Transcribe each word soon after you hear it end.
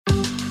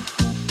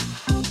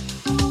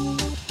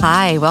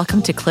Hi,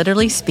 welcome to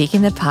Clitorally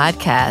Speaking, the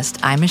podcast.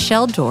 I'm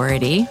Michelle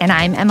Doherty. And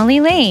I'm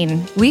Emily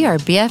Lane. We are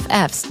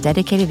BFFs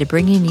dedicated to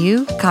bringing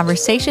you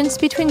conversations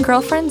between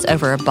girlfriends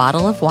over a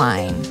bottle of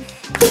wine.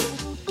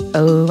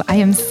 Oh, I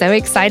am so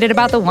excited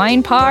about the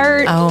wine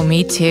part. Oh,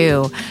 me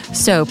too.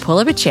 So pull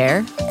up a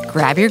chair,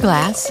 grab your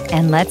glass,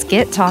 and let's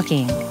get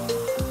talking.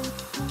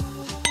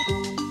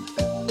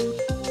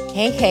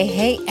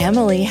 Hey,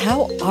 Emily,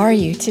 how are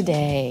you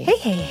today?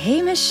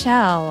 Hey,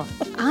 Michelle.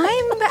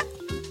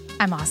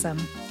 I'm awesome.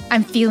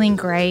 I'm feeling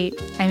great.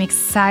 I'm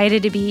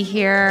excited to be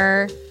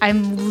here.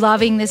 I'm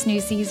loving this new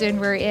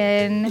season we're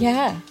in.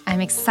 Yeah. I'm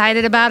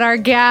excited about our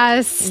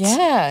guest.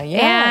 Yeah.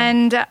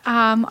 And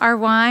our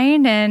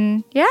wine.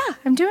 And yeah,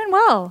 I'm doing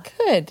well.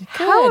 Good.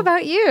 How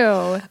about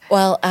you?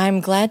 Well, I'm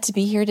glad to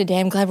be here today.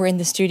 I'm glad we're in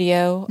the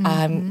studio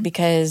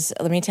because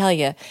let me tell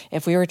you,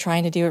 if we were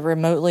trying to do it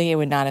remotely, it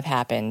would not have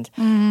happened.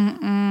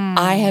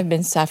 I have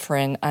been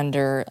suffering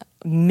under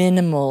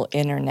minimal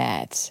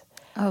internet.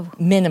 Oh.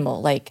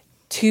 Minimal, like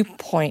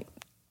 2.0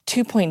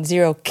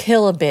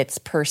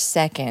 kilobits per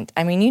second.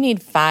 I mean, you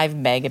need 5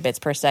 megabits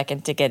per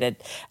second to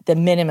get the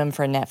minimum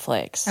for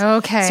Netflix.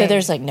 Okay. So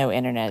there's like no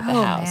internet at the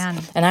house.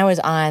 Man. And I was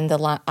on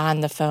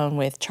the phone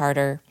with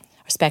Charter,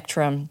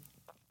 Spectrum.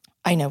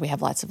 I know we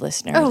have lots of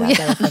listeners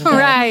out there.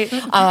 Right.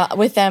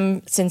 With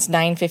them since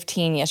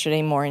 9:15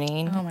 yesterday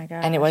morning. Oh, my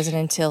gosh. And it wasn't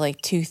until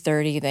like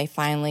 2:30 they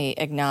finally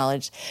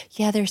acknowledged,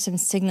 there's some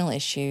signal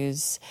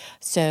issues.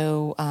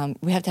 So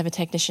we have to have a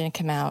technician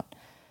come out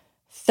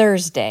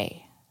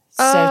Thursday.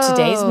 So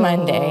today's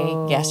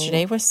Monday.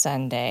 Yesterday was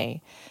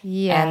Sunday.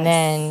 Yes. And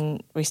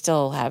then we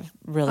still have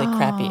really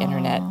crappy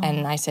internet.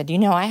 And I said,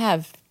 I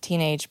have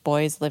teenage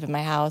boys live in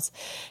my house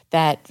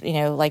that,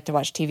 like to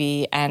watch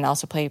TV and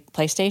also play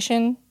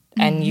PlayStation.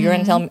 And you're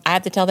going to tell them, I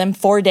have to tell them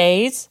 4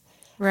 days.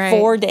 Right.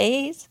 4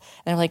 days.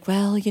 And they're like,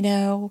 well, it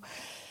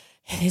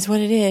is what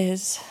it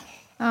is.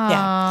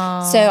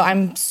 Yeah. So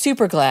I'm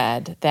super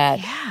glad that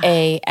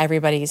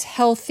everybody's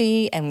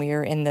healthy and we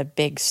are in the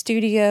big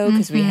studio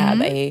because we have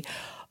a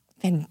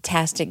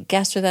fantastic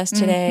guest with us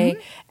today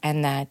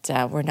and that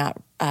we're not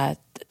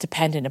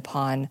dependent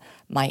upon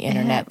my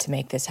internet to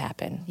make this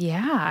happen.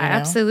 Yeah,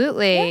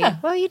 absolutely. Yeah.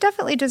 Well, you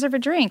definitely deserve a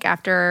drink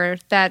after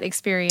that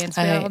experience.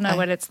 We all know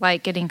what it's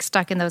like getting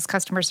stuck in those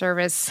customer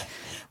service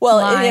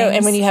lines.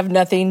 And when you have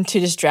nothing to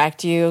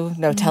distract you,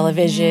 no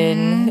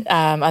television,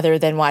 other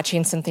than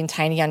watching something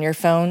tiny on your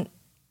phone,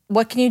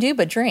 what can you do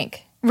but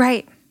drink?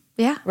 Right.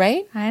 Yeah.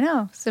 Right? I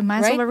know. So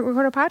might as well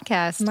record a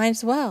podcast. Might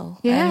as well.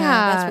 Yeah. And,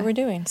 that's what we're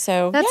doing.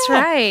 So that's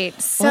right.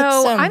 So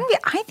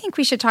I think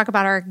we should talk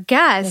about our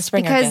guest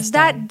because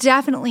that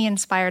definitely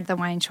inspired the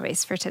wine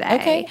choice for today.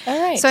 Okay.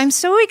 All right. So I'm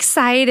so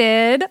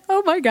excited.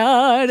 Oh my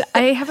God.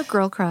 I have a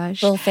girl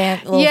crush. Little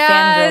fangirl going on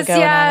right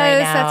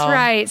now. That's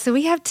right. So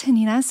we have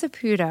Tanina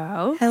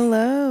Saputo.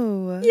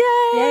 Hello.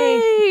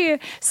 Yay.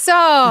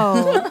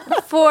 So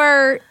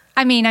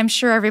I'm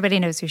sure everybody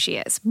knows who she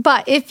is.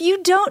 But if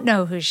you don't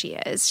know who she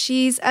is,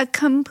 she's a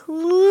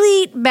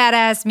complete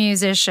badass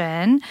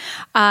musician,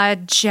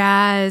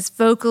 jazz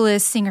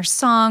vocalist,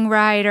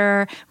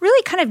 singer-songwriter,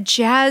 really kind of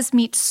jazz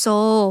meets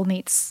soul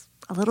meets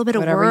a little bit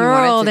Whatever of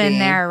world in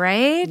there,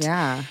 right?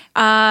 Yeah.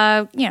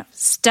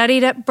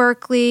 Studied at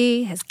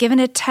Berkeley, has given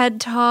a TED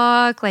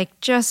Talk,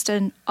 like just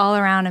an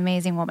all-around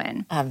amazing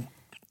woman.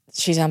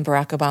 She's on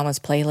Barack Obama's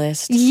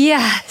playlist.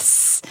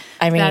 Yes.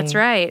 That's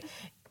right.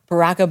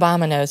 Barack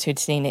Obama knows who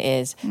Tanina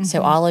is.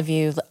 So all of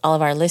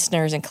our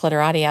listeners and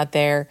Clitorati out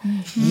there,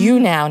 you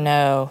now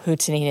know who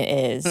Tanina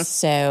is.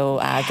 So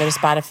go to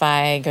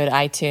Spotify, go to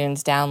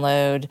iTunes,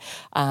 download,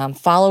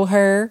 follow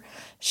her.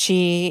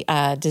 She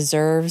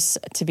deserves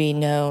to be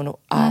known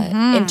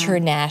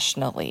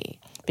internationally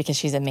because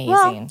she's amazing.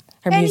 Well,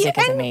 her music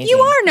is amazing. You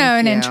are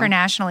known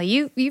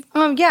internationally.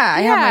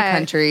 I have my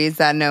countries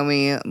that know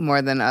me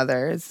more than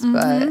others.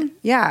 But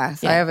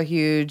so I have a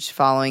huge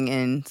following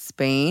in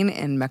Spain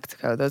and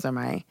Mexico. Those are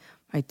my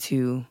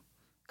 2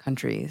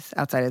 countries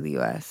outside of the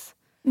U.S.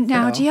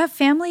 Now, do you have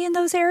family in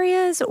those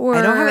areas, or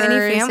I don't have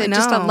any family. Is it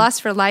just a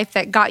lust for life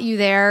that got you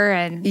there?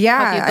 And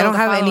I don't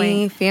have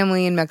any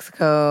family in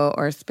Mexico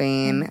or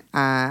Spain.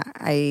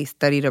 I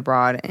studied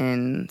abroad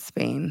in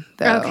Spain,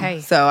 though.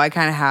 Okay, so I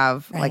kind of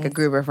have like a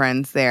group of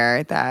friends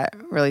there that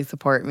really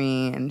support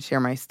me and share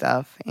my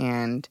stuff,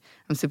 and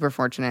I'm super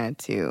fortunate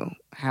to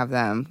have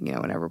them,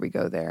 whenever we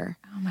go there.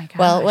 Oh my gosh.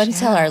 Well, let's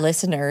tell our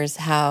listeners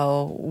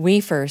how we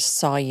first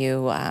saw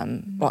you.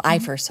 I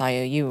first saw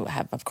you. You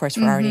have, of course,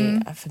 we're already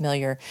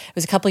familiar. It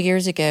was a couple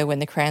years ago when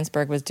the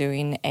Kranzberg was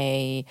doing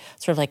a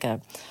sort of like a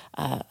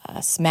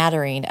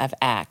smattering of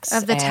acts.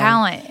 Of the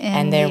talent in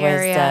and there the was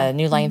area. the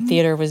New Line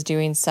Theater was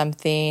doing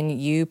something.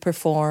 You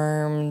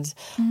performed,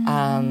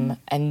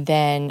 and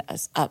then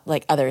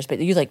like others, but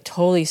you like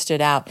totally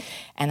stood out.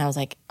 And I was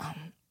like,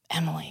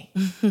 Emily,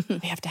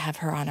 we have to have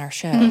her on our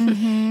show.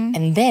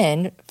 And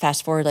then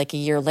fast forward like a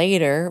year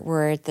later,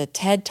 we're at the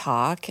TED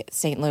Talk,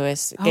 St.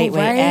 Louis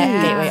Gateway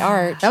at Gateway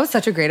Art. That was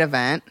such a great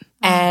event.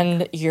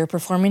 And you're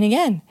performing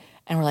again.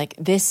 And we're like,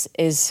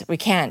 we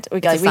can't.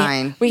 We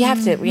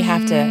have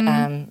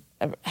to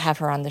have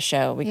her on the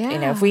show.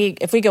 If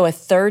we go a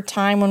third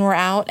time when we're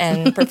out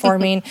and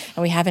performing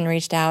and we haven't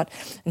reached out,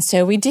 and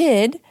so we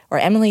did, or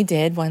Emily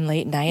did one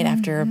late night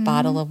after a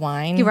bottle of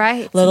wine. You're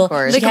right. Little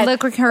courage. A little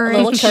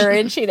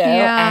courage,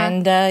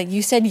 and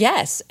you said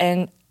yes,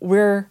 and we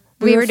were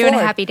doing a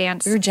happy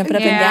dance. We were jumping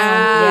up and down.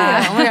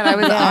 Yeah. Oh my God, I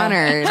was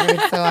honored. I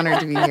was so honored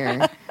to be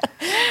here.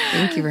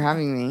 Thank you for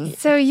having me.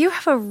 So you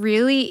have a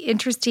really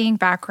interesting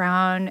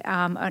background,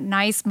 a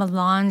nice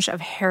melange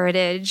of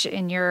heritage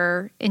in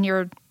your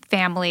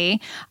family,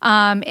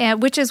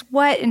 and which is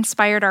what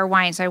inspired our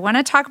wine. So I want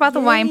to talk about the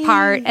wine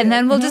part, and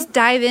then we'll just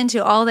dive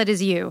into all that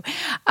is you.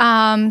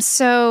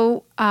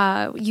 So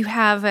you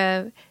have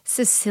a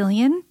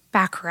Sicilian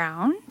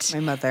background.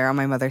 On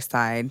my mother's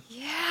side.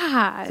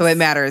 Yeah. So it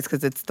matters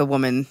because it's the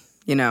woman,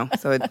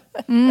 so it's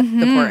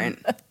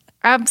important.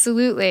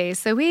 Absolutely.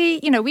 So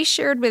we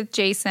shared with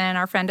Jason,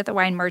 our friend at the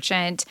Wine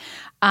Merchant,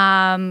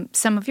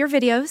 some of your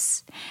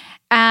videos.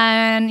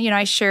 And,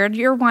 I shared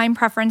your wine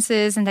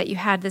preferences and that you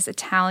had this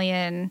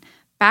Italian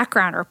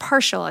background or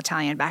partial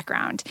Italian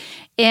background.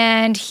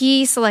 And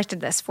he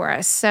selected this for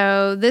us.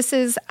 So this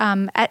is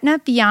Etna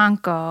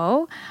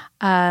Bianco,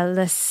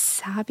 Le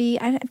Sabi.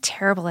 I'm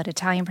terrible at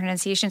Italian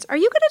pronunciations. Are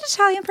you good at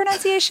Italian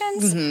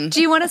pronunciations? Mm-hmm.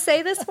 Do you want to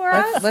say this for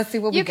us? Let's see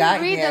what we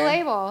got here. You can read the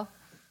label.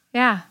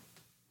 Yeah.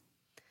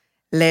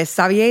 Le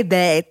Sabier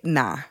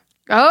d'Etna.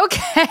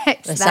 Okay.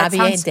 Le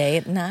Sabier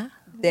d'Etna.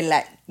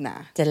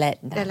 D'Etna.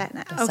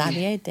 D'Etna.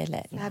 Sabier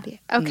d'Etna.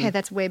 Okay,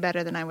 that's way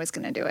better than I was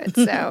going to do it.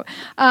 So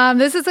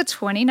this is a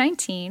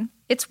 2019.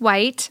 It's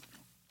white.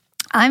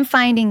 I'm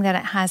finding that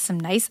it has some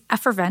nice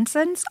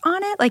effervescence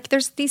on it. Like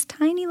there's these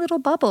tiny little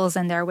bubbles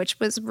in there, which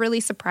was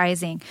really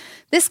surprising.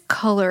 This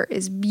color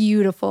is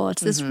beautiful.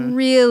 It's this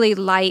really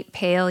light,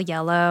 pale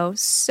yellow.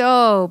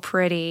 So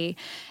pretty.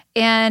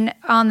 And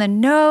on the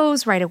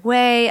nose right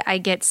away, I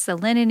get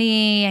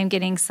salinity. I'm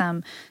getting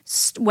some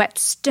wet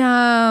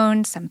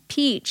stone, some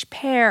peach,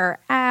 pear,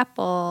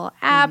 apple,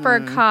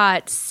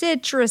 apricot,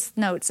 citrus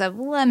notes of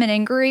lemon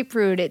and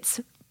grapefruit.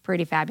 It's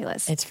pretty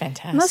fabulous. It's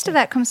fantastic. Most of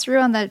that comes through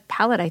on the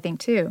palate, I think,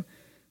 too.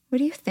 What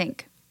do you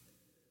think?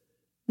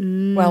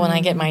 Well, when I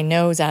get my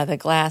nose out of the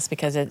glass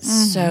because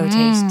it's so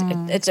tasty.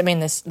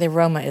 The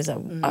aroma is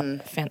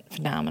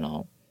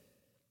phenomenal.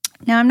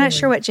 Now, I'm not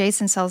sure what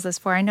Jason sells this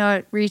for. I know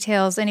it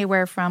retails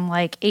anywhere from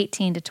like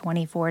 18 to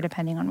 24,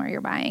 depending on where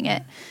you're buying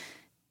it.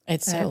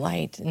 It's so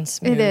light and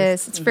smooth. It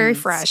is. It's very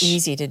fresh. It's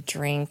easy to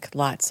drink,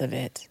 lots of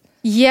it.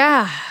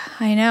 Yeah,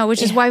 I know,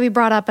 which is why we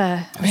brought up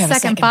a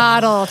second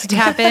bottle to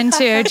tap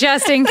into,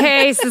 just in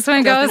case this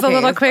one goes a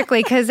little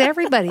quickly, because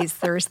everybody's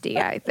thirsty,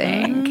 I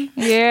think.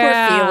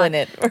 Yeah. We're feeling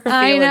it. We're feeling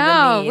I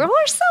know. the need.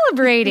 We're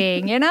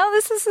celebrating,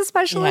 this is a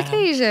special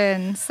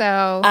occasion.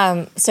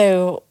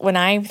 So when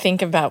I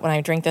think about when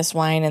I drink this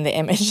wine and the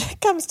image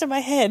that comes to my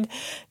head,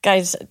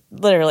 guys,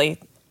 literally,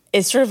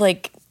 it's sort of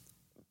like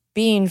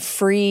being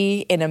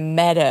free in a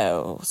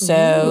meadow.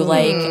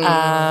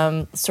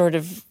 So sort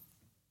of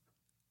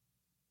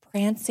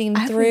prancing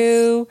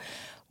through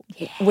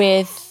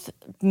with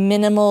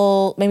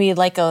minimal, maybe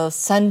like a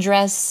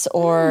sundress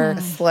or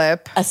a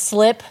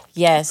slip.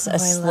 Yes, a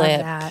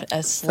slip.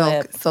 A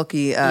slip.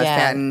 Silky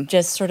satin.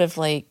 Just sort of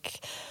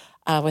like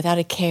without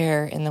a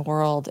care in the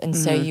world. And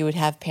so you would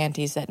have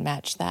panties that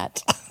match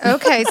that.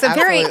 Okay, so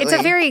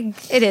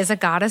it is a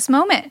goddess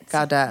moment.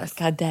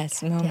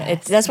 Goddess moment.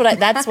 Yes. That's what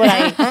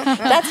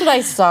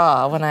I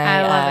saw when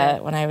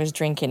I was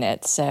drinking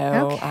it.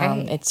 So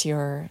it's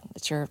your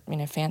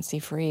fancy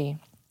free.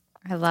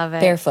 I love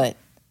it. Barefoot.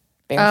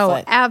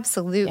 Oh,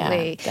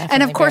 absolutely. Yeah,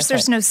 and of course,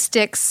 there's no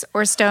sticks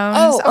or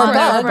stones. Or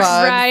bugs.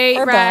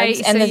 Right.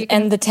 So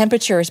and the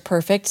temperature is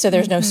perfect, so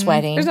there's no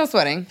sweating. There's no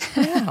sweating.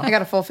 Yeah. I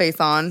got a full face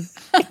on.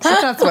 It's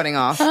not sweating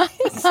off.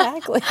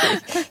 Exactly.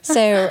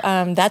 So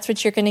that's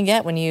what you're going to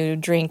get when you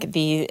drink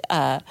the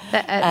Le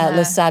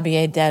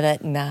Sabier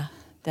d'Etna.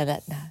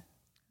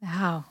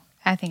 Wow.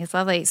 I think it's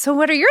lovely. So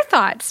what are your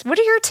thoughts? What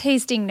are your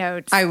tasting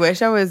notes? I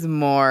wish I was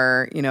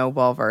more,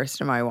 well-versed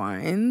in my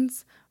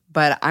wines.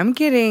 But I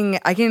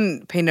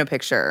can paint a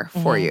picture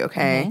for you,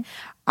 okay?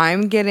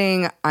 I'm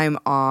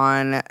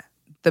on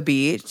the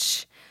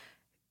beach.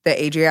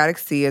 The Adriatic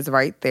Sea is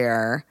right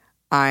there.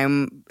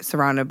 I'm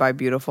surrounded by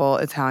beautiful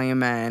Italian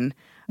men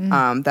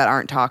that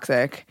aren't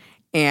toxic.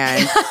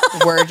 And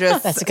we're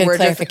just... That's a good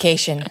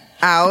clarification.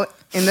 Out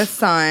in the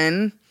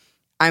sun.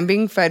 I'm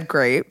being fed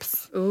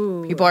grapes.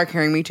 Ooh. People are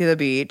carrying me to the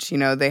beach.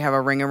 They have a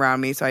ring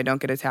around me so I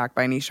don't get attacked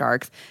by any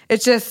sharks.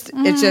 It's just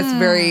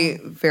very,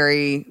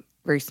 very...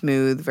 very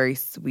smooth, very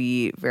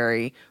sweet,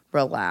 very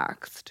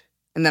relaxed.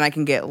 And then I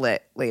can get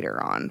lit later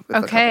on with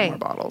a couple more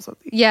bottles of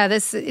these. Yeah,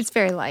 it's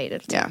very light.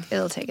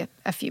 It'll take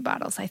a few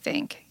bottles, I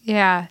think.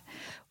 Yeah.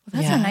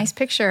 Well, that's a nice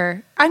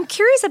picture. I'm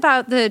curious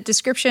about the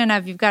description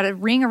of you've got a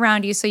ring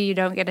around you so you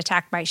don't get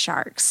attacked by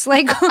sharks.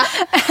 Like,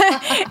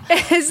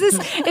 is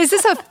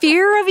this a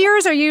fear of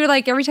yours? Are you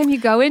like every time you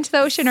go into the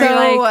ocean?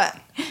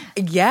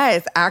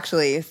 Yes,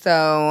 actually.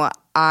 So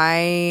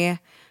I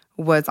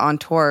was on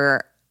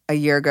tour a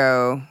year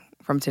ago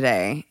from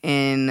today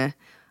in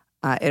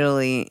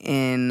Italy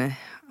in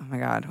oh my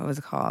God, what was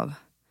it called?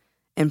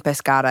 In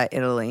Pescara,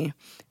 Italy.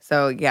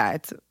 So yeah,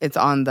 it's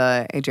on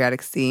the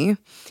Adriatic Sea.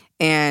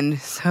 And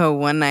so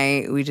one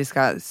night we just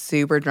got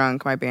super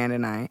drunk, my band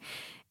and I,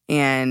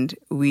 and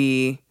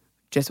we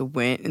just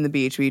went in the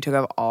beach. We took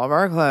off all of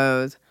our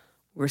clothes.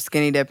 We're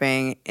skinny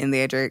dipping in the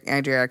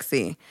Adriatic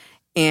Sea.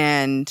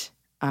 And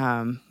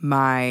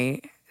my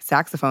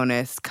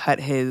saxophonist cut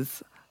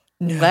his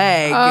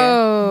leg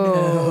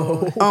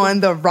on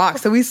the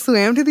rocks. So we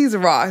swam to these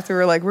rocks. We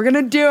were like, we're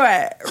going to do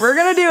it. We're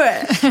going to do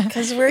it.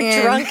 Because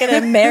we're drunk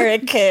and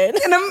American.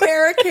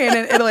 In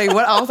Italy.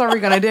 What else are we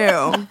going to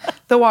do?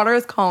 The water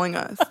is calling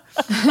us.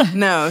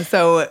 No.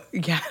 So,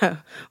 yeah,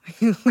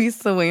 we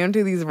swam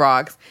to these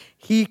rocks.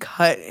 He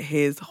cut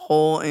his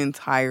whole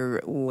entire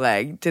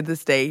leg. To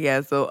this day, he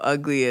has the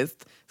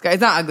ugliest scar.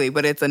 It's not ugly,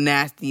 but it's a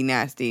nasty,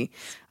 nasty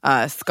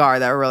scar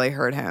that really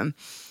hurt him.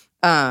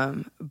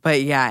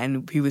 But yeah,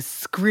 and he was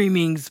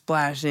screaming,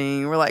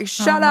 splashing. We're like,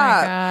 shut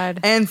up. God.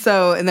 And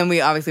then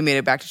we obviously made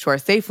it back to shore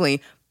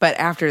safely. But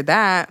after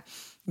that,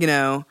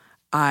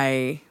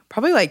 I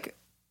probably like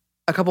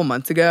a couple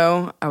months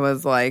ago, I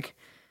was like,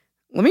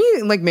 let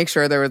me like make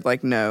sure there was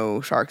like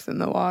no sharks in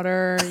the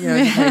water,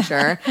 just make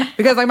sure.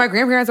 Because like my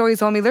grandparents always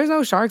told me there's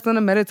no sharks in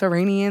the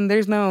Mediterranean.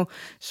 There's no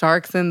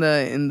sharks in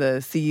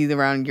the seas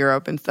around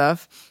Europe and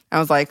stuff. I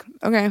was like,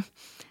 okay.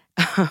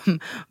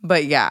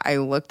 But yeah, I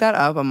looked that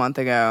up a month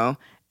ago,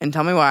 and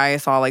tell me why. I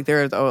saw like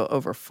there's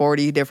over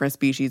 40 different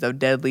species of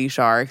deadly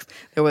sharks.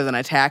 There was an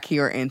attack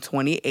here in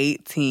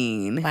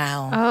 2018.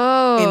 Wow.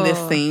 Oh. In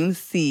the same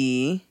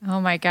sea.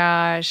 Oh my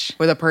gosh.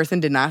 Where the person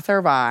did not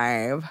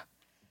survive.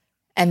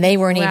 And they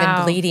weren't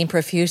even bleeding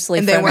profusely.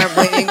 And they weren't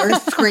bleeding or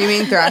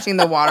screaming, thrashing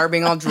the water,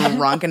 being all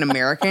drunk and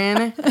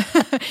American.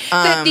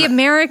 The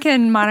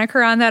American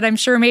moniker on that, I'm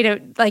sure, made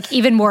it like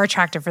even more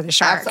attractive for the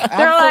shark. They're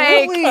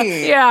absolutely.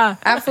 like, yeah,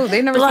 absolutely.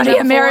 They've never bloody seen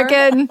that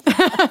American.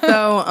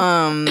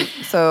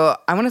 So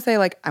I want to say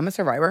like I'm a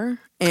survivor,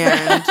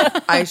 and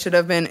I should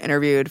have been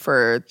interviewed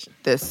for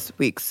this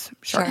week's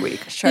Shark Week.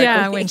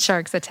 Week. When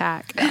sharks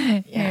attack.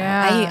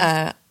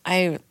 Yeah.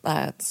 I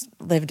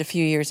lived a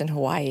few years in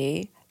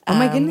Hawaii. Oh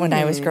my goodness. When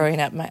I was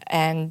growing up,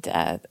 and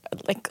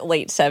like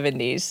late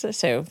 70s.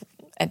 So,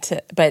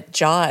 but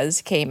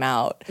Jaws came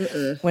out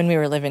when we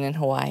were living in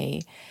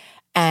Hawaii,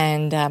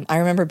 and I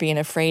remember being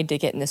afraid to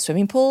get in the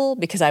swimming pool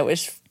because I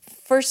was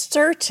for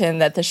certain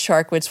that the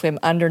shark would swim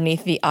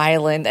underneath the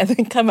island and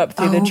then come up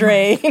through the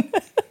drain.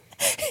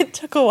 It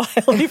took a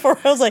while before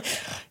I was like,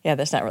 yeah,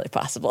 that's not really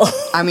possible.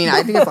 I mean,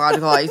 I think it's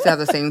logical. I used to have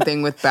the same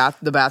thing with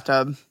the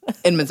bathtub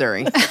in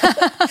Missouri.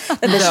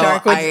 And the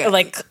shark would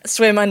like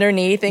swim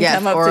underneath and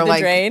come up through the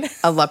drain.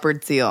 A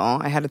leopard seal.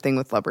 I had a thing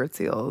with leopard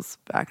seals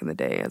back in the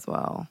day as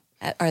well.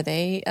 Are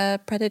they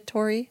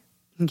predatory?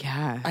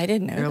 Yeah. I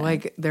didn't know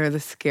they're the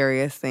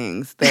scariest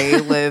things.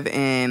 They live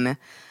in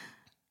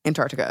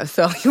Antarctica,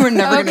 so we're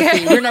never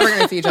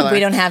gonna see each other. We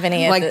don't have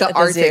any like at the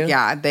Arctic. Zoo.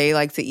 Yeah, they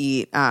like to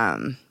eat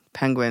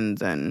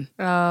penguins and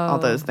all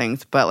those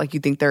things. But like you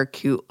think they're a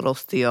cute little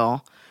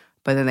seal,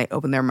 but then they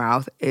open their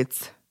mouth.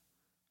 It's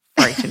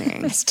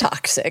frightening. It's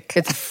toxic.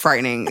 It's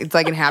frightening. It's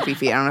like in Happy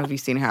Feet. I don't know if you've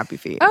seen Happy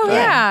Feet. Oh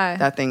yeah,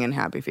 that thing in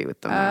Happy Feet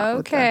with them.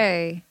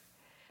 Okay.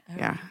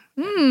 Yeah.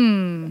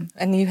 And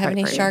you have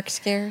any shark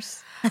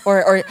scares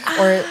or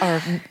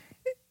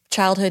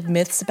childhood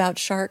myths about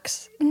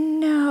sharks?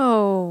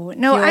 No.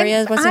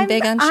 Peoria wasn't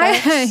big on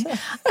sharks.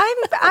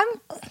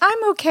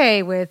 I'm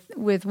okay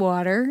with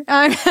water.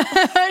 I'm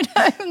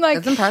like,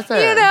 that's impressive.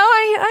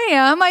 I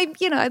am.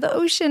 The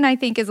ocean I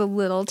think is a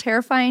little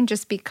terrifying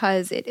just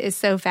because it is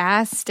so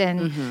vast,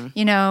 and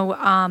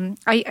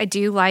I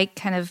do like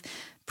kind of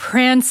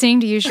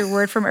prancing, to use your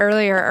word from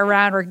earlier,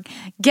 around or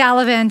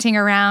gallivanting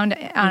around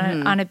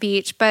on a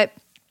beach, but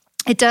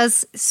it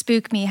does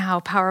spook me how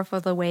powerful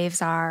the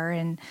waves are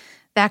and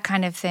that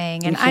kind of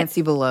thing. And you can't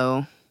see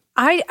below.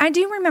 I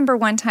do remember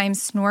one time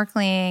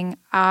snorkeling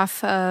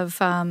off of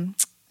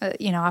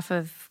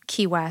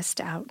Key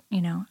West out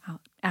in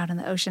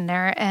the ocean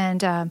there.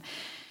 And,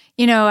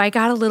 I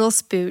got a little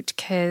spooked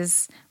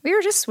because we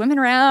were just swimming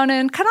around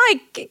and kind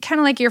of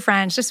like your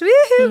friends, just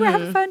woohoo, we're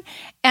having fun.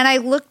 And I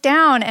look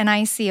down and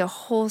I see a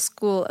whole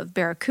school of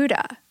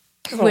barracuda,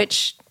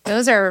 which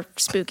those are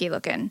spooky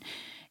looking.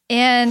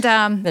 And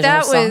there's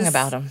a song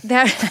about them.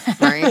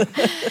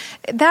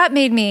 That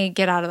made me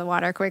get out of the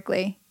water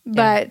quickly.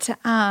 But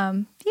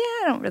I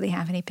don't really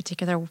have any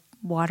particular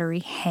watery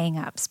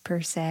hang-ups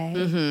per se.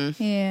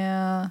 Mm-hmm.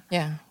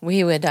 Yeah.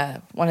 We would,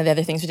 one of the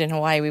other things we did in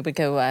Hawaii, we would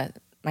go,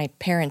 my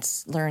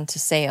parents learned to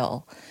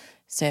sail.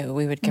 So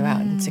we would go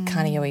out into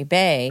Kaneohe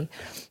Bay.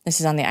 This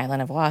is on the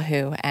island of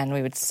Oahu. And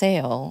we would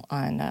sail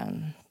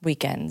on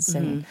weekends.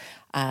 And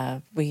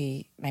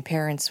we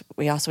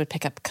also would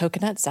pick up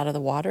coconuts out of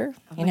the water,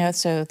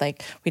 so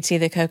like we'd see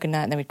the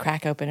coconut and then we'd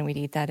crack open and we'd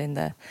eat that in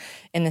the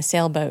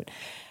sailboat.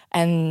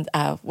 And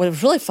what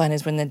was really fun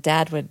is when the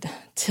dad would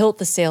tilt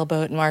the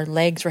sailboat, and our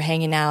legs were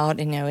hanging out,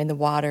 in the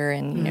water,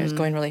 and it was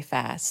going really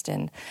fast.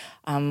 And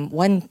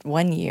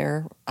one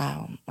year,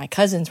 my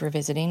cousins were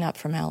visiting up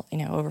from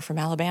over from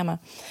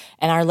Alabama,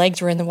 and our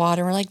legs were in the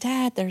water. And we're like,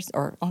 Dad, there's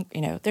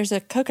a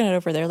coconut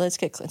over there. Let's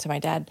get close. So my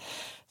dad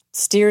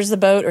steers the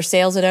boat or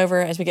sails it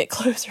over. As we get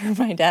closer,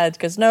 my dad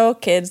goes, "No,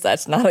 kids,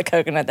 that's not a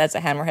coconut. That's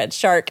a hammerhead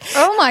shark."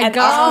 Oh my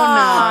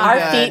God!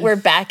 Our feet were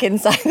back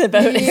inside the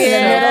boat in the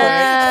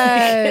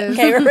middle.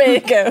 Okay, we're ready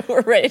to go.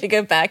 We're ready to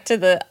go back to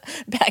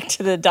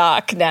the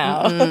dock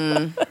now.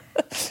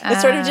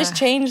 It sort of just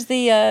changed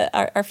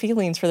our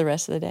feelings for the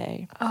rest of the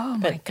day. Oh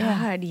my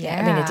God!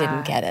 Yeah. I mean, it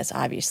didn't get us.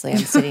 Obviously, I'm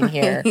sitting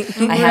here.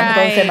 I have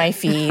both of my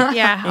feet.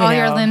 Yeah, all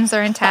your limbs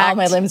are intact. All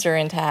my limbs are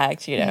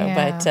intact.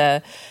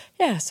 But.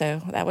 Yeah,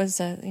 so that was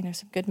some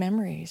good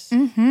memories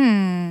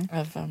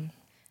of.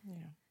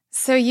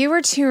 So you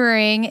were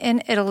touring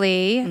in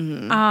Italy.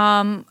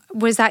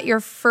 Was that your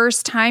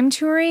first time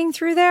touring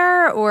through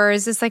there, or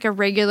is this like a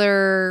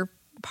regular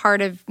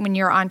part of when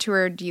you're on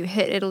tour? Do you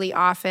hit Italy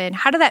often?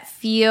 How did that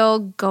feel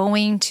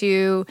going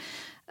to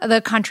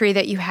the country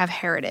that you have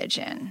heritage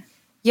in?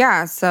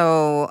 Yeah,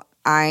 so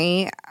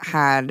I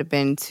had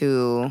been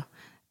to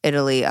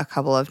Italy a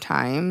couple of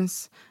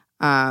times.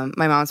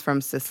 My mom's from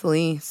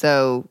Sicily,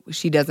 so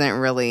she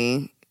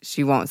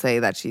won't say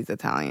that she's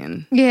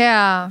Italian.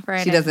 Yeah,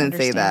 right. She doesn't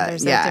say that.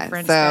 There's yeah. a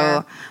difference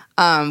there.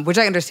 Which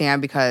I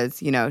understand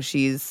because,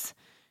 she's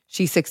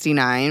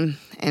 69.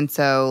 And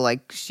so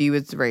like she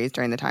was raised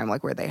during the time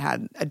like where they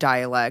had a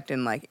dialect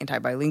and like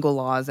anti-bilingual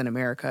laws in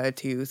America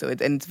too. So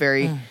it's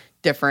very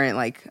different,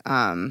 like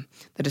the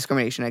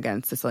discrimination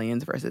against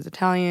Sicilians versus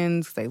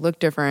Italians. They look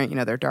different,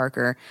 they're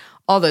darker,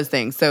 all those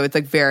things. So it's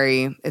like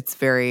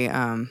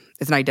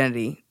it's an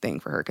identity thing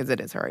for her because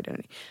it is her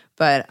identity.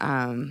 But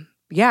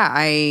yeah,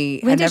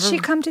 When did she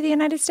come to the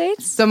United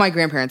States? So my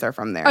grandparents are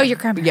from there. Oh, your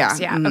grandparents,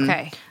 yeah. Mm-hmm.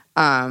 Okay.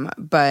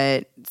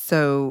 But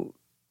so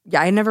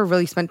yeah, I never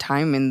really spent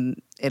time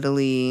in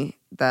Italy,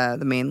 the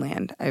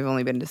mainland. I've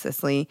only been to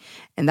Sicily,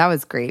 and that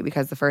was great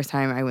because the first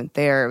time I went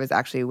there, it was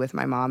actually with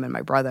my mom and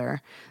my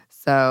brother.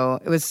 So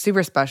it was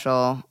super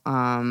special.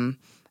 And,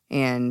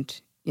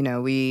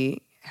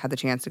 we had the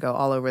chance to go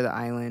all over the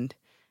island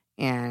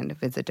and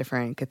visit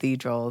different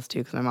cathedrals too,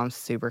 because my mom's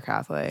super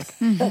Catholic.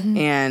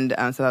 And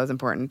so that was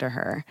important to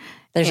her.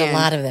 There's a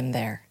lot of them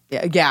there.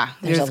 Yeah.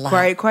 There's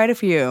quite a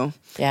few.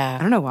 Yeah.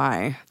 I don't know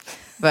why.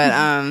 But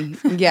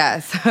yeah,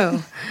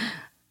 so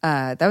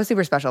that was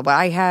super special. But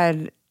I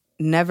had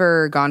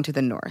never gone to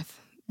the north.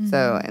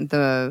 So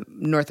the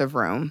north of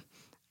Rome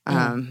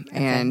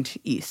and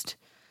east.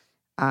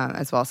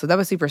 As well. So that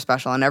was super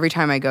special. And every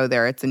time I go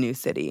there, it's a new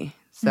city.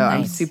 So nice.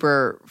 I'm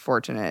super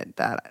fortunate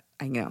that,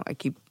 I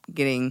keep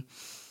getting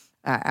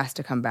asked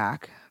to come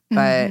back.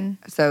 But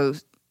so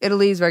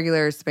Italy's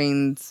regular,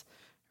 Spain's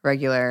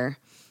regular.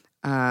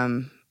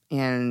 And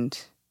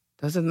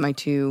those are my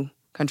two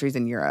countries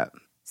in Europe.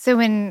 So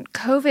when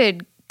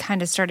COVID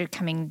kind of started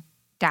coming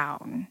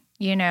down,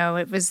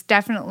 it was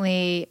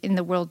definitely in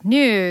the world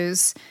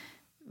news.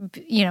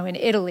 In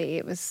Italy,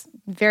 it was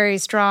very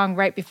strong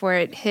right before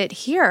it hit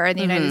here in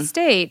the United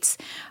States.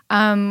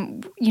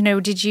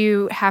 Did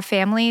you have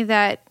family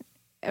that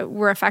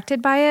were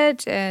affected by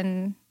it?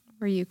 And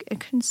were you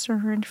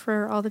concerned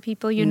for all the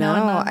people you know?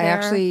 No, I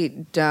actually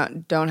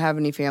don't have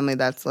any family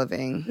that's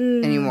living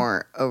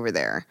anymore over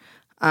there.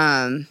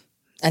 And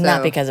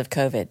not because of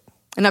COVID.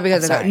 And not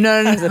because of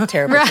no, that was a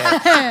terrible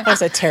joke. That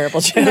was a terrible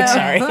joke. No.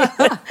 Sorry.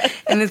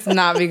 And it's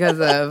not because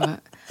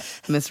of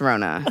Miss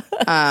Rona.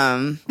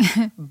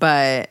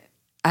 But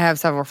I have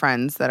several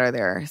friends that are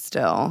there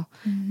still.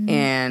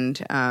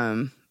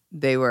 And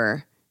they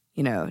were,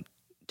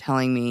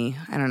 telling me,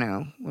 I don't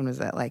know, when was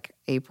that? Like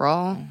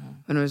April,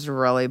 when it was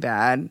really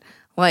bad.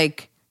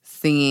 Like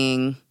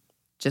seeing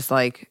just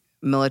like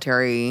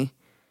military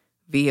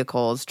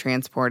vehicles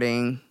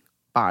transporting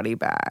body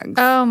bags.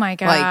 Oh my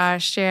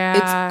gosh,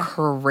 yeah. It's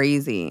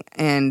crazy.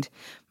 And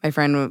my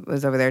friend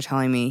was over there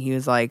telling me, he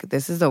was like,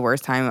 this is the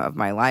worst time of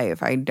my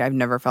life. I've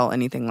never felt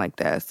anything like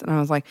this. And I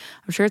was like,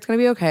 I'm sure it's going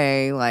to be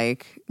okay.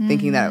 Like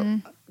thinking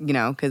that,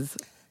 because,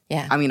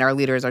 I mean, our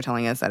leaders are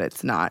telling us that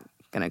it's not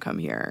going to come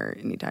here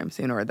anytime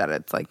soon or that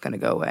it's like going to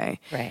go away.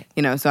 Right.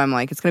 So I'm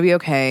like, it's going to be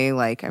okay.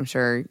 Like, I'm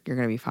sure you're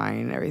going to be fine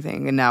and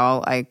everything. And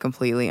now I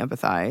completely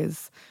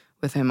empathize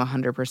with him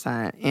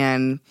 100%.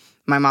 And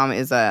my mom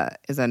is a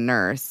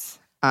nurse.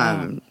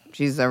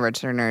 She's a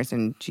registered nurse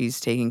and she's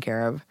taking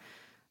care of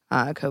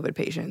COVID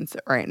patients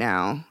right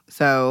now.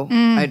 So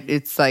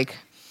it's like,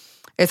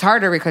 it's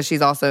harder because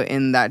she's also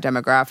in that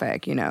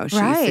demographic,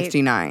 she's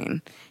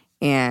 69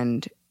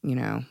 and,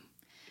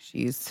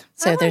 she's.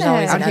 So there's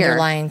always an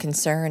underlying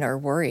concern or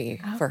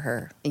worry for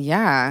her.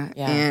 Yeah.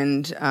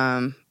 And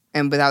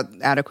without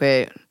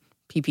adequate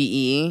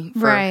PPE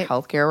for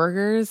healthcare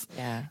workers,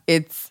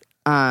 it's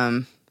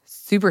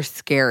super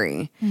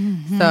scary.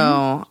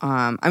 So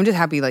I'm just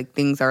happy like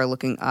things are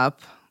looking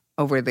up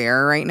over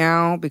there right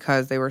now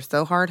because they were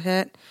so hard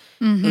hit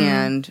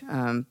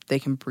and they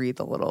can breathe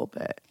a little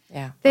bit.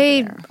 Yeah.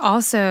 They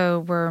also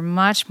were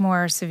much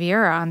more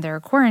severe on their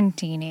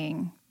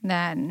quarantining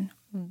than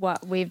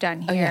what we've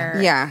done here.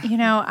 Yeah. You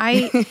know,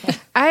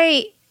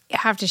 I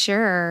have to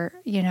share,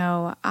 you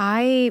know,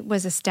 I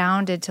was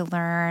astounded to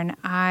learn.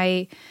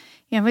 I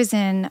was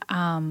in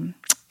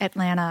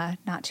Atlanta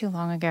not too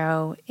long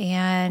ago,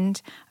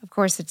 and of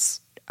course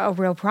it's a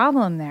real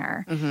problem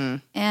there. Mm-hmm.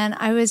 And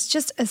I was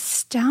just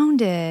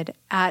astounded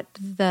at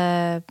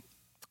the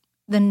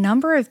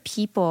number of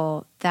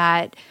people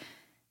that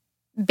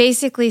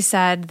basically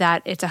said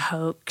that it's a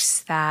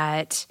hoax,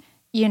 that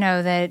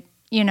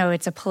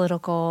it's a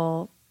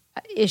political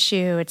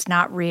issue, it's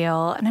not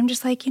real. And I'm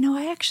just like,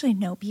 I actually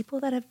know people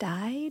that have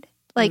died.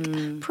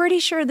 Like, pretty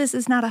sure this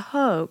is not a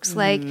hoax.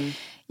 Like,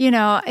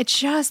 it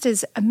just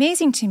is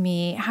amazing to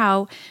me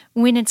how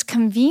when it's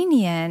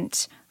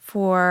convenient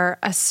for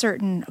a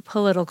certain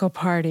political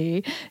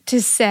party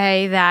to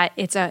say that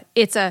it's a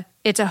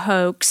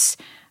hoax,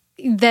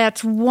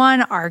 that's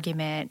one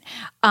argument.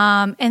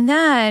 And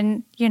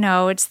then,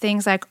 it's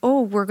things like,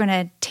 oh, we're going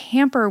to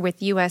tamper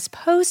with U.S.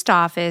 Post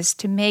Office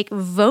to make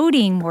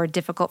voting more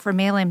difficult for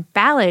mail-in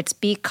ballots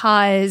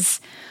because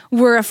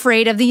we're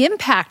afraid of the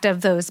impact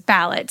of those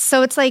ballots.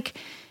 So it's like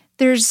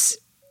there's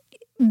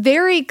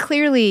very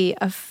clearly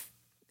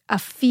a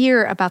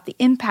fear about the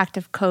impact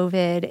of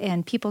COVID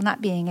and people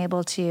not being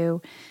able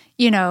to,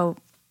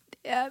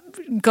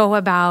 go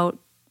about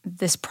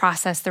this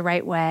process the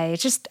right way.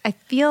 It's just, I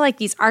feel like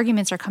these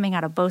arguments are coming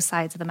out of both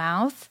sides of the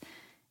mouth.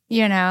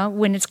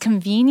 When it's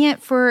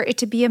convenient for it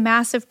to be a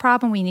massive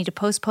problem, we need to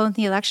postpone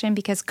the election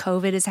because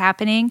COVID is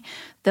happening,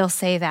 they'll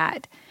say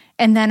that.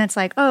 And then it's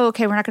like, oh,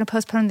 okay, we're not going to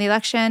postpone the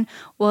election.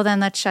 Well, then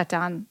let's shut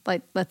down,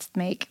 let's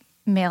make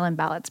mail-in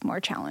ballots more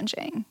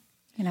challenging.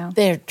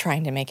 They're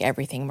trying to make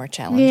everything more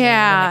challenging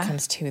when it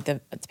comes to the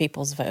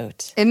people's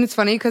vote. And it's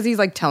funny because he's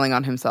telling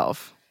on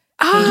himself.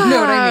 You know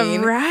what I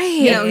mean?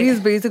 Right. He's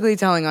basically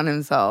telling on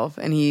himself,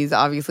 and he's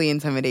obviously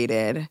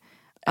intimidated.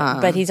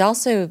 But he's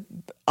also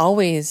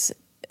always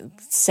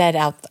said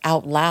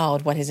out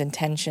loud what his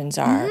intentions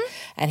are,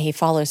 and he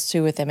follows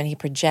through with them, and he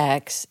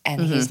projects,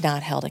 and he's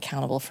not held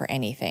accountable for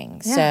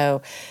anything. Yeah.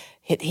 So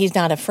he's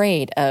not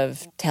afraid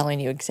of telling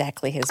you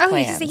exactly his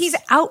plans. He's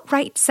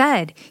outright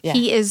said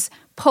he is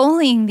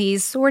pulling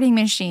these sorting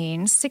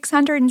machines,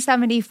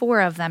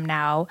 674 of them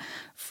now,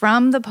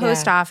 from the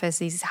post office,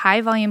 these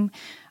high-volume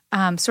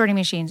sorting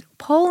machines,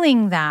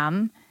 pulling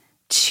them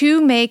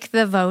to make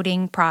the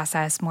voting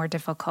process more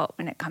difficult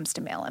when it comes to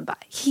mail-in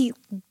ballot. He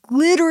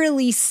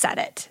literally said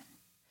it.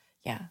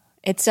 Yeah.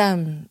 It's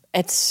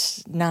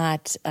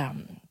not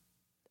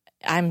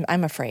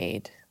I'm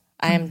afraid.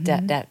 I am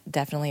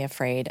definitely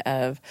afraid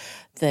of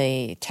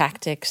the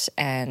tactics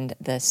and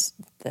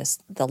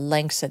the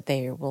lengths that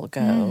they will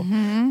go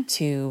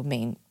to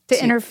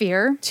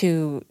interfere,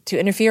 to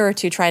interfere, or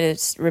to try to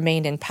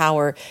remain in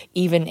power,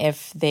 even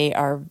if they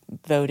are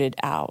voted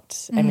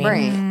out. I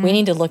mean, we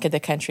need to look at the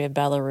country of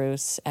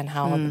Belarus and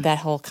how that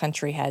whole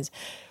country has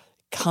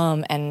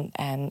come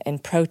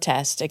and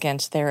protest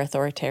against their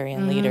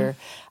authoritarian leader.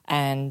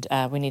 And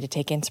we need to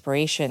take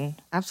inspiration,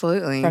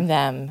 absolutely, from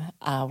them.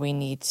 We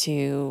need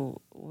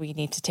to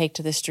take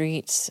to the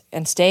streets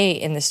and stay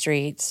in the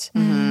streets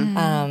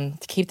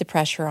to keep the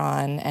pressure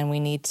on, and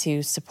we need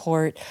to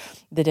support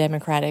the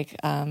Democratic,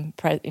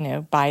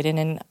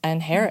 Biden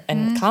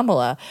and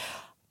Kamala.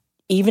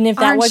 Even if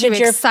that wasn't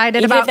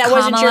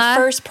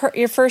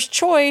your first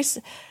choice.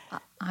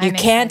 You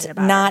can't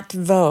not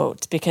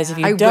vote, because if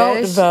you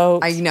don't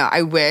vote,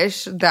 I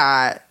wish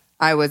that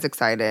I was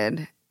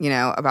excited,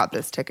 about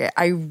this ticket.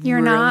 You're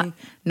not?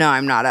 No,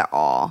 I'm not at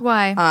all.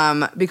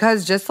 Why?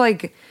 Because just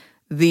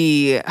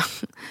the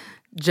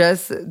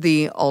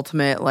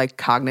ultimate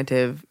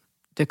cognitive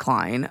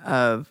decline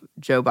of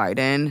Joe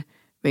Biden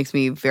makes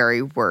me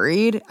very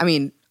worried. I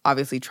mean,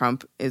 obviously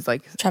Trump has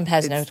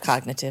no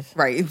cognitive.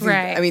 Right.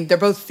 Right. I mean, they're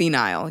both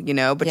senile,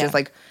 but just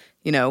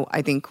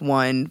I think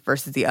one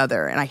versus the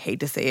other, and I hate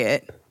to say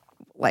it,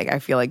 I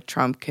feel like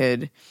Trump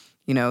could,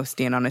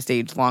 stand on a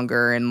stage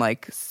longer and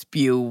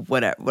spew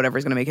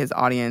whatever's going to make his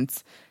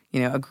audience,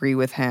 agree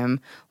with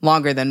him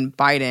longer than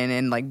Biden,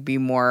 and be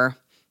more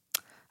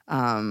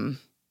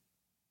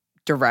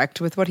direct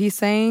with what he's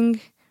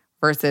saying,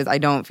 versus I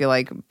don't feel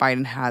like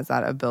Biden has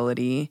that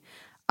ability.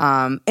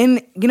 And,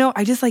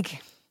 I just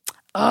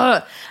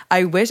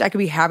I wish I could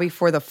be happy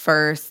for the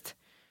first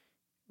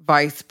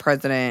vice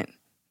president,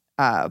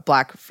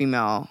 Black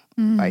female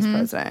vice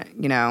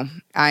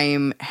president.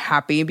 I'm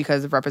happy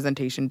because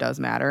representation does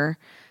matter,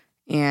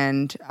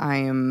 and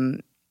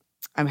I'm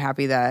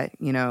happy that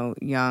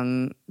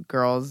young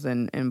girls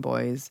and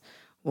boys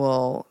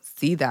will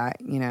see that,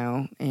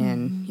 and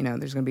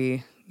there's going to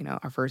be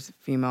our first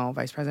female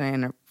vice president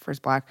and our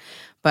first Black,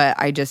 but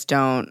I just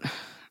don't.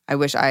 I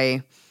wish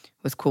I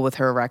was cool with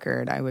her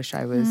record. I wish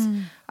I was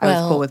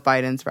cool with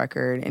Biden's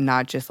record, and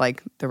not just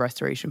the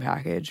restoration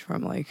package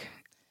from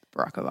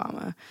Barack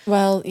Obama.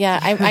 Well, yeah,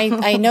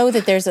 I know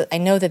that I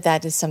know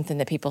that is something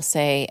that people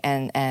say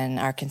and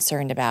are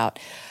concerned about.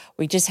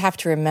 We just have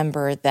to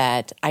remember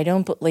that I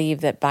don't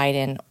believe that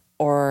Biden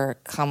or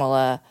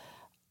Kamala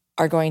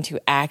are going to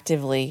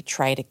actively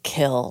try to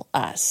kill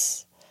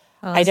us.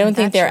 I don't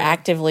think they're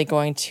actively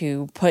going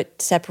to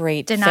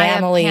separate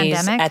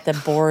families at the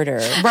border.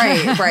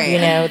 Right. You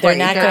know, they're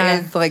not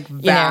going to like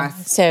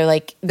vast so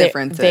like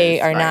differences.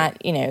 They are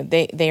not, you know,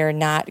 they are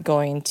not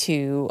going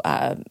to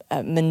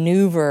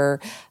maneuver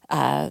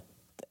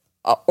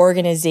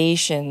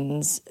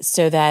organizations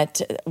so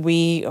that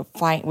we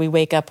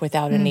wake up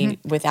without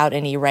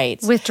any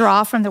rights.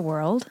 Withdraw from the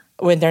world.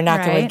 When they're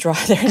not going to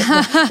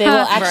withdraw, they will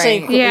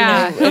actually, you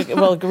know,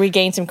 will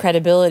regain some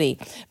credibility.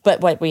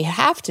 But what we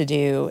have to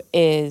do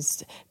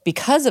is,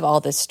 because of all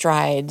the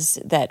strides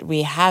that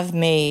we have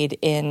made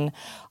in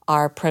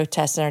our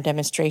protests and our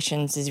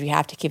demonstrations, is we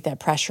have to keep that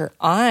pressure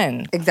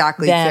on them.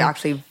 To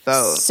actually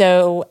vote.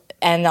 So,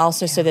 and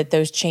also so that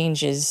those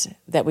changes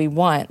that we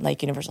want,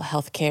 like universal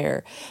health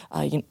care,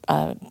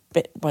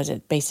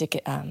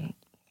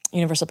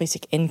 universal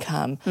basic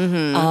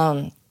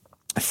income,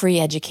 free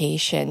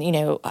education, you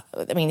know,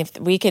 I mean, if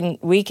we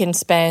can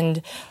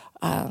spend,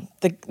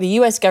 the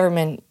U.S.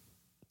 government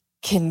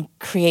can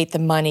create the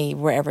money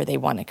wherever they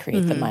want to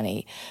create the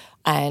money.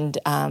 And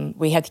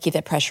we have to keep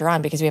that pressure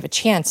on because we have a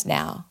chance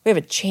now. We have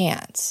a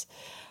chance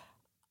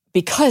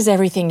because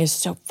everything is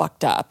so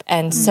fucked up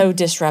and so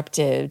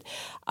disrupted,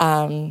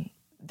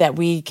 that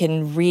we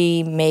can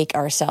remake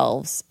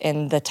ourselves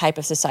in the type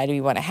of society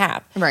we want to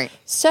have. Right.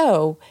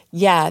 So,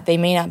 yeah, they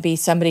may not be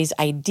somebody's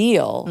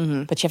ideal,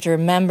 but you have to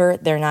remember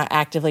they're not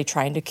actively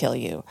trying to kill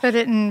you. Put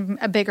it in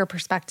a bigger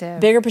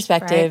perspective.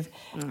 Right?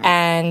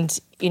 And,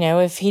 you know,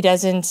 if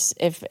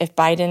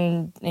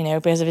Biden, you know,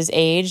 because of his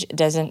age,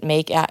 doesn't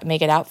make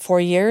it out 4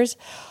 years,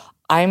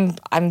 I'm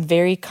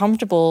very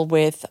comfortable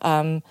with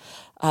Kamala's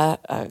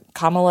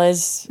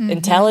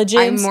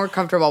intelligence. I'm more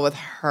comfortable with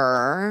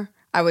her,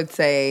 I would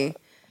say,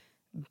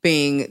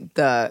 being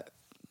the,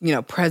 you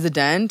know,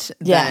 president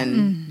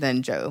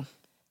than Joe.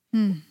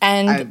 And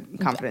I'm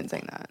confident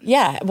saying that.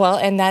 Yeah, well,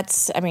 and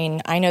that's, I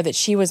mean, I know that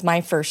she was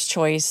my first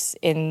choice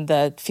in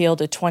the field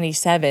of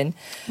 27.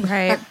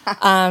 Right.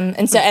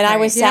 And I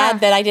was sad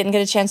that I didn't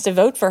get a chance to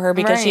vote for her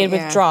because she had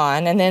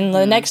withdrawn. And then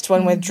the next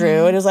one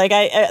withdrew. And it was like,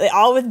 I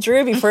all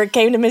withdrew before it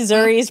came to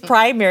Missouri's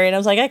primary. And I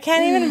was like, I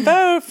can't even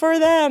vote for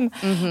them.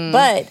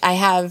 But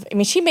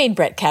she made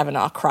Brett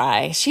Kavanaugh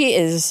cry. She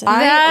is.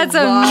 That's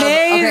amazing.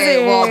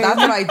 Okay, well, that's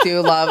what I do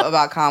love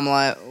about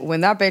Kamala.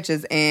 When that bitch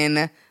is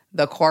in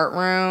the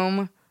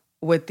courtroom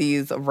with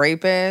these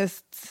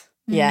rapists,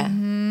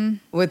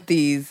 with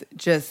these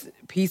just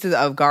pieces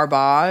of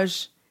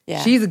garbage,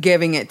 she's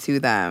giving it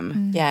to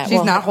them. Yeah,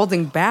 she's not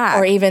holding back.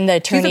 Or even the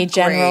attorney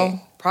general.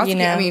 You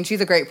know? I mean,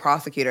 she's a great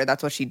prosecutor.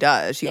 That's what she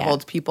does. She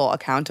holds people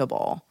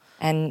accountable.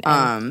 And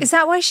is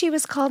that why she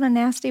was called a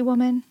nasty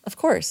woman? Of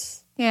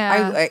course.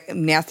 Yeah.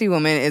 Nasty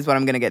woman is what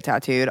I'm going to get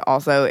tattooed.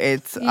 Also,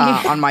 it's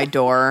on my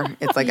door.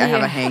 It's like I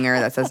have a hanger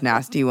that says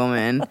nasty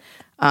woman.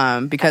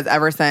 Because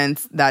ever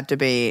since that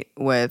debate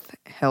with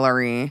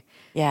Hillary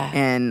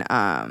and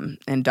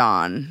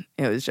Dawn,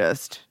 it was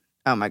just,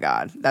 oh my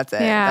God, that's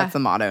it. Yeah. That's the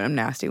motto. I'm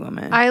nasty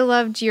woman. I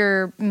loved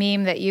your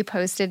meme that you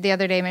posted the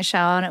other day,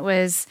 Michelle, and it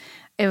was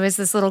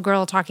this little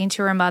girl talking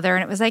to her mother,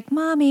 and it was like,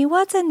 Mommy,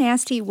 what's a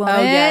nasty woman?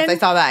 Oh, yes, I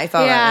saw that.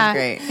 That. It was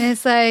great. And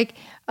it's like,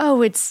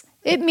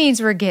 it means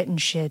we're getting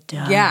shit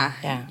done. Yeah.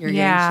 You're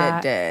getting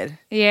shit did.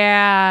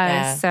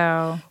 Yeah.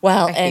 So.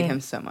 Well, I hate him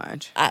so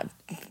much.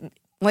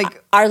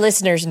 Like our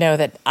listeners know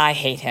that I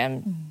hate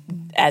him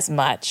as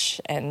much,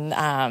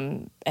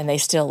 and they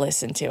still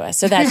listen to us,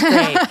 so that's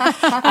great.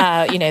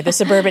 You know, the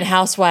suburban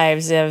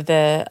housewives of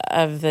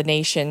the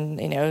nation,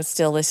 you know,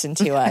 still listen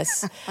to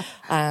us.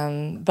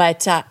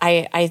 But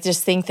I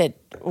just think that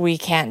we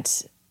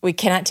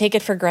cannot take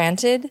it for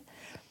granted,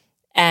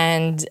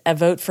 and a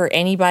vote for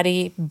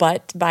anybody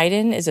but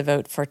Biden is a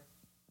vote for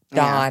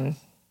Dawn.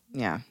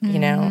 Yeah. You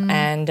know,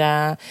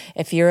 and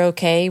if you're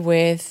okay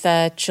with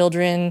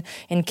children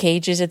in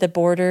cages at the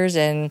borders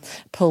and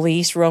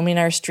police roaming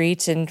our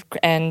streets and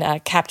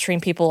capturing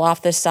people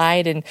off the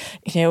side and,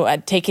 you know,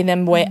 taking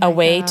them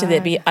away to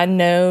the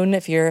unknown,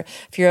 if you're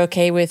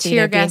okay with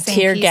being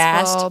tear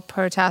gassed,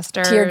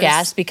 protesters, tear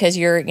gassed because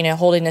you're, you know,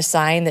 holding a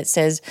sign that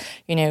says,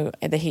 you know,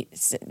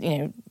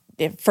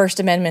 First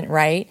Amendment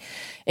right.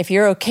 If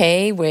you're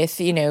okay with,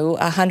 you know,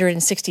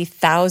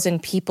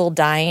 160,000 people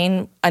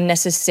dying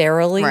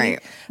unnecessarily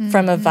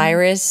from a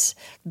virus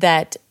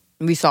that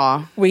we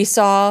saw,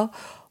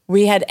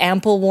 we had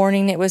ample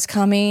warning it was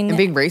coming. And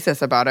being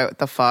racist about it, what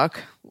the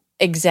fuck?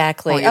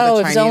 Exactly.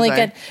 It's only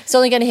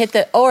going to hit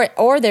the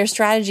or their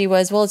strategy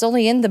was, well, it's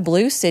only in the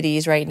blue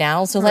cities right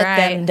now, so let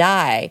them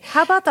die.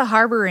 How about the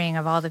harboring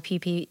of all the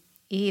PPE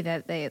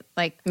that they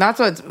like? That's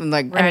what's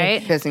like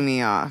pissing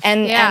me off.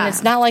 And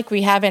it's not like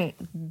we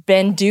haven't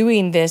been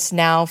doing this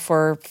now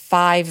for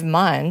 5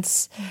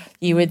 months.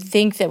 You would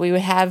think that we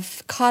would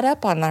have caught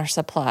up on our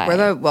supply. We're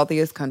the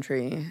wealthiest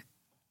country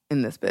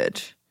in this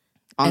bitch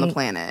on the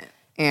planet,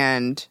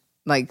 and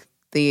like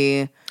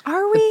the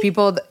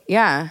people.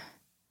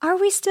 Are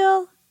we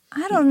still?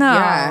 I don't know.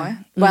 Yeah.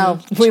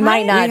 Well, we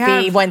might not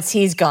be once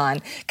he's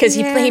gone because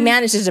he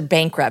manages to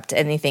bankrupt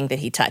anything that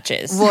he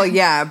touches. Well,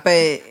 yeah,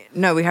 but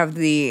no, we have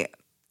the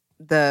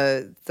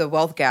the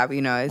wealth gap,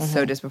 you know, is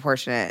so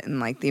disproportionate, and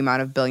like the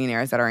amount of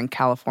billionaires that are in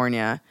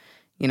California,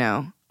 you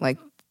know, like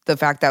the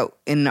fact that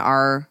in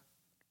our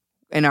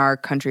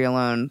country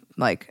alone,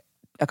 like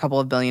a couple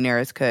of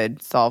billionaires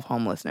could solve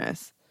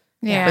homelessness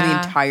for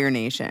the entire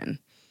nation.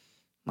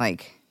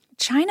 Like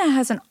China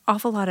has an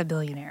awful lot of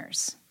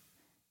billionaires.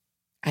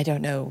 I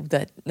don't know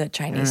the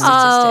Chinese statistics.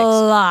 A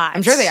lot.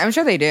 I'm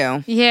sure they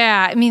do.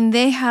 Yeah, I mean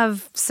they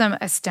have some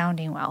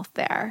astounding wealth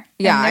there.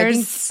 Yeah, I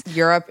think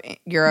Europe,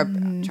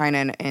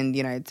 China, and the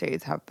United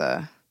States have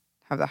the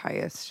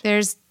highest.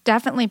 There's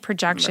definitely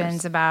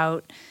projections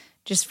about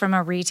just from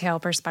a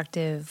retail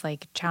perspective,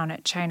 like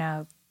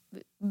China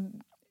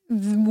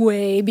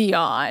way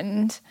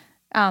beyond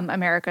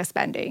America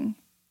spending.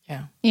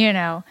 Yeah, you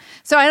know.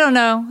 So I don't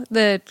know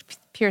the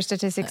pure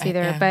statistics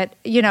either, but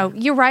you know,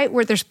 you're right.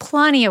 Where there's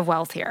plenty of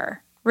wealth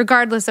here,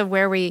 regardless of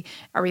where we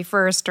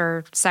first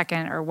or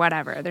second or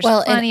whatever. There's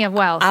plenty of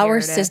wealth.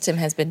 Our system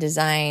has been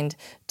designed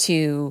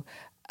to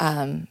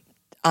on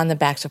the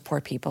backs of poor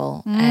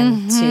people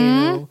and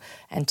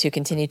to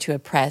continue to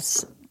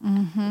oppress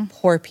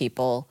poor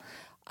people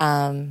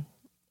and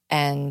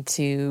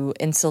to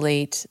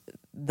insulate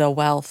the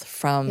wealth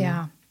from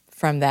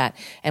that.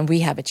 And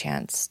we have a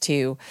chance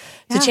to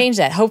change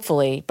that,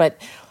 hopefully.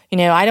 But you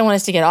know, I don't want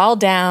us to get all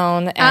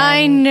down and,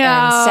 I know.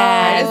 And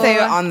sad. I just say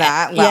on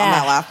that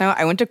last note,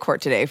 I went to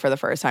court today for the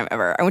first time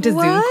ever. I went to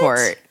Zoom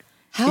court.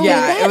 How did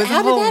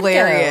that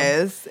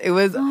hilarious. It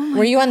was.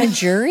 Were you on the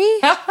jury?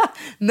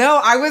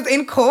 No, I was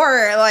in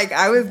court. Like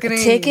I was getting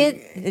a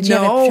ticket. Did you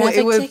have a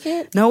traffic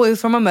ticket? No, it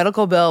was from a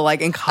medical bill.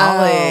 Like in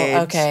college.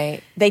 Oh,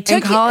 okay. They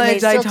took in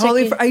college. I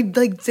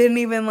like didn't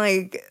even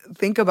like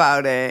think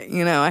about it.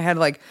 You know, I had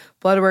like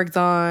blood work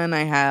done.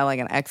 I had like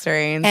an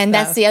X-ray and stuff.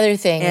 That's the other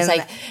thing. It's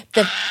like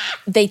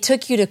they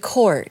took you to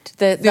court.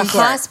 The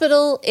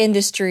hospital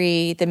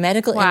industry, the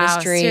medical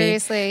industry,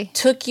 seriously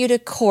took you to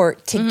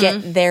court to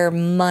get their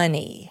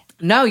money.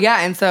 No,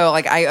 yeah, and so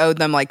like I owed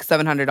them like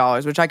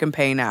 $700, which I can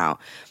pay now.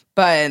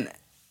 But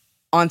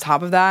on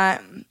top of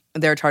that,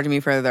 they're charging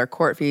me for their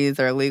court fees,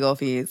 their legal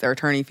fees, their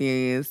attorney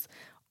fees,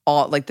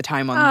 all like the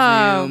time on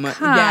Zoom.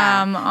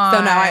 Come on.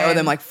 So now I owe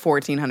them like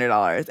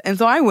 $1,400. And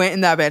so I went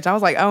in that bitch. I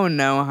was like, oh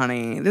no,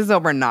 honey, this is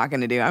what we're not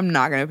going to do. I'm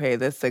not going to pay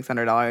this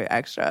 $600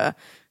 extra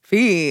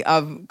fee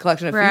of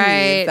collection of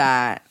fees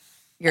that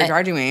you're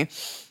charging me.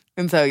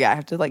 And so, yeah, I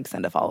have to like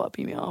send a follow-up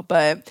email.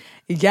 But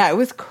yeah, it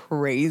was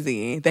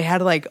crazy. They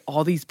had like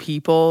all these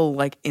people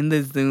like in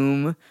the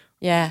Zoom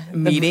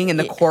meeting in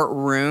the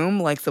courtroom,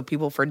 like so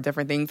people for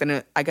different things.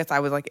 And I guess I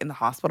was like in the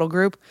hospital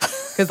group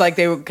because like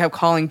they kept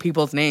calling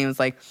people's names,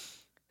 like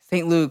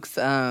St. Luke's,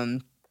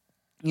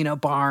 you know,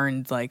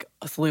 Barnes, like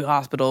a SLU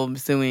hospital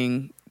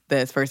suing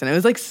this person. It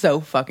was like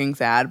so fucking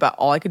sad, but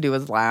all I could do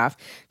was laugh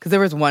because there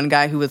was one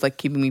guy who was like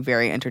keeping me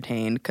very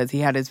entertained because he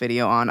had his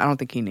video on. I don't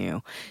think he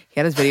knew. He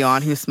had his video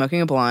on. He was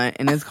smoking a blunt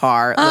in his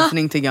car,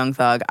 listening to Young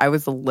Thug. I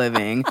was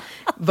living.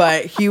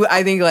 But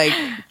I think like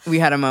we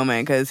had a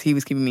moment because he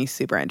was keeping me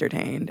super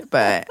entertained.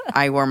 But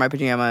I wore my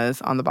pajamas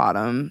on the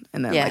bottom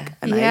and then like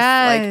a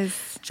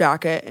nice like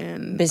jacket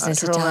and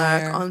business a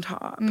turtleneck attire on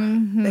top.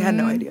 They had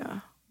no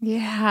idea.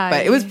 Yeah.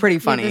 But it was pretty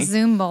funny. The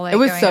Zoom bullet. It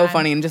was so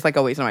funny and just like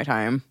a waste of my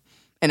time.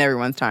 And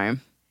everyone's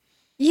time.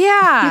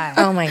 Yeah.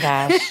 Oh my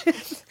gosh.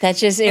 That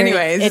just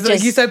anyways,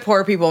 like you said,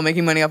 poor people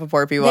making money off of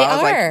poor people. I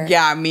was like,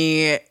 yeah,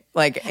 me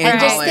like in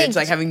college,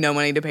 like having no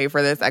money to pay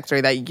for this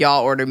X-ray that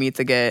y'all ordered me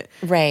to get.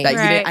 Right.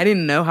 That I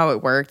didn't know how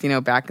it worked, you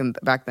know, back then.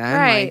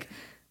 Right. Like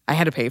I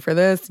had to pay for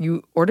this.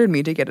 You ordered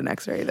me to get an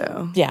X-ray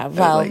though. Yeah.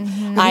 Well,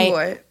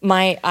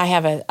 like, I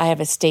have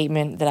a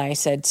statement that I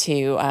said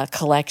to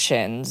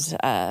collections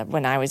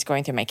when I was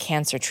going through my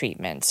cancer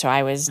treatment. So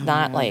I was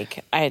not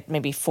like I had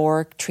maybe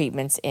 4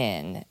 treatments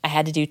in. I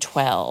had to do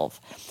 12,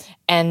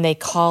 and they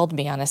called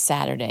me on a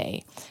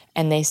Saturday,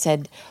 and they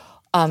said,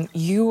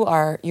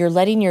 "You're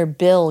letting your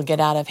bill get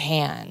out of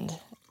hand."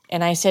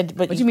 And I said,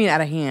 "But what do you mean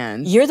out of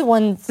hand? You're the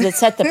one that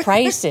set the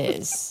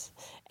prices."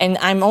 And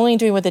I'm only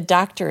doing what the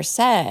doctor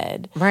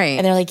said. Right.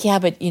 And they're like, yeah,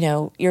 but, you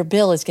know, your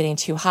bill is getting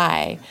too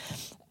high.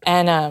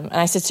 And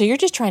I said, so you're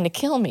just trying to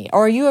kill me?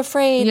 Or are you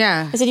afraid?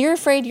 Yeah. I said, you're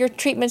afraid your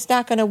treatment's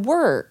not going to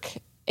work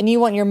and you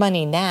want your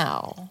money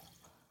now.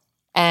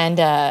 And,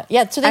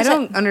 so they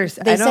don't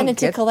understand. They sent it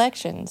to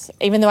collections,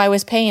 even though I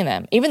was paying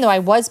them. Even though I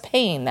was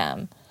paying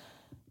them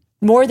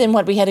more than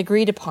what we had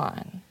agreed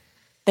upon.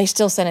 They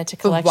still sent it to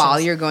collections. But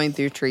while you're going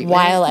through treatment?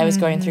 While I was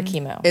going through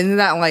chemo. Isn't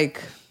that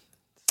like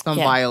some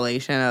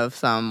violation of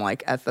some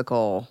like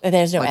ethical?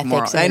 There's no like,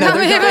 ethics. I know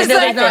there's no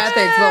ethics,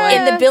 but like,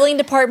 in the billing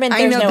department,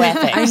 there's no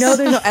ethics. I know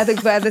there's no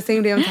ethics, but at the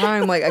same damn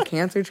time, like a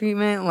cancer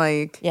treatment,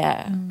 like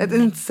that's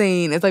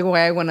insane. It's like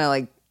why I want to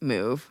like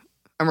move.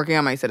 I'm working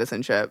on my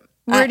citizenship.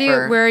 Where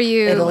are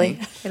you? Italy.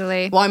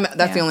 Well,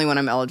 that's the only one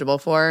I'm eligible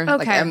for. Okay.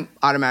 Like I'm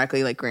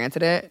automatically like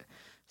granted it.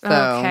 So,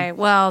 okay,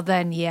 well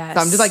then yes. So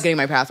I'm just like getting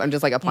my passport. I'm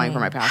just like applying for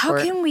my passport.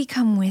 How can we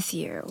come with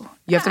you?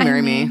 You have to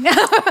marry me.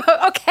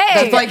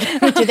 Okay. That's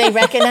like, do they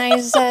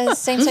recognize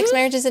same-sex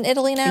marriages in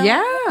Italy now?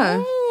 Yeah.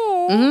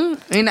 I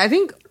mean, I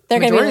think the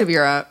majority of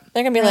Europe.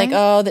 They're going to be like,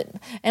 oh,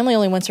 Emily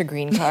only wants her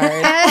green card.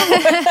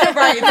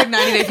 Right, it's like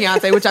 90 Day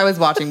Fiancé, which I was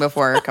watching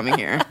before coming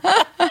here.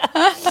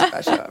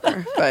 Best show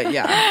ever. But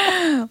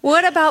yeah.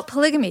 What about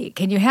polygamy?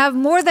 Can you have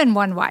more than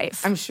one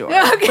wife? I'm sure.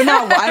 Okay. But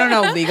no, I don't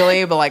know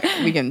legally, but like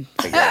we can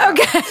figure it out.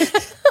 Okay.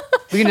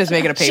 We can just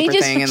make it a paper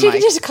thing. And she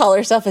can just call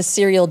herself a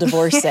serial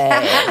divorcee.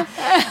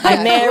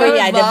 I marry,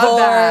 I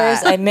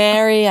divorce. I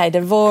marry, I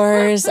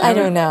divorce. I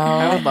don't know.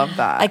 I would love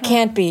that. I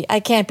can't be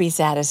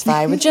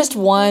satisfied with just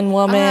one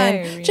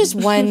woman, just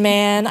one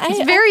man.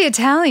 It's very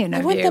Italian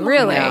of you,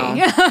 really.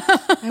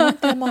 I want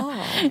them all.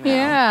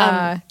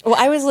 Yeah. Well,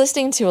 I was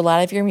listening to a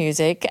lot of your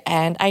music,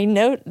 and I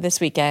note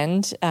this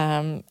weekend,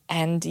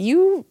 and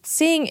you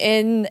sing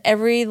in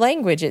every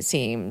language, it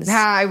seems.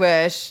 I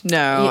wish.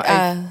 No,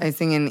 I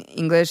sing in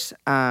English,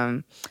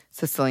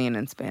 Sicilian,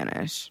 and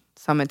Spanish.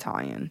 Some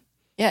Italian.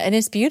 Yeah, and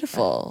it's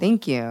beautiful.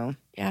 Thank you.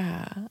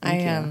 Yeah,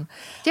 Thank you. Do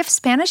you have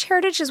Spanish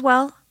heritage as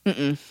well?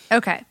 Mm-mm.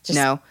 Okay.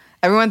 No.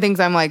 Everyone thinks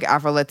I'm like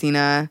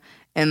Afro-Latina,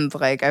 and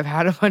like I've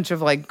had a bunch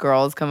of like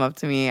girls come up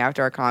to me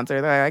after our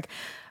concert. They're like,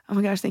 oh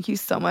my gosh, thank you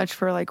so much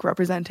for like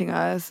representing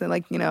us, and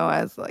like, you know,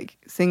 as like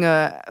seeing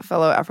a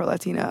fellow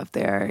Afro-Latina up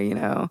there, you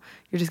know,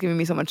 you're just giving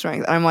me so much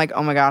strength. And I'm like,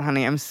 oh my God,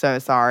 honey, I'm so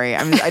sorry.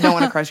 I don't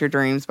want to crush your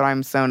dreams, but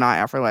I'm so not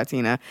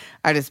Afro-Latina.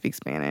 I just speak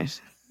Spanish.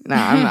 No,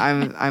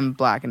 I'm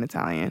Black and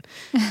Italian.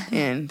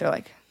 And they're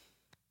like,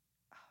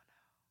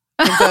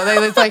 oh no. And so they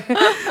just like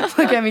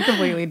look at me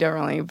completely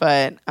differently.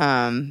 But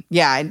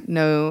yeah,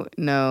 no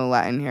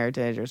Latin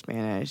heritage or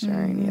Spanish or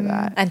any of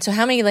that. And so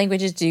how many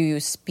languages do you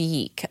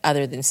speak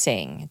other than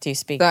sing? Do you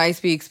speak? So I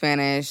speak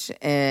Spanish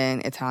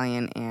and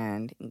Italian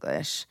and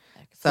English.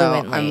 So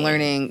Fluently. I'm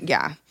learning,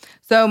 yeah.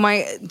 So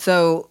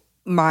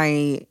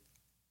my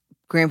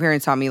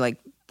grandparents taught me like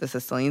the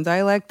Sicilian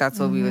dialect. That's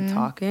what we would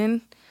talk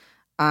in.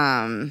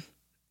 And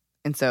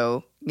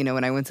so, you know,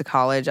 when I went to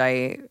college,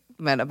 I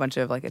met a bunch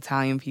of like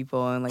Italian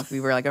people, and like we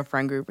were like a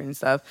friend group and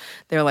stuff.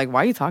 They were like,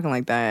 why are you talking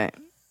like that?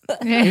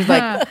 He's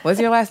like, what's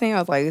your last name? I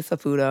was like, it's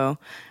Saputo.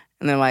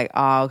 And they're like,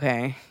 oh,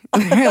 okay.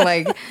 And they're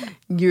like,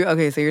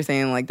 so you're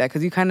saying like that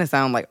because you kind of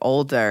sound like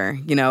older,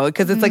 you know,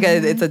 because it's like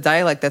it's a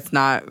dialect that's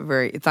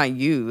it's not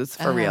used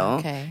for real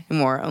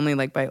anymore, only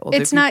like by older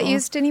people. It's not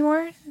used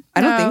anymore?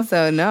 I don't think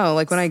so, no.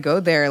 Like when I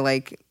go there,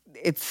 like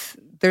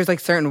there's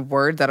like certain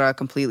words that are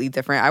completely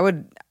different. I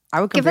would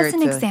compare Give us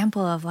an it to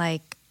example of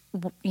like,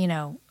 you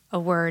know, a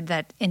word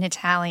that in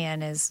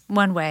Italian is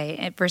one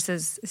way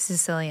versus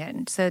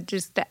Sicilian. So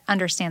just to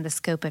understand the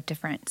scope of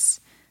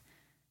difference.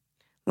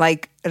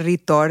 like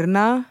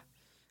ritorna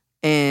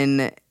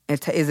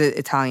is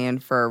Italian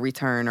for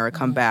return or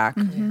come back.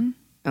 Mm-hmm.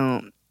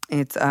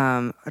 It's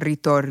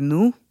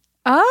ritornu.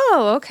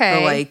 Oh, okay.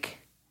 So like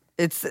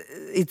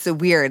it's a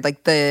weird,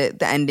 like the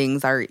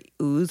endings are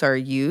U's or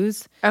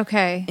U's.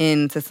 Okay.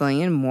 In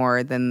Sicilian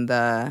more than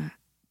the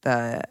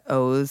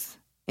O's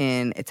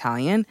in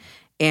Italian.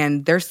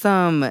 And there's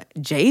some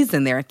J's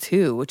in there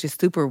too, which is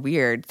super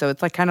weird. So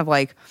it's like kind of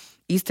like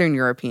Eastern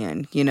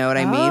European, you know what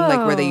I mean?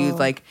 Like where they use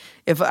like,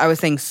 if I was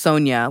saying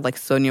Sonia, like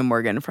Sonia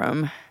Morgan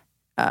from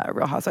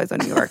Real Housewives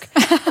of New York.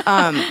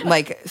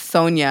 Like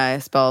Sonia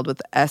is spelled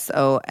with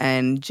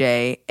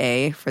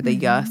Sonja for the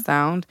ya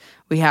sound.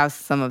 We have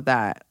some of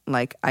that,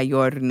 like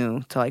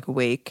ayornu to like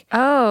wake.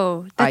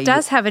 Oh, that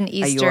does have an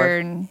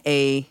Eastern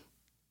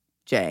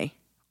AJ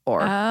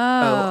or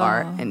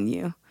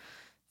ORNU.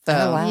 So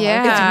wow.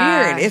 Yeah. it's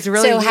weird. It's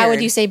really So weird. how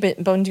would you say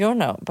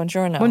buongiorno?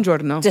 Buongiorno.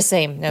 Buongiorno. The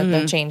same.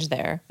 No change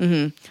there.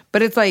 Mm-hmm.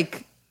 But it's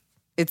like,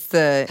 it's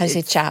the... How do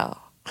you say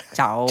ciao?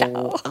 Ciao.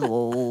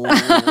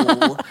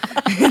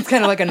 It's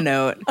kind of like a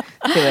note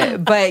to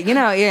it. But, you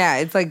know, yeah,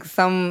 it's like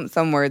some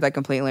words I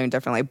completely learn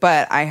differently.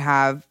 But I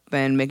have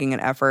been making an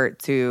effort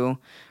to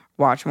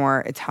watch more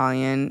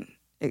Italian,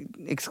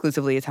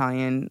 exclusively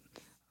Italian,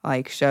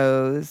 like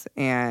shows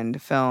and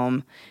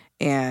film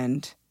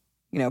and,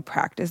 you know,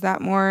 practice that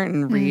more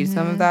and read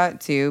some of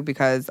that too,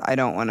 because I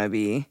don't want to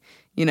be,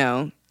 you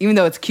know, even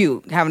though it's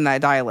cute, having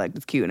that dialect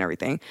is cute and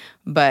everything,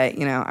 but,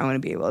 you know, I want to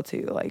be able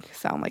to, like,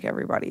 sound like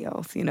everybody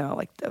else, you know,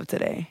 like, of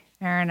today.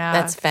 Fair enough.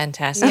 That's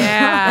fantastic.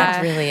 Yeah.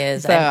 That really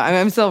is. So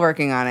I'm still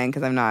working on it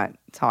because I'm not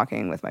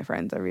talking with my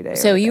friends every day.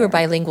 So you were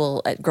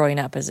bilingual growing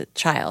up as a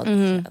child?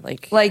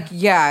 Like,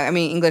 yeah, I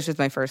mean, English is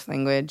my first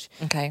language.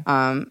 Okay.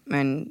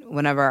 And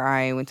whenever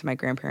I went to my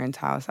grandparents'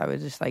 house, I would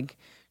just, like,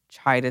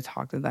 try to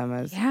talk to them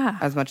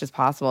as much as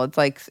possible. It's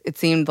like, it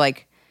seemed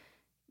like,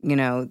 you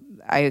know,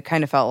 I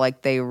kind of felt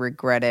like they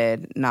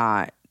regretted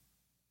not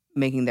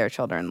making their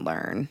children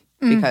learn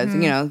because,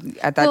 you know,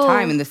 at that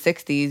time in the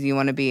 60s, you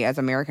want to be as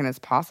American as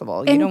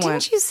possible. You don't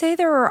didn't you say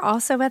there were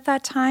also at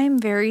that time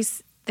there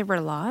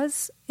were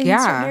laws in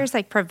certain areas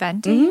like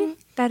preventing?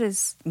 That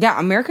is... Yeah,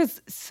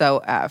 America's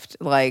so effed.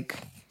 Like,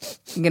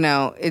 you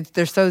know,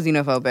 they're so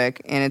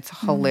xenophobic and it's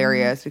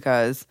hilarious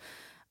because...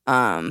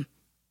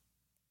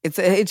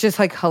 It's just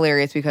like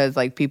hilarious because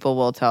like people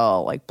will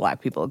tell like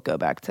black people go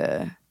back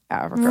to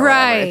Africa.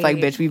 Right. It's like,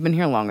 bitch, we've been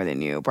here longer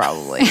than you,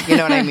 probably. You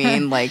know what I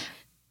mean? Like,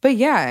 but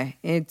yeah,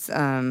 it's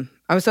I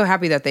was so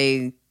happy that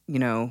they, you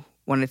know,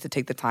 wanted to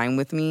take the time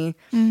with me.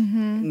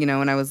 You know,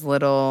 when I was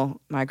little,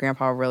 my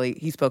grandpa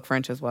he spoke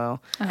French as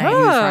well. Oh. And he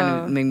was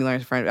trying to make me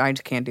learn French. I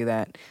just can't do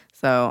that.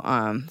 So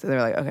so they're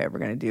like, okay,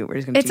 we're just going to teach you our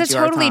tongue. It's a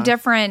totally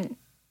different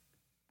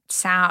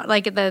sound,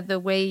 like the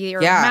way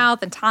your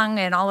mouth and tongue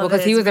and all of it.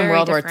 Because he was in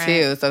World different. War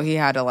II, so he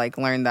had to like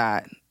learn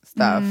that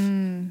stuff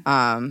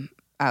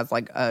as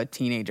like a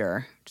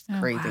teenager. Which is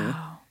crazy.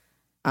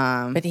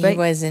 Wow. But he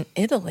was in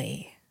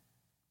Italy.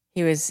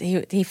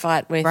 He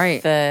fought with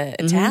the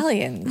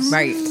Italians.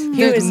 Right.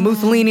 He was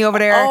Mussolini over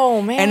there.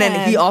 Oh man. And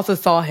then he also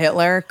saw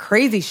Hitler.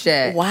 Crazy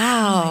shit.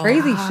 Wow.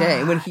 Crazy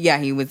shit. When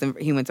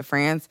he went to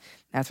France.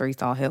 That's where he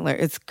saw Hitler.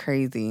 It's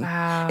crazy.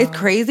 Wow. It's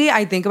crazy.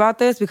 I think about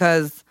this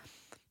because,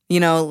 you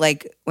know,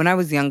 like when I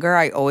was younger,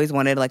 I always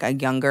wanted like a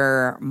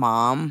younger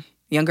mom,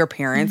 younger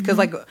parents. Because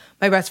like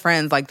my best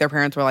friends, like their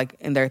parents were like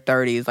in their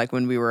 30s, like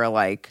when we were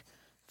like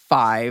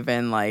 5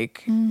 and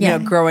like, you know,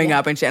 growing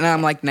up and shit. And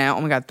I'm like now,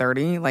 oh my God,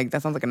 30? Like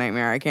that sounds like a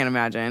nightmare. I can't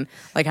imagine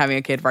like having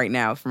a kid right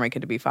now for my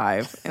kid to be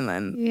 5 and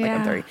then like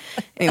I'm 30.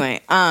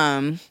 Anyway,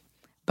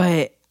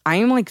 but I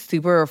am like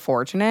super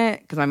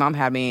fortunate because my mom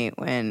had me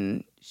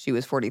when she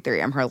was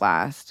 43. I'm her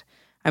last.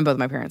 I'm both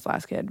my parents'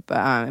 last kid, but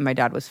and my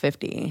dad was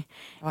 50.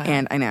 Wow.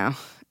 And I know.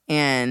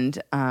 And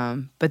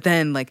but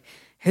then like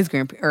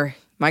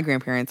my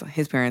grandparents,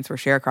 his parents were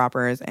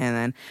sharecroppers, and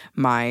then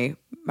my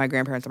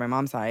grandparents on my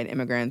mom's side,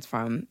 immigrants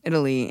from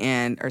Italy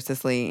or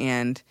Sicily,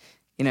 and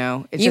you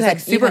know, it's just like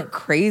super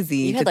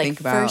crazy to think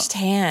about.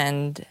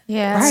 Firsthand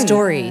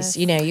stories.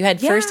 You know, you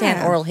had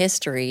firsthand oral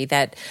history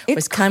that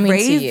was coming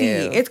to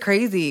you. It's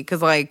crazy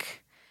because like.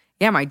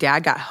 Yeah, my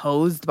dad got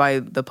hosed by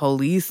the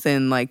police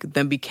and like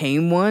then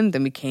became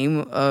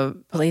a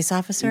police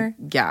officer.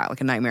 Yeah, like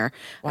a nightmare,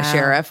 a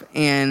sheriff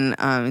in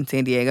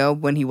San Diego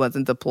when he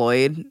wasn't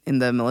deployed in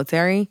the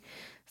military.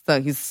 So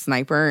he's a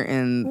sniper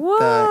in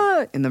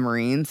the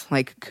Marines,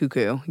 like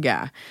cuckoo.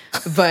 Yeah,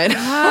 but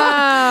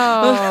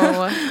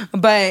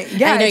but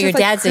yeah, I know your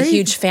dad's a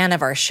huge fan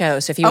of our show,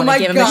 so if you want to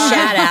give him a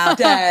shout out,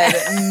 Dad,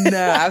 no,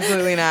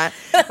 absolutely not.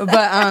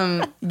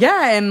 But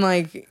yeah, and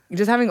like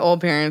just having old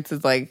parents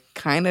is like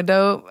kind of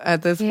dope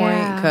at this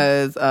point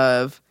because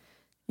of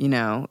you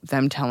know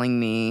them telling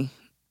me,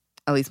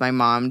 at least my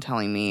mom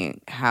telling me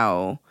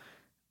how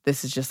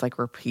this is just like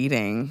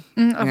repeating.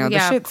 You know,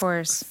 this shit's of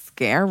course.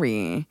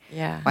 Scary.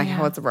 Yeah. Like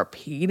how it's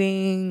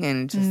repeating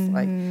and just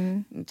like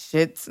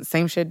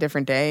same shit,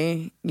 different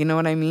day. You know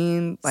what I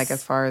mean? Like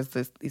as far as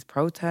these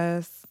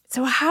protests.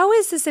 So how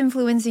is this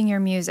influencing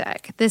your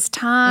music? This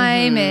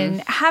time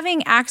and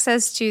having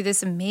access to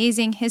this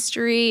amazing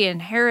history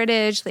and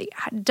heritage, like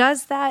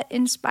does that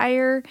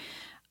inspire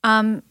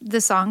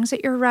the songs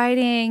that you're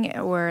writing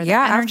or the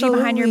energy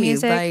behind your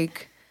music?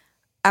 Like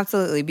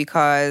absolutely,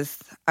 because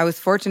I was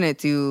fortunate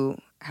to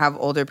have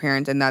older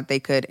parents and that they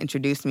could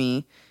introduce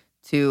me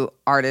to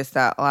artists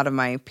that a lot of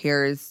my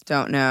peers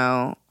don't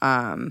know.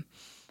 And,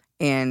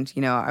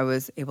 you know, I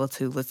was able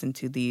to listen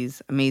to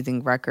these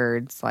amazing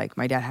records. Like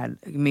my dad had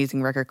an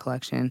amazing record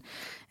collection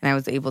and I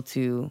was able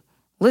to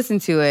listen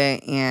to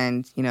it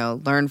and, you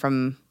know, learn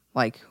from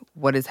like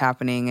what is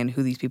happening and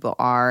who these people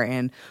are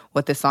and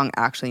what this song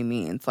actually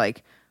means.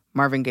 Like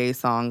Marvin Gaye's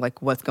song,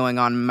 like what's going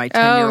on in my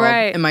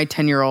 10-year-old in my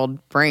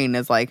 10-year-old brain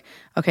is like,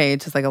 okay,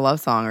 it's just like a love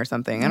song or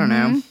something. I don't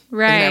know.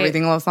 Right. Isn't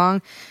everything a love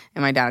song?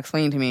 And my dad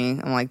explained to me,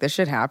 I'm like, this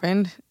shit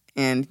happened.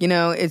 And, you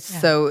know, it's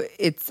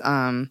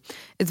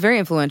very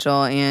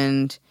influential.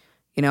 And,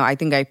 you know, I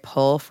think I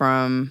pull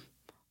from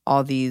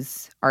all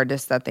these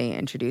artists that they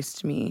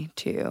introduced me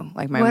to.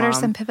 Like my mom. What are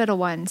some pivotal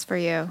ones for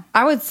you?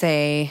 I would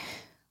say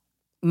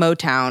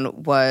Motown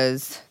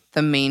was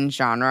the main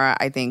genre,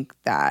 I think,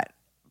 that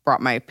brought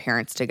my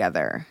parents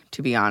together,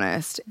 to be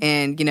honest.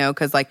 And, you know,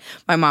 because, like,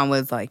 my mom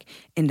was, like,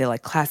 into,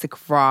 like,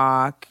 classic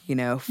rock, you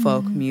know,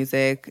 folk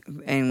music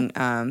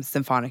and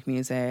symphonic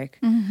music.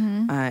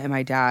 And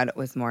my dad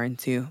was more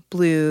into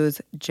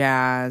blues,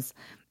 jazz,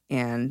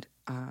 and,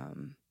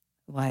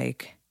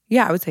 like,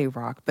 yeah, I would say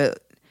rock,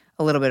 but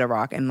a little bit of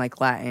rock and, like,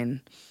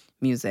 Latin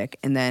music.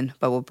 And then,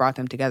 but what brought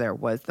them together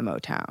was the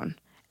Motown.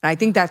 And I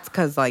think that's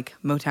because, like,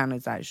 Motown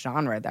is that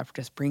genre that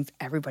just brings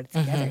everybody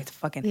together. It's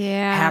fucking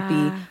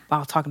happy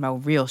while talking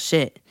about real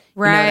shit.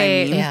 You know what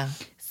I mean? Yeah.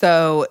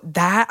 So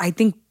I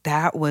think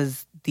that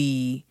was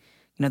the,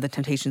 you know, the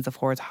Temptations of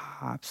Horrors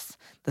Hops,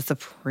 the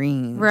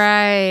Supremes.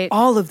 Right.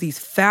 All of these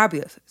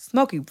fabulous,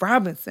 Smokey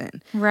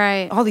Robinson.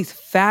 Right. All these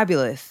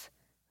fabulous,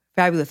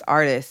 fabulous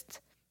artists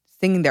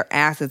singing their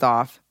asses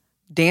off,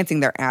 dancing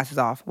their asses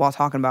off while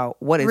talking about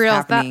what is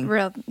happening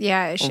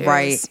issues.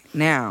 right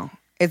now.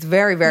 It's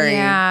very, very,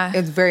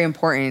 it's very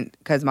important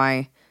because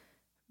my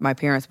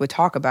parents would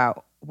talk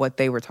about what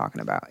they were talking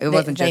about. It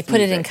wasn't just they put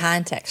music. it in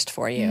context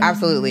for you.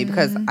 Absolutely,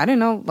 because I didn't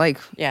know, like,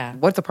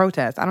 what's a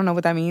protest? I don't know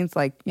what that means,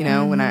 like, you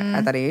know, when I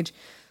at that age.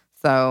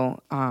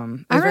 So I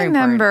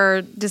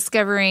remember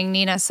discovering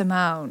Nina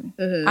Simone,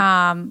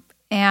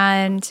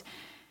 and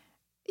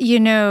you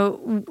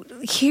know,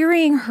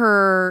 hearing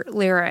her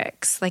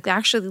lyrics, like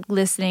actually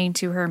listening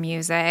to her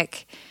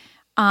music.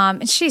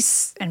 And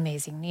she's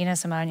amazing. Nina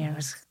Simone,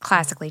 was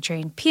classically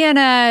trained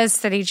pianist,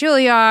 studied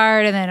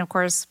Juilliard, and then, of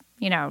course,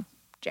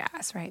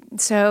 jazz, right?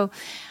 So,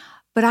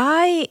 but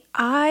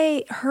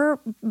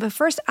the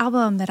first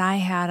album that I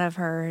had of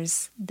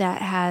hers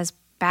that has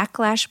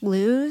Backlash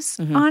Blues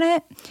on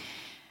it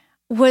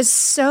was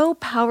so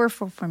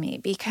powerful for me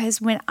because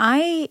when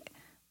I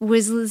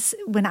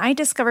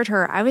discovered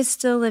her, I was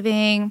still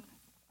living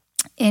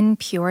in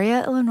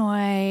Peoria,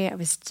 Illinois. I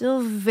was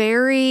still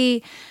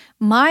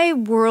my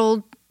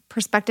world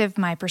perspective,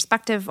 my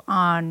perspective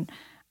on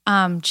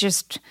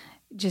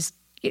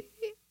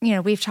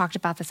we've talked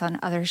about this on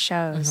other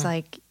shows,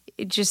 like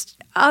just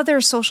other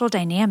social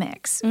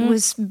dynamics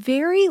was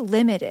very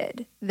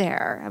limited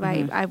there.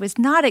 I was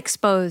not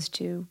exposed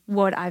to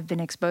what I've been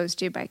exposed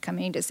to by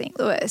coming to St.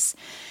 Louis.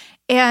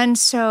 And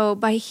so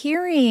by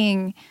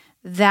hearing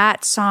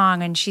that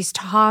song, and she's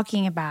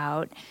talking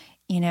about,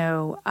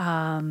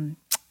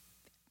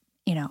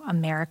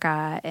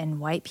 America and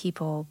white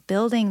people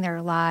building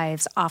their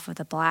lives off of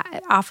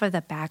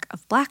the back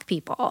of Black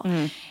people.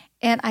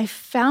 And I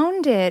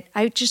found it,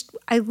 I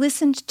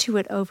listened to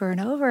it over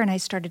and over, and I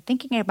started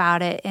thinking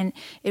about it, and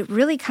it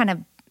really kind of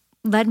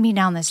led me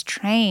down this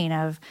train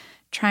of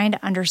trying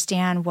to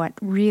understand what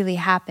really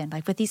happened.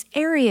 Like with these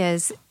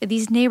areas,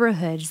 these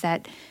neighborhoods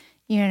that,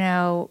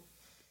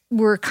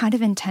 were kind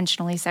of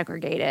intentionally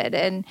segregated,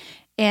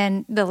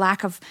 and the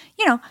lack of,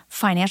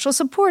 financial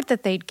support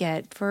that they'd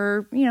get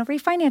for,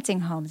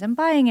 refinancing homes and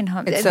buying in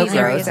homes. It's so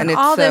gross, and it's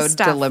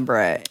so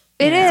deliberate.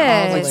 It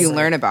is. Like you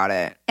learn about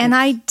it. And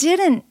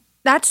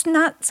that's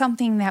not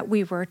something that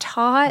we were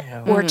taught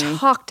or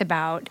talked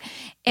about.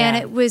 And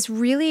it was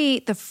really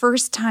the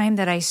first time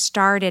that I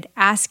started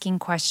asking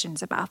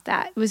questions about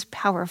that. It was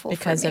powerful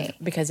because for me.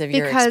 Because of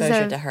your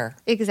exposure to her.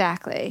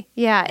 Exactly.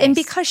 Yeah. Nice. And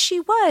because she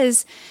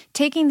was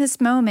taking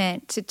this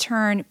moment to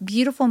turn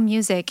beautiful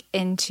music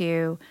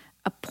into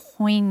a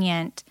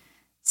poignant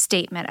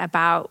statement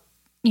about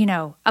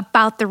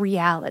the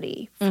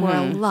reality for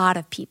a lot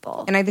of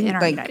people in our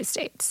United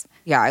States.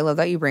 Yeah, I love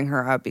that you bring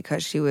her up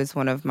because she was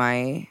one of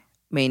my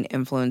main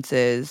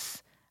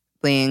influences,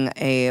 being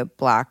a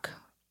Black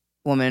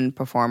woman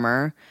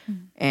performer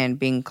and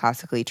being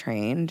classically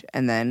trained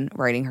and then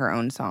writing her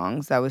own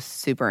songs. That was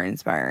super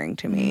inspiring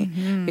to me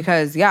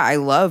because, I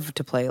love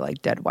to play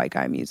like dead white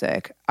guy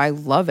music. I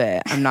love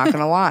it. I'm not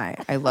going to lie.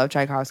 I love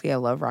Tchaikovsky. I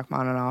love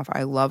Rachmaninoff.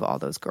 I love all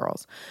those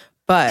girls.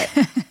 But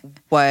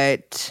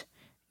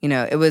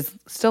it was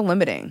still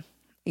limiting,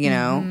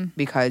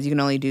 because you can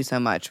only do so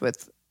much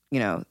with,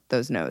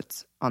 those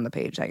notes on the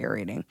page that you're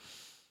reading.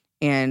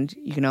 And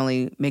you can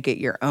only make it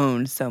your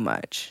own so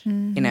much,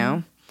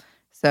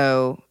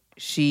 So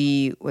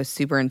she was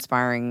super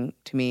inspiring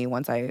to me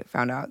once I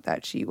found out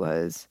that she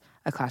was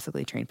a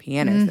classically trained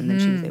pianist and then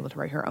she was able to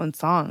write her own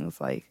songs,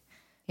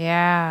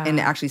 and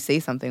actually say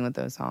something with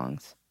those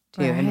songs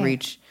too, and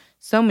reach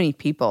so many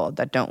people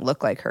that don't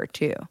look like her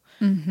too.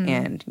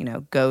 And,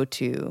 go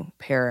to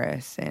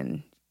Paris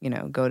and,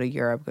 go to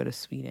Europe, go to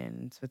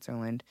Sweden,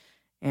 Switzerland,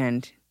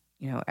 and,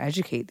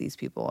 educate these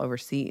people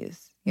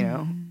overseas,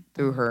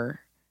 through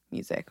her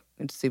music.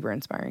 It's super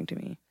inspiring to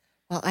me.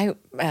 Well, I,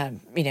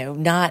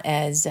 not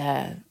as,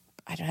 I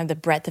don't have the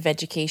breadth of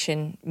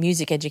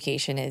music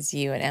education as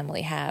you and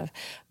Emily have,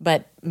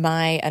 but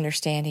my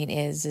understanding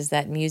is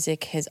that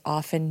music has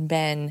often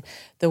been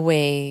the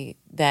way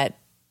that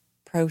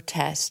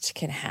protest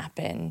can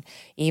happen,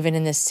 even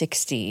in the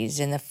 60s,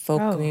 in the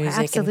folk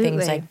music absolutely. And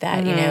things like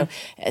that.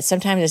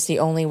 Sometimes it's the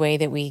only way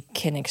that we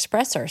can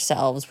express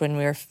ourselves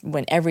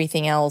when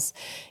everything else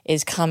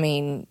is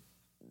coming,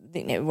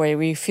 where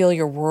you feel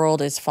your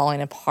world is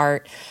falling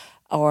apart,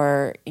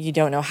 or you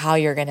don't know how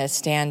you're going to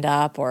stand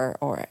up or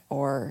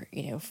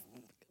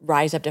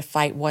rise up to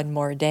fight one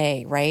more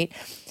day, right?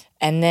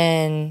 And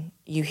then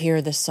you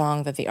hear the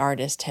song that the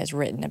artist has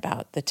written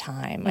about the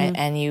time,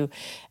 and you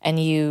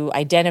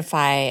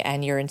identify,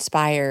 and you're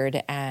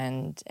inspired,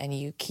 and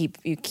you keep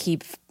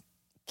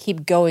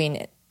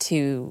going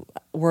to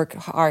work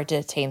hard to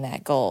attain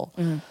that goal.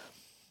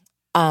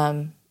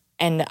 And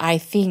I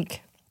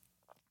think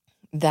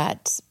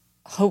that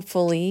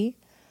hopefully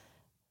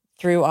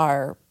through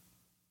our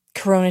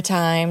Corona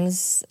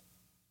times,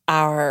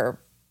 our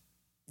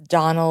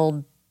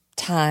Donald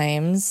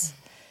times,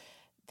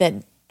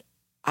 that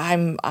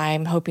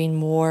I'm hoping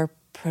more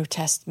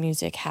protest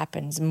music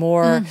happens.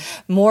 More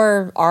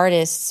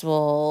artists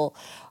will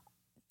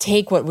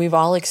take what we've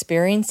all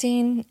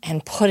experiencing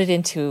and put it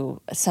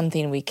into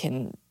something we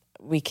can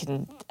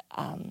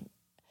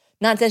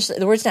not just,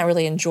 the word's not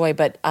really enjoy,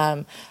 but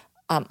honor.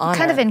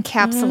 Kind of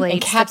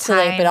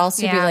encapsulate, but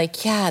also be like,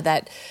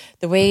 that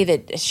the way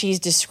that she's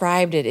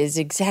described it is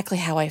exactly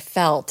how I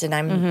felt, and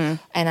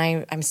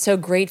I'm so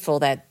grateful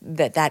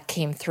that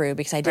came through,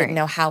 because I didn't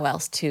know how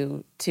else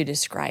to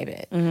describe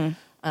it.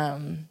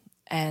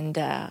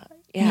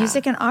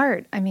 Music and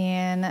art. I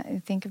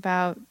mean, think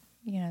about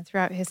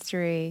throughout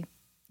history,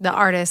 the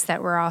artists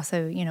that were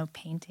also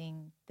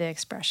painting the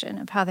expression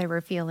of how they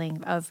were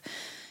feeling of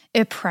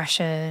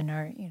oppression,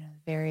 or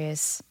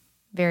various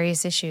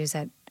issues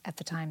that at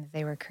the time that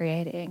they were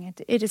creating.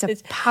 It is a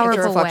powerful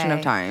It's a reflection way.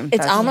 of time. It's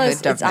That's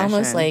almost the it's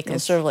almost like definition.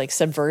 sort of like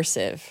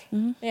subversive.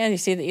 Yeah, you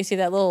see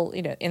that little,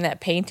 in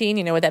that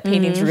painting, what that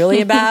painting's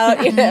really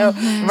about, It's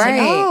like, Right.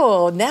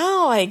 oh,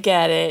 now I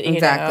get it.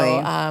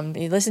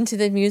 Exactly. You listen to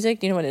the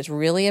music, you know what it's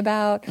really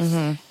about,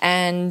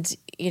 and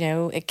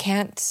it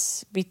can't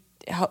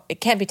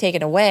be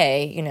taken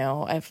away.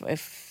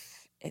 If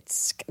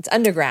it's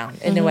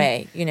underground in a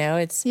way,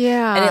 it's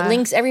and it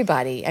links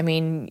everybody. I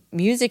mean,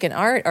 music and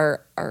art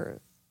are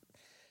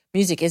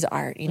music is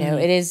art.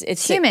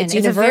 It's human. It's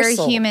It's a very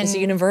universal. human- It's a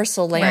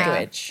universal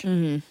language.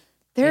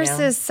 There's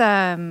this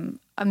a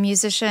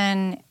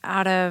musician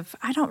out of,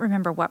 I don't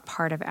remember what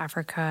part of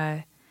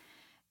Africa.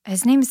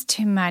 His name is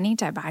Tumani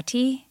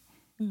Tabati.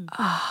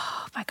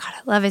 Oh my God,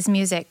 I love his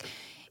music.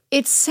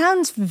 It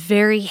sounds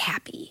very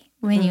happy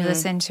when you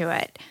listen to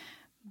it.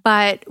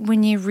 But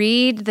when you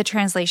read the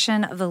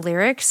translation of the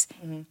lyrics,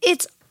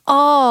 it's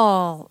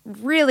all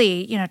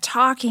really,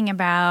 talking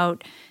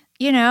about,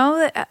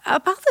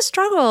 about the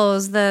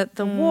struggles, the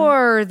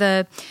war,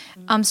 the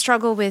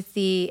struggle with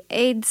the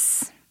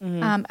AIDS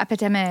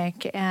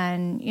epidemic,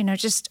 and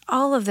just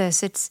all of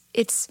this.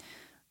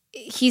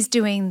 He's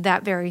doing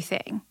that very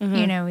thing.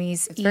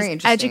 He's very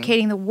interesting.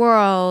 educating the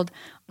world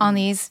on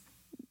these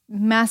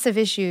massive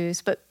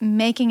issues, but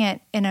putting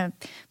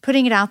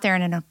it out there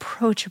in an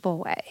approachable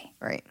way.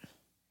 Right.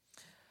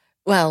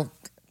 Well,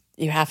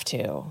 you have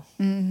to,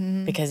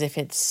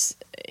 because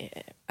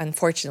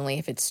unfortunately,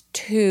 if it's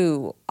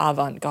too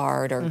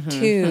avant-garde or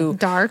too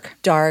Dark.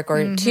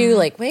 or too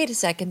like, wait a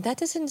second, that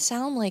doesn't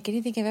sound like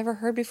anything I've ever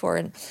heard before,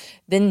 and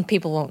then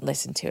people won't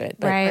listen to it.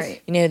 But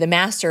Right. the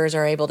masters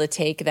are able to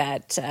take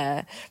that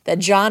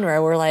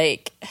genre. We're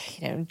like,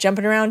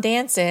 jumping around,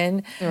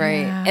 dancing,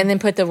 Right. and then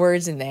put the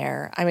words in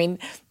there. I mean,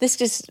 this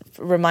just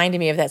reminded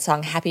me of that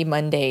song "Happy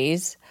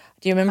Mondays."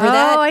 Do you remember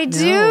that? Oh, I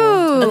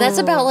do. And that's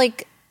about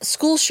like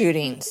school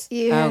shootings.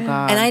 Yeah. Oh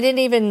God. And I didn't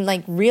even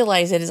like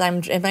realize it as I'm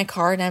in my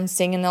car and I'm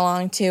singing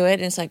along to it.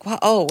 And it's like, wow,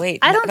 oh, wait.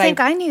 I don't think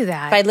I knew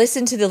that. If I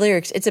listen to the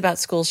lyrics, it's about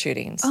school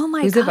shootings. Oh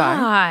my Who's it by?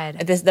 God.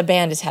 The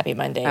band is Happy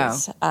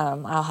Mondays.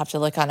 I'll have to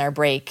look on our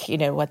break,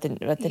 what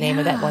the name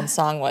of that one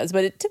song was.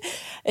 But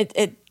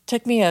it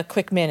took me a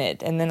quick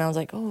minute. And then I was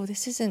like, oh,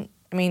 this isn't,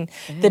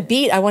 the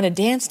beat, I want to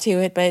dance to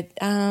it. But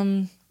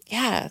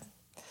yeah,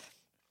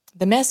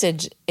 the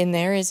message in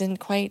there isn't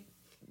quite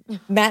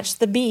match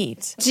the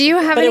beat. Do you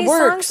have But it any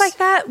works. songs like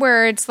that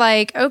where it's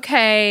like,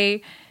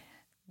 okay,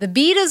 the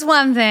beat is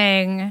one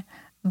thing,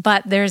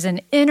 but there's an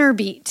inner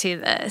beat to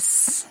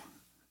this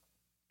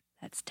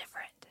that's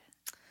different?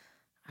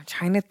 I'm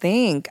trying to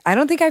think. I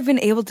don't think I've been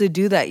able to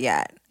do that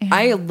yet.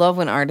 I love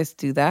when artists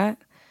do that.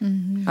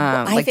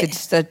 Like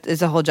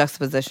it's a whole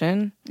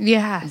juxtaposition.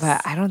 Yes.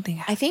 But I don't think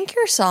I think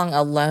your song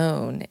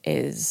alone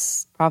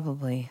is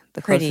probably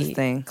the pretty closest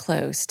thing.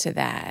 close to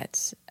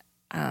that.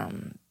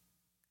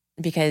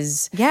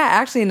 Because Yeah,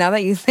 actually, now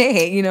that you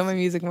say it, you know my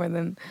music more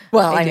than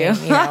I do.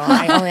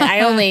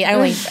 I only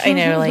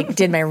like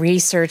did my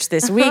research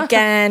this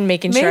weekend,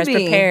 making sure I was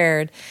Maybe.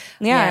 prepared.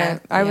 Yeah,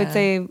 I would yeah.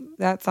 say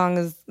that song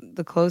is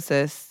the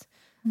closest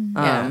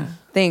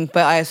thing.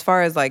 But as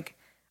far as like,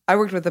 I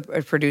worked with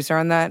a producer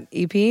on that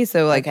EP,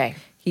 so like Okay.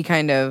 he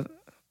kind of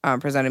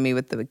presented me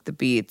with the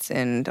beats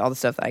and all the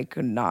stuff that I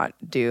could not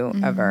do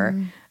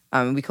ever.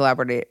 We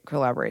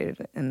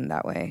collaborated in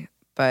that way.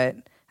 But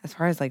as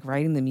far as like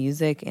writing the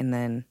music and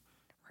then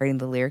writing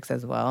the lyrics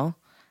as well,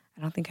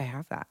 I don't think I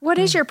have that. What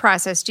is your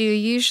process? Do you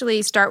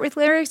usually start with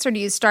lyrics, or do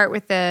you start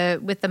with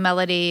the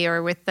melody,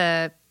 or with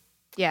the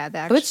So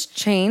actual? it's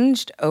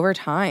changed over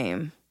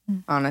time,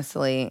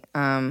 honestly.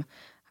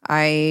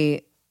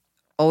 I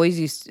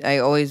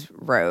always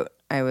wrote.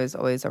 I was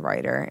always a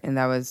writer, and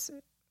that was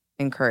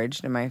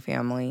encouraged in my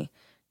family.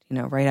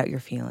 Write out your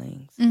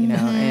feelings,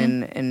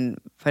 and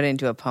put it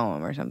into a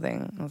poem or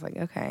something. I was like,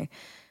 okay.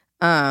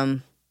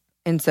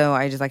 And so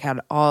I just like had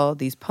all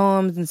these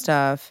poems and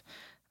stuff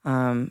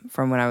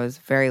from when I was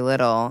very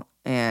little,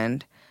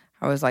 and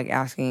I was like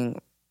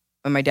asking,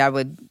 and my dad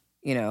would,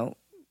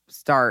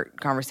 start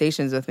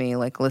conversations with me,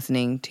 like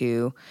listening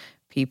to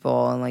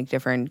people and like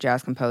different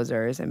jazz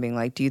composers and being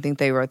like, do you think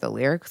they wrote the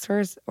lyrics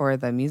first or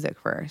the music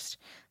first?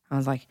 I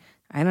was like,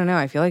 I don't know.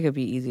 I feel like it'd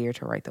be easier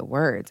to write the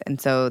words. And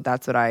so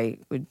that's what I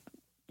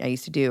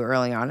used to do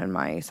early on in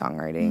my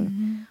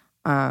songwriting.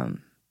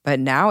 But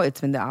now it's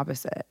been the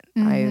opposite.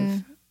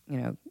 I've,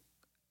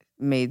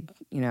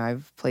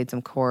 I've played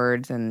some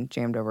chords and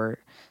jammed over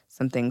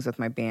some things with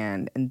my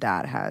band, and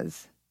that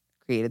has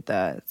created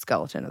the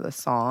skeleton of the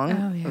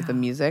song, of the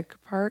music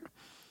part.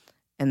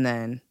 And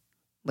then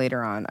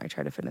later on, I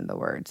try to fit in the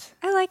words.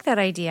 I like that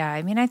idea.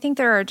 I think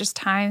there are just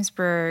times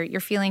where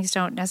your feelings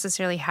don't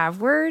necessarily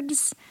have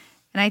words,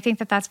 and I think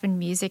that's when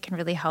music can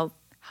really help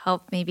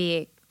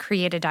maybe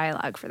create a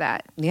dialogue for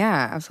that.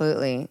 Yeah,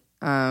 absolutely.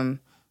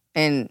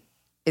 And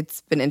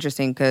it's been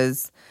interesting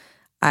because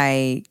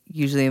I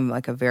usually am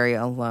like a very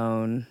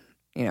alone,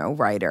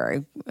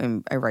 writer.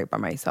 I write by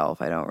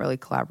myself. I don't really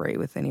collaborate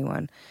with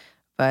anyone.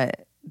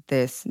 But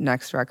this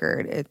next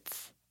record,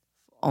 it's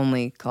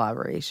only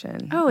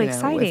collaboration. Oh,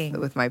 exciting.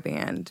 With my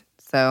band.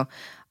 So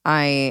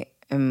I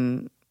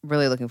am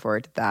really looking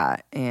forward to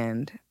that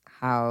and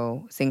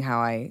seeing how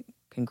I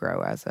can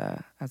grow as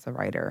a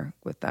writer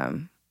with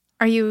them.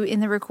 Are you in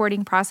the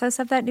recording process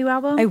of that new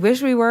album? I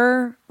wish we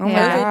were. Oh my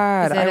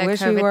God. I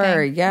wish we were.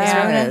 Thing?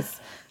 Yes.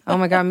 Oh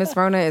my God. Miss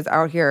Rona is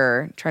out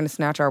here trying to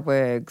snatch our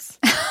wigs.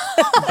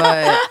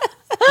 But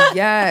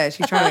yeah,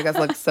 she's trying to make us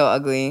look so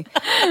ugly.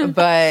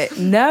 But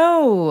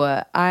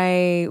no,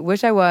 I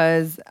wish I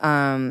was.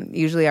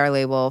 Usually our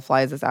label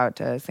flies us out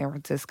to San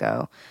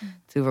Francisco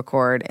to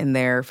record in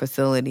their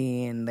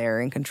facility, and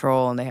they're in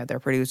control, and they have their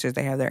producers,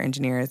 they have their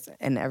engineers,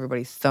 and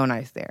everybody's so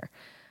nice there.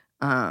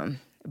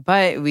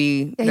 But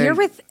you're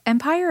with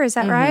Empire, is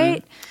that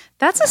right?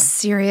 That's a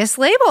serious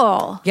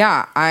label.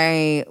 Yeah,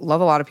 I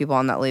love a lot of people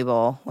on that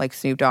label, like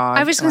Snoop Dogg.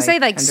 I was going to say,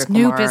 like,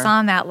 Snoop is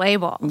on that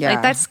label. Yeah.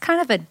 Like, that's kind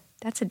of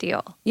that's a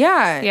deal.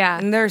 Yeah. Yeah.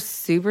 And they're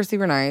super,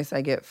 super nice.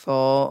 I get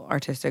full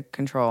artistic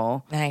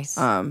control. Nice.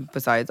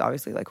 Besides,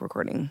 obviously, like,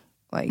 recording,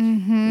 like, you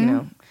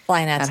know,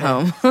 flying out at to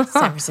home. San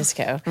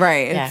Francisco.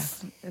 Right. Yeah.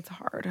 It's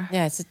hard.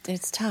 Yeah,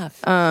 it's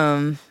tough.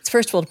 It's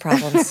first world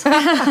problems.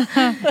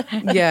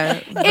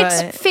 Yeah.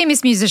 It's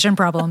famous musician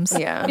problems.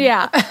 Yeah.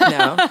 Yeah.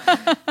 No.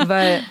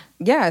 But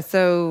yeah,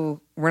 so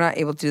we're not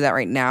able to do that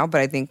right now, but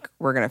I think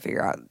we're going to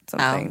figure out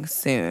something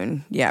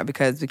soon. Yeah,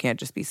 because we can't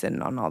just be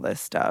sitting on all this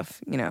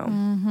stuff, you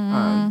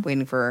know,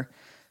 waiting for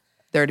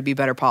there to be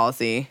better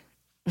policy.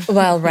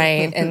 Well,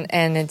 right.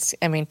 And it's,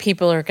 I mean,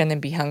 people are going to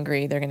be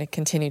hungry. They're going to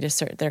continue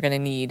to they're going to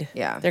need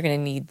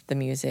the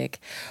music.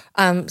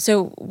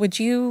 So would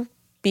you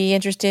be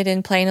interested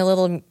in playing a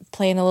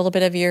little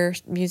bit of your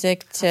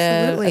music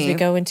as we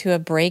go into a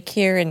break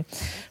here, and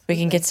we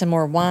can get some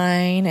more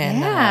wine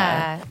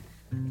and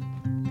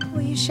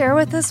Will you share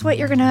with us what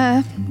you're going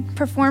to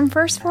perform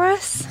first for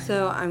us?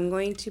 So I'm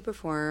going to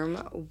perform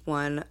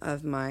one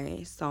of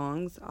my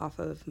songs off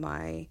of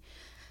my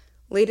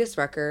latest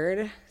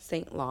record,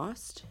 Saint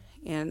Lost,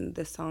 and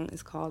this song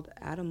is called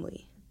Adam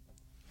Lee.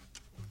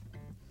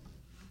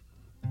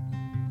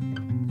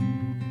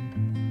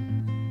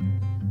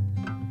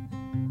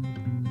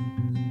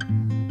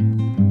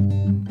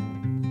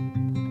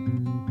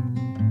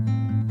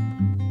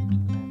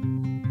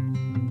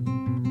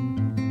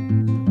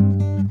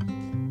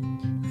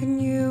 When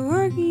you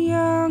were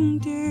young,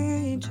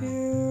 did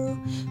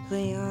you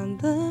play on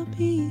the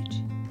beach?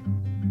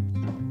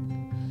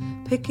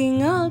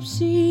 Picking up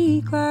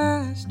sea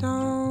glass,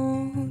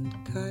 don't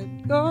cut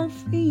your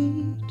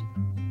feet.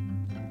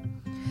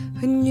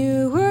 When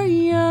you were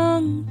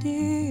young,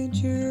 did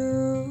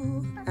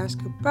you ask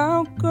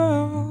about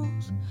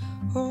girls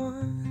or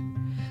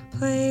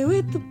play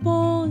with the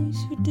boys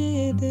who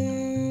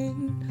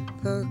didn't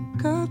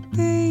look a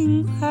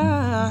thing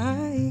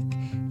like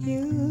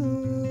you?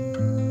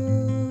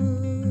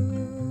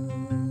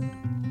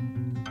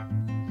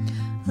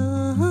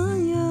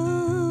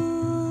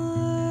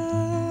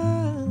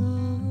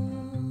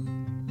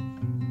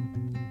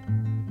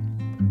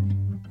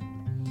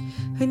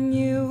 When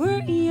you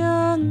were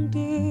young,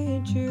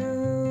 did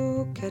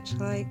you catch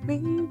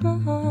lightning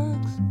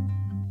bugs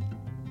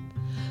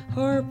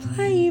or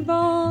play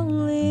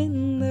ball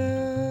in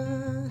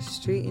the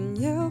street in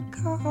your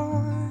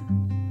car?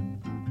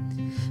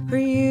 Were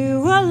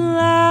you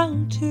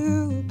allowed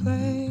to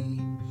play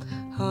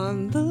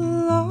on the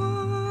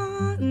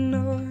lawn,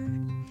 or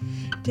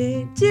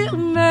did you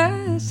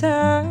mess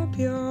up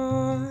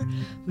your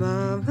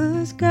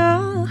mama's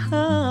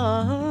garden?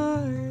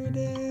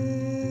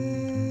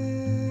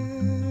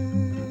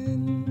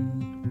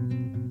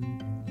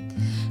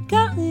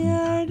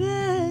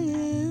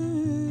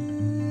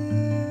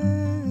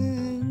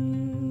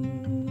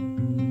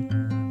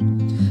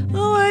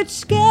 What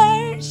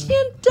scares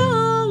you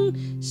don't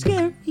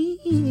scare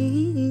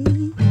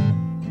me.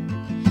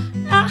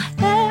 I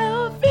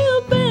have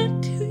you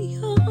back to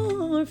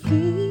your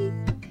feet.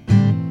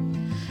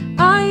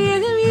 I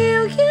am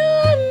you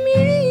and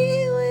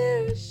me.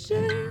 We're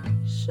sure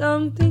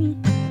something.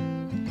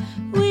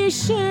 We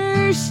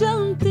share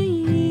something.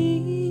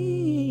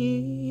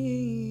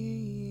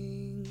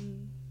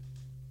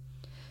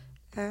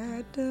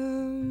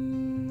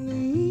 Adam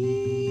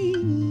Lee.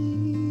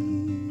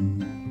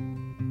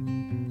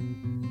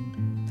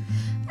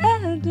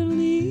 Adam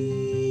Lee.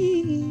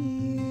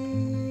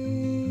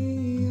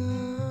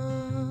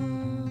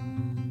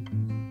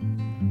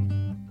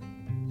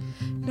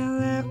 Now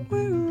that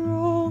we're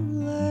old,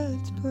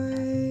 let's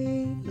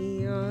play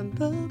on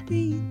the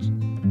beach.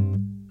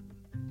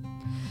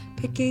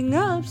 Picking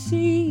up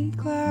sea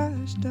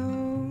glass,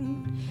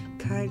 don't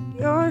cut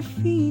your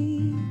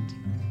feet.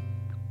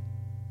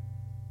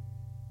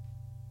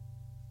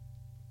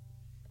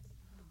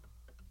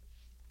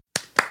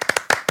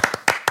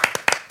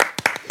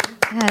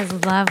 That is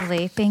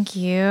lovely. Thank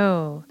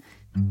you.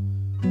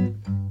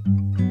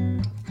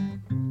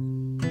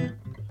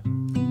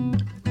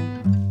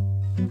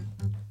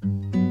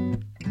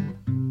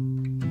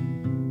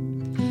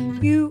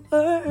 You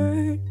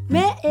weren't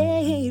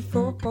made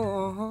for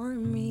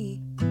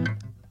me,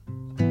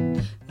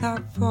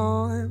 not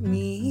for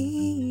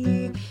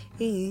me.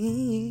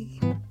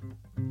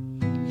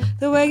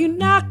 way you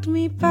knocked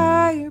me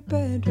by your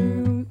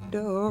bedroom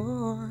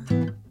door.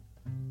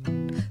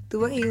 The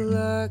way you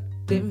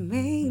looked, it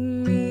made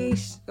me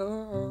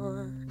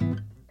sore.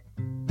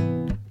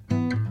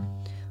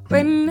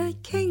 When I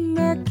came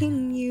back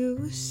and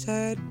you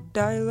said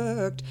I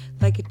looked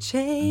like a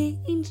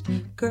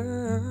changed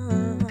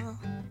girl.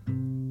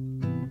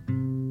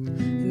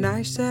 And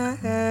I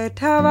said,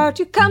 how about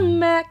you come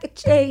back a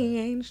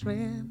changed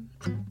man?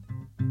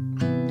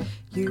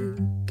 You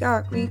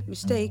got me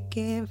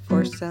mistaken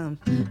for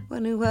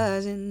someone who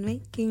wasn't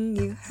making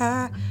you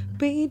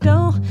happy.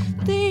 Don't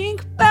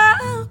think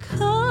about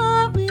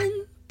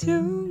coming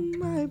to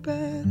my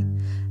bed.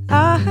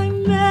 I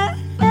meant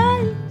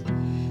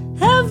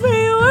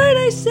every word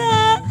I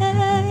said.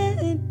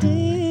 It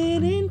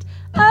didn't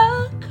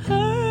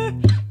occur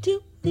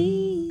to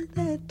me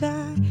that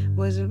I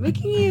wasn't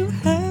making you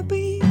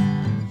happy.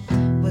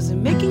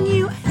 Wasn't making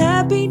you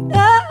happy, no.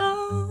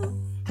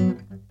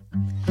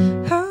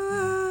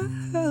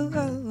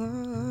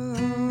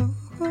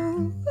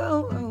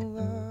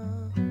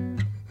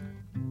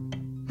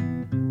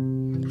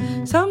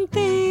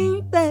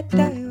 Something that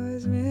I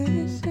was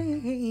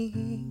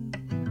missing.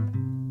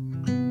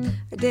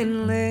 I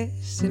didn't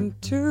listen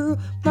to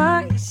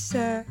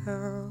myself.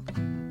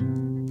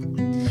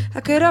 How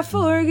could I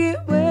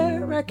forget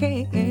where I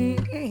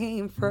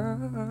came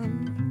from?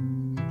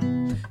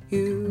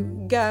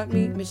 You got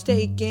me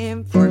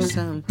mistaken for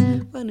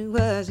someone who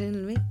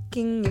wasn't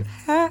making you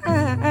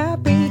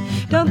happy.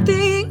 Don't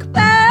think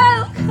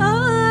about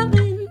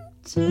coming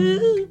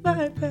to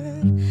my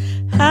bed.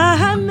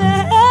 I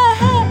meant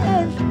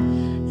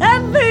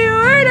every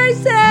word I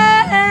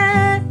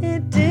said.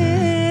 It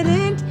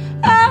didn't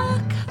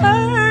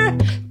occur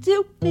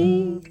to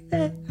me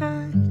that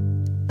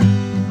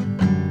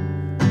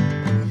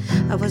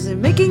I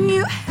wasn't making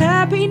you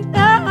happy, no.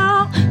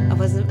 I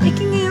wasn't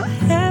making you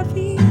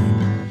happy.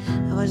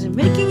 I wasn't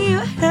making you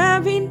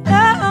happy, no.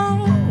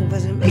 I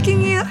wasn't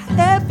making you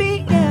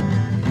happy, yeah.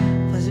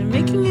 I wasn't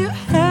making you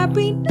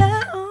happy, no.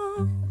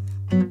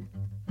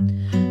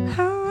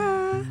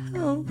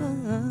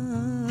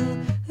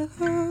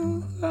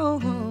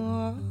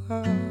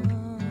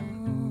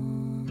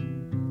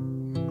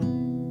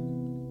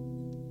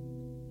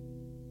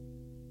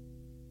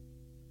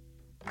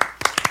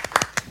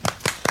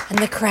 And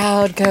the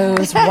crowd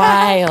goes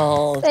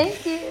wild.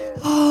 Thank you.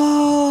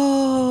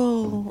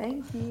 Oh,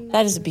 Thank you.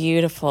 that is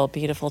beautiful,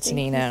 beautiful,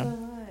 Tanina. Thank you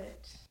so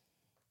much.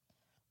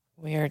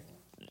 We are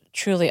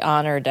truly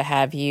honored to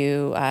have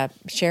you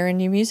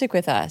sharing your music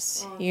with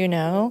us. You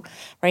know,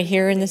 right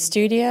here in the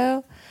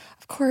studio.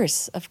 Of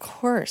course.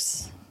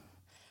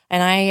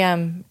 And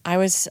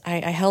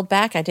I held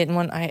back. I didn't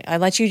want. I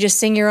let you just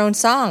sing your own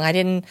song. I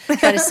didn't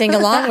try to sing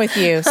along with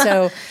you.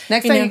 So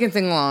Next time you can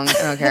sing along. I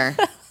don't care.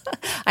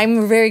 I'm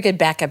a very good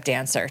backup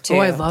dancer too. Oh,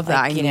 I love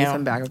that. Like, I need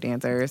some backup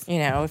dancers. You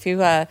know, if you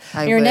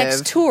your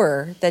next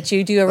tour that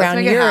you do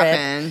around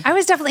Europe. I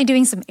was definitely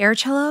doing some air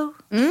cello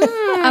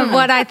of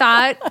what I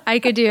thought I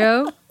could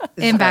do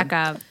in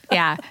backup.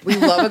 Yeah. We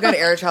love a good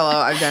air cello.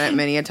 I've done it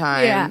many a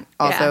time. Yeah.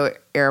 Also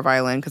air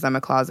violin because I'm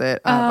a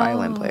closet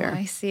violin player.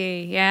 I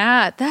see.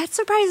 Yeah. That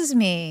surprises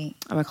me.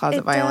 I'm a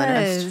closet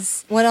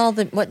violinist.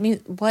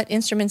 Does. What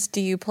instruments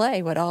do you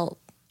play?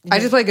 I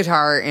just play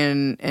guitar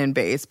and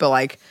bass, but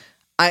like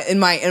in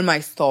my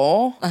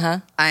soul,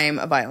 I'm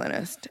a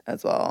violinist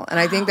as well. And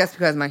I think that's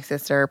because my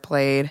sister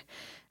played,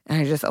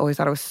 and I just always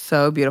thought it was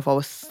so beautiful. It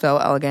was so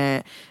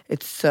elegant.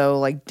 It's so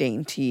like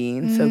dainty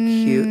and so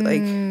cute.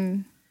 Like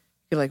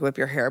you like whip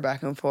your hair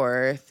back and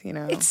forth, you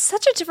know. It's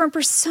such a different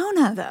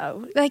persona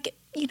though. Like,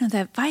 you know,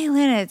 the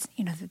violin, it's,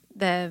 you know,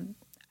 the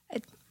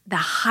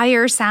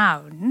higher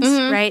sounds,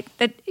 right?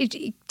 That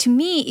to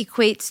me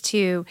equates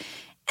to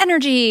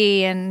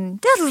energy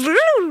and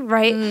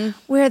right,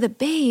 where the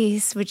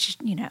bass, which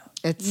you know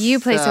you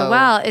play so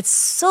well, it's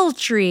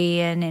sultry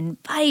and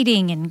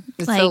inviting and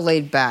it's like, so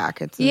laid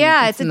back. It's a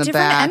different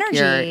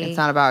energy. It's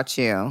not about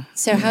you.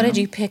 So how did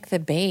you pick the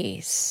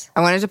bass?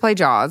 I wanted to play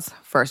Jaws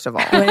first of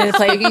all.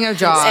 Speaking of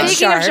sharks,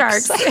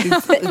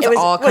 it's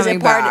all coming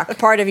back.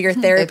 Part of your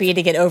therapy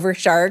to get over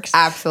sharks.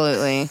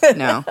 Absolutely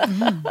no.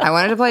 I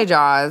wanted to play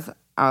Jaws.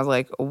 I was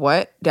like,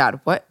 "What,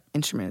 Dad? What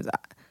instrument is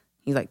that?"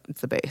 He's like,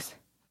 "It's the bass."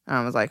 And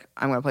I was like,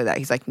 I'm going to play that.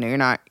 He's like, no, you're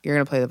not. You're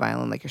going to play the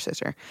violin like your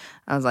sister.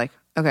 I was like,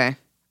 okay.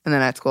 And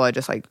then at school, I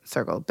just like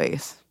circled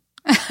bass.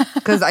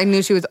 Because I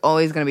knew she was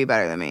always going to be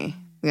better than me,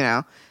 you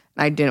know?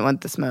 And I didn't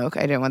want the smoke.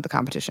 I didn't want the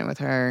competition with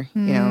her.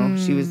 You know,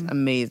 she was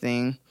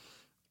amazing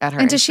at her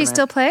And does she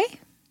still play?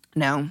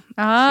 No.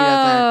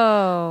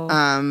 Oh. She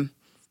doesn't.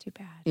 It's too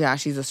bad. Yeah,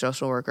 she's a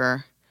social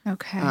worker.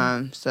 Okay.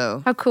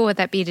 So how cool would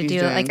that be to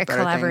do like a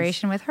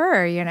collaboration with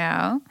her, you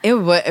know?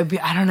 It'd be,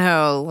 I don't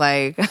know,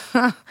 like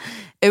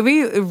it'd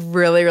be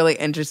really, really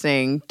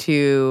interesting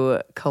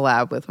to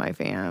collab with my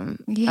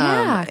fam.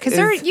 Yeah, because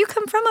you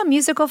come from a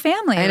musical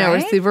family, I know,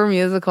 right? we're super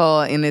musical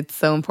and it's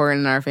so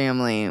important in our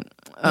family.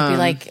 It'd be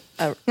like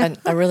a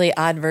really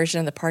odd version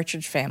of the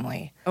Partridge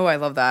Family. Oh, I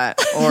love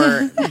that.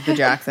 Or the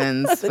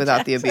Jacksons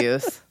without the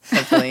abuse,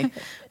 hopefully.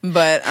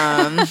 But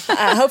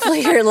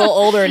hopefully you're a little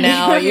older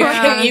now.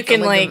 You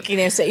can like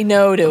say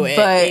no to it.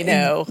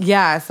 But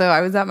yeah. So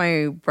I was at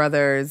my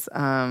brother's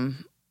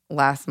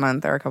last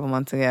month or a couple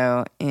months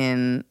ago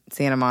in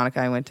Santa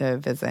Monica. I went to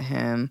visit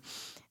him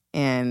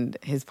and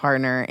his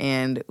partner,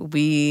 and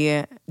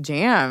we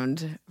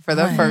jammed for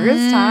the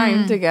first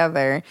time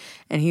together.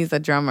 And he's a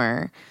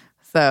drummer.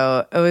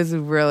 So it was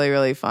really,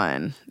 really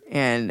fun.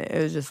 And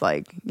it was just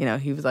like,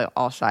 he was like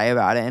all shy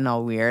about it and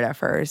all weird at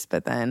first.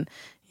 But then,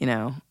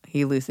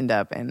 he loosened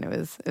up and it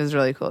was a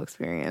really cool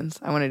experience.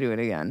 I want to do it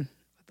again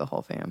with the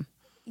whole fam.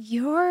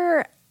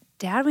 Your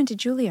dad went to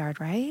Juilliard,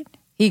 right?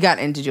 He got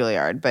into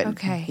Juilliard, but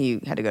he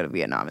had to go to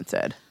Vietnam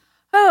instead.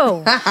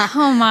 Oh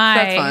my.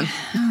 That's fun.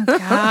 Oh,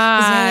 gosh.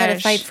 I had to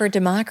fight for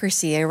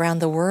democracy around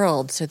the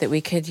world so that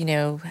we could,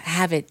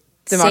 have it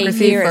safe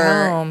here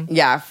at home.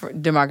 Yeah,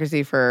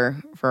 democracy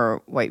for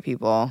white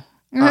people,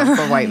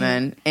 for white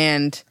men.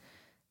 And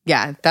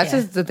yeah, that's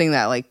just the thing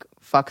that like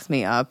fucks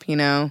me up,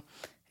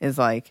 is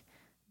like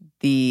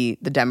the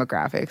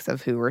demographics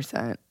of who were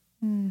sent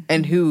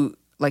and who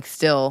like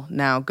still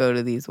now go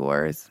to these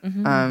wars.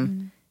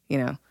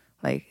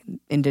 Like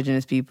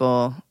indigenous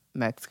people,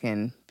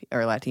 Mexican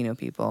or Latino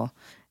people,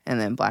 and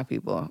then Black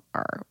people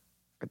are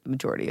the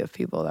majority of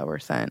people that were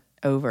sent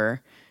over,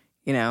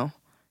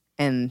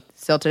 and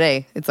still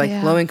today it's like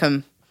low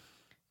income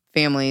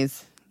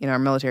families, our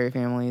military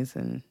families,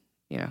 and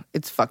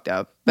it's fucked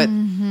up. But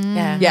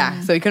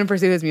so he couldn't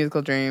pursue his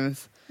musical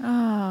dreams.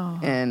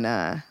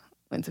 And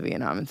went to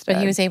Vietnam instead. But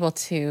he was able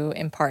to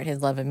impart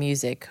his love of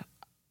music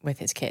with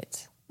his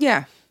kids.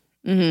 Yeah.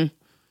 And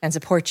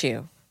support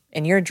you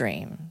in your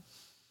dream.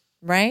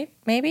 Right?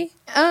 Maybe?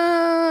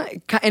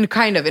 And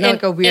kind of, in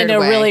like a weird way.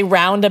 In a really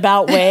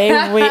roundabout way.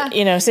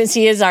 Since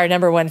he is our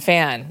number one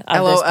fan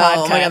of this podcast.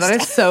 Oh my God,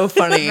 that is so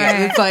funny.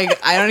 It's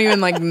like, I don't even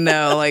like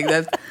know. Like,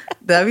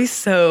 that'd be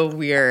so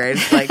weird.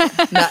 Like,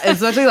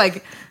 especially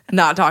like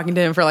not talking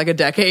to him for like a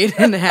decade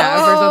and a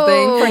half or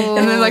something.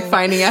 And then like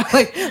finding out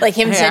like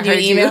him hey, send you an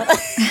email.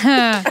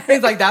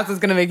 He's like, that's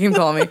what's going to make him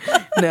call me.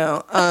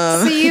 No.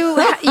 So you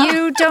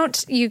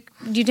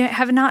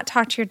have not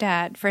talked to your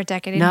dad for a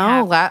decade and a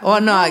half?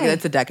 No,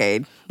 it's a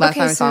decade. Last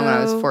time I saw him when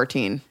I was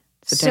 14.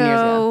 So 10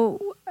 years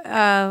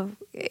ago.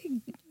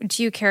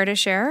 Do you care to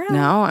share?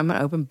 No, I'm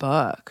an open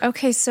book.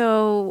 Okay,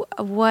 so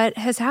what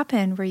has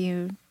happened where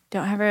you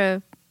don't have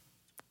an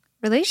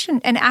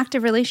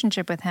active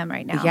relationship with him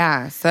right now?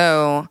 Yeah,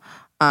 so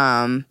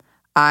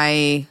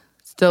I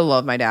still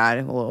love my dad.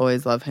 I will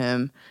always love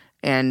him.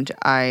 And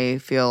I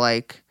feel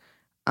like,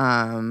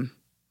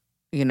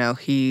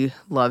 he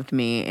loved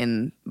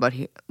me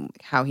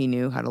how he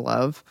knew how to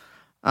love,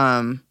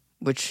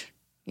 which,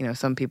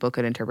 some people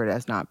could interpret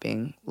as not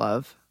being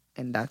love,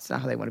 and that's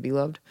not how they want to be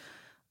loved.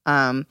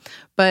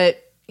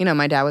 But,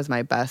 my dad was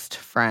my best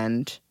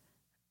friend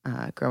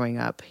growing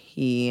up.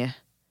 I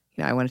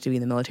wanted to be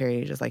in the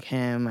military just like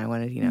him. I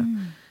wanted,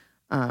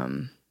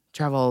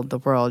 travel the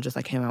world just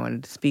like him. I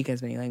wanted to speak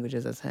as many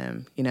languages as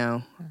him,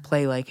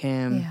 play like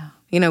him.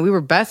 Yeah. We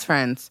were best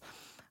friends.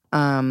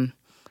 He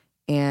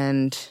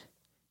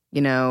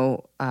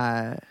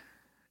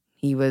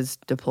was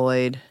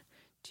deployed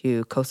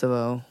to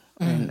Kosovo.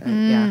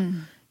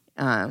 And,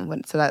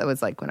 so that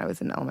was like when I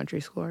was in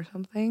elementary school or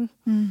something.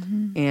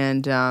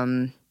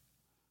 And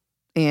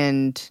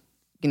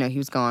he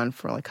was gone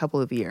for like a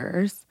couple of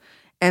years.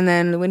 And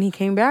then when he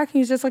came back, he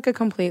was just like a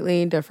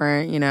completely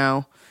different,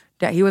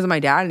 he wasn't my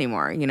dad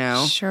anymore,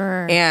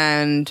 Sure.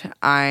 And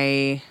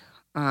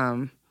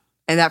and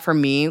that for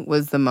me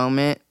was the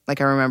moment,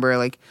 like I remember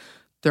like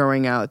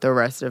throwing out the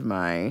rest of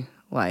my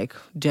like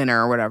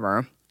dinner or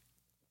whatever.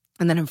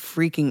 And then I'm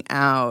freaking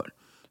out,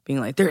 being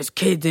like, there's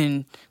kids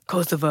in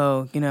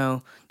Kosovo,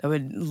 that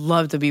would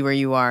love to be where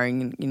you are.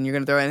 And you're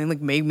going to throw it. And it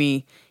like made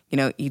me,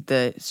 eat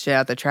the shit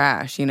out the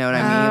trash. You know what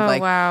I mean?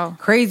 Like, wow.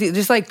 Crazy,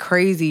 just like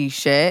crazy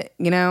shit,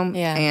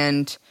 Yeah.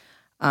 And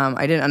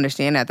I didn't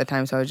understand at the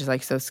time. So I was just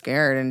like so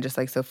scared and just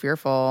like so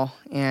fearful.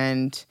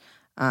 And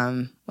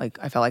like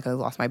I felt like I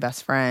lost my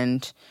best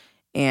friend.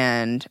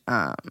 And,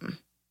 but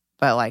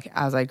like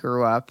as I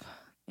grew up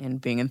and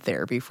being in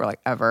therapy for like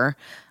ever,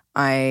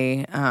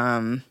 I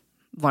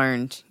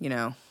learned,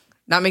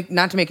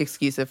 not to make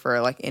excuses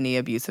for like any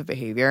abusive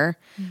behavior,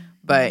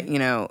 but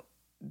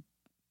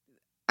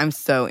I'm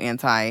so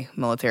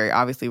anti-military.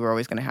 Obviously, we're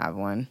always going to have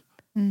one.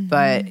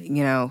 But,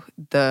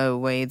 the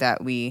way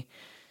that we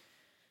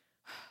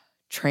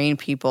train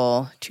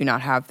people to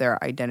not have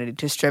their identity,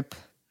 to strip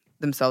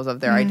themselves of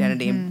their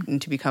identity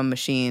and to become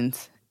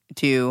machines,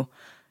 to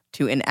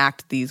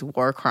enact these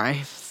war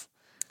crimes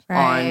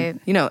on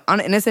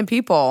innocent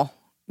people,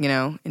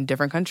 in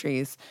different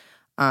countries.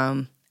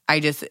 I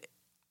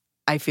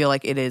feel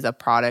like it is a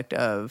product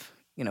of,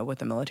 what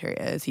the military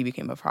is. He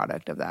became a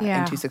product of that. Yeah.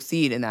 And to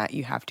succeed in that,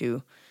 you have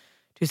to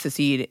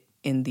succeed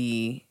in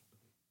the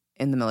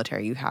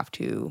military, you have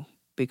to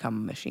become a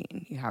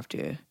machine. You have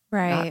to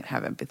not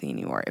have empathy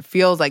anymore. It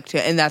feels like,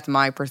 and that's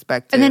my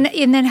perspective. And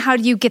then how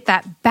do you get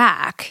that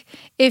back?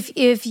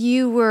 If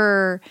you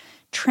were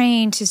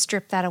trained to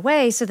strip that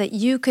away so that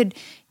you could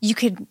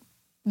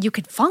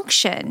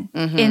function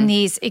in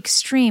these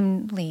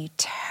extremely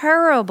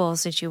terrible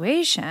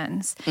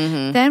situations,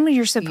 then when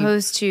you're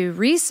supposed to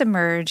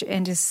resubmerge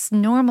into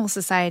normal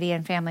society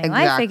and family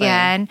life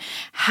again,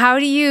 how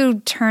do you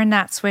turn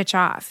that switch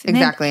off? And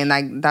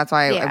and that's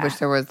why I wish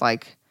there was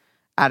like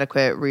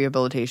adequate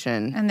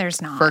rehabilitation. And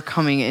there's not. For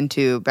coming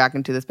back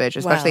into this bitch,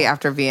 especially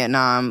after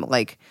Vietnam,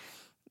 like,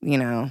 you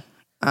know,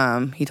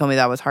 he told me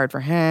that was hard for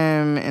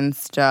him and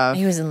stuff.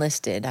 He was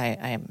enlisted.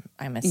 I'm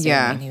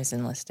assuming he was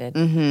enlisted.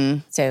 Mm-hmm.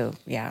 So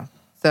yeah.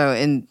 So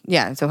coming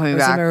back,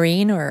 was he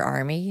Marine or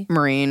Army?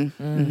 Marine.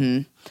 Mm-hmm.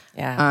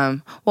 Yeah.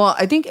 Well,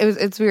 I think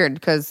it's weird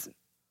because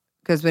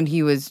when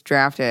he was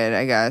drafted,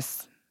 I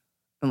guess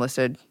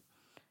enlisted,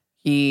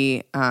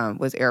 he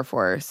was Air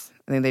Force.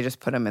 I think they just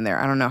put him in there.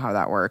 I don't know how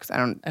that works. I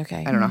don't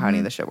know how any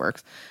of this shit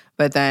works.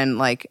 But then,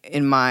 like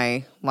in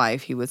my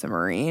life, he was a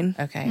Marine.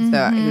 Okay.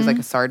 So he was like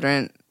a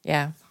sergeant.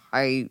 Yeah.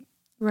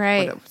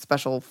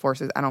 Special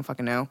forces. I don't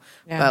fucking know.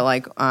 Yeah. But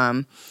like,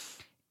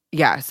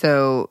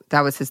 so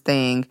that was his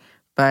thing.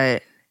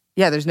 But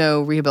yeah, there's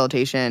no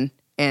rehabilitation.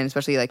 And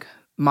especially like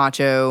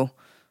macho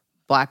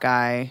black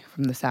guy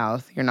from the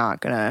South, you're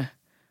not going to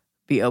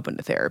be open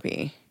to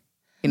therapy,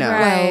 you know?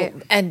 Right.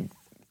 Well, and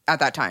at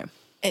that time.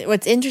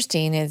 What's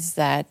interesting is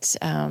that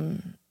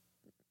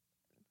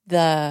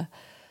the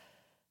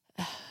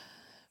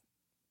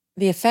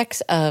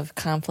effects of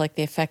conflict,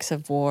 the effects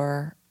of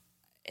war,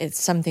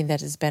 it's something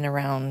that has been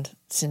around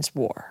since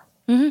war.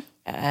 Mm-hmm.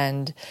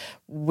 And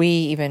we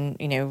even,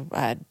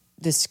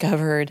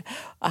 discovered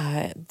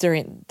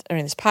during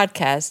this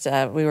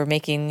podcast, we were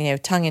making,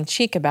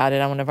 tongue-in-cheek about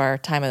it on one of our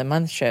Time of the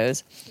Month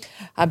shows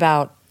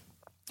about,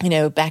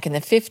 back in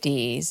the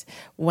 50s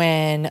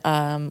when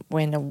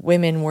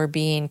women were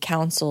being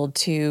counseled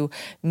to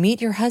meet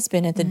your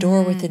husband at the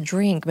door with a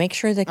drink, make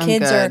sure the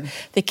kids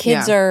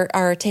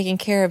are taken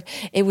care of.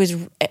 It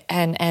was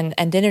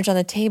and dinner's on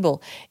the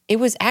table. It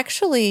was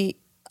actually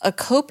a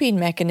coping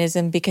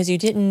mechanism because you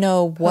didn't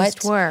know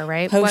post-war,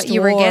 right? What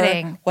you were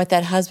getting, what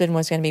that husband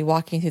was going to be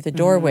walking through the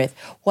door with,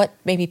 what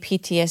maybe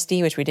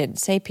PTSD, which we didn't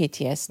say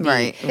PTSD,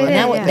 right?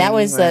 And that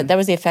was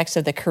the effects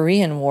of the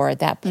Korean War at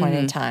that point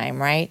in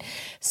time, right?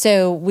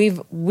 So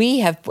we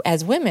have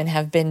as women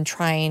have been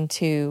trying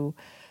to.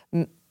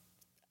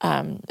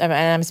 And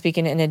I'm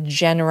speaking in a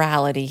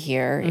generality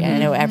here. I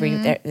know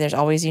there's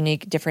always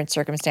unique, different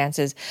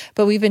circumstances,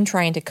 but we've been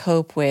trying to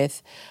cope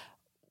with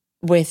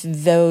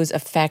those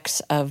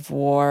effects of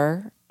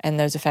war and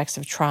those effects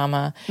of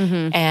trauma.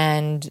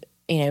 And,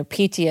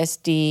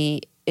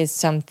 PTSD is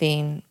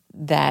something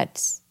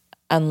that,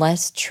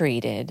 unless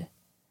treated,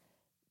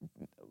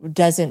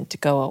 doesn't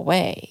go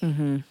away.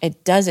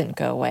 It doesn't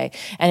go away.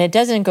 And it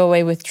doesn't go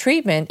away with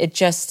treatment. It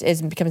just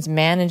becomes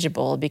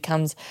manageable. It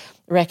becomes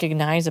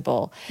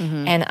recognizable.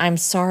 And I'm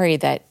sorry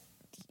that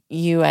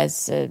you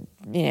as a,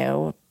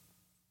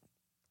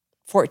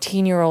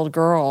 14-year-old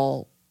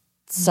girl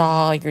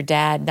saw your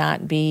dad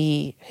not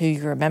be who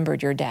you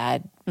remembered your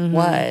dad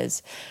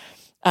was.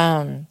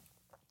 And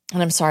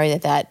I'm sorry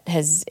that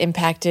has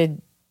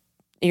impacted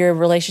your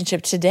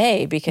relationship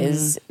today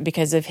because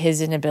of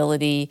his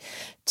inability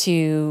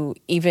to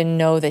even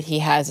know that he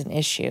has an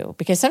issue.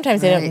 Because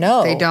sometimes they don't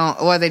know. They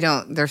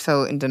don't. They're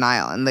so in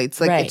denial. And it's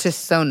like, it's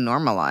just so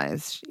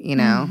normalized,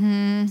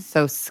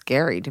 So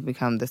scary to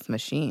become this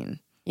machine.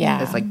 Yeah.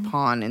 This like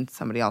pawn in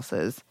somebody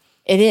else's.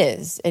 It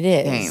is.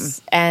 Game.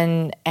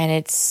 And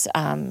it's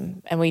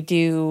and we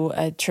do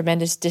a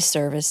tremendous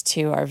disservice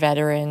to our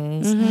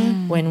veterans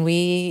when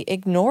we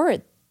ignore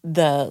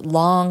the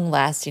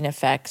long-lasting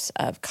effects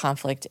of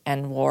conflict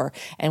and war.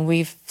 And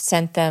we've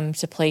sent them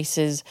to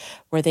places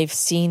where they've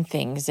seen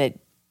things that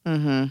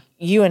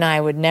you and I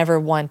would never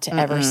want to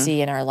ever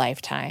see in our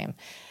lifetime.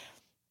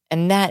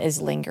 And that is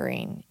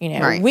lingering.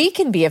 We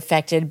can be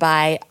affected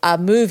by a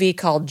movie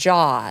called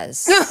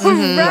Jaws.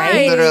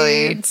 Right.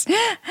 Literally.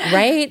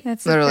 Right?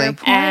 That's literally. A fair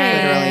point.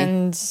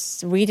 And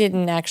we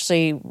didn't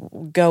actually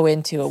go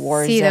into a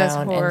war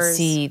zone and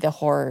see the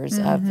horrors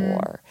of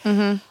war.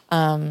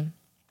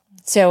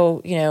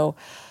 So,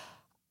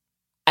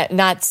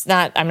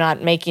 I'm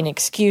not making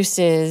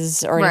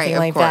excuses or anything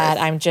like that.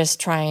 I'm just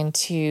trying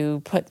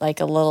to put like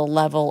a little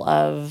level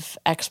of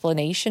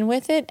explanation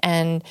with it.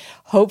 And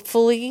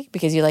hopefully,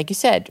 because like you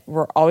said,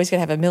 we're always going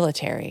to have a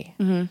military.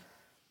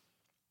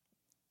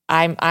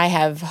 I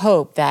have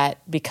hope that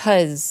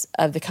because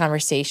of the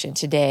conversation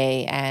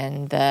today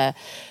and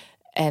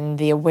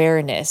the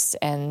awareness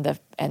and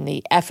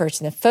the efforts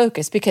and the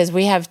focus, because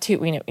we have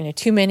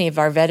too many of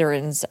our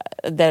veterans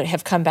that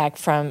have come back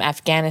from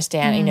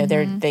Afghanistan.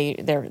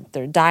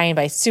 They're dying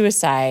by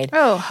suicide.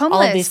 Oh, homeless!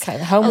 All of these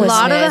kind of homelessness. A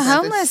lot of the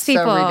homeless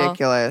people. So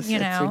ridiculous.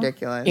 It's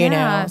ridiculous. You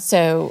know,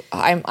 so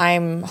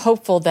I'm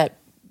hopeful that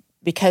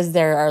because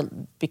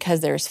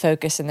there's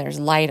focus and there's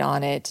light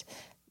on it,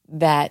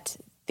 that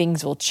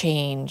things will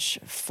change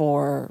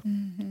for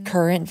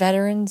current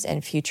veterans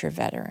and future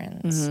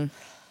veterans.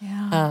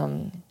 Yeah.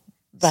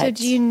 So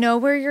do you know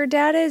where your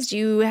dad is? Do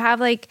you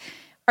have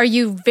are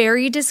you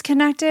very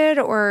disconnected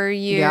or are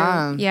you?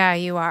 Yeah,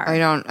 you are. I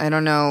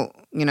don't know,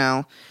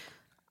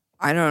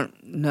 I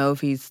don't know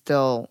if he's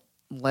still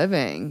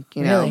living,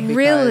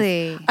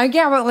 Really?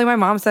 But like my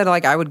mom said,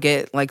 like I would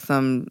get like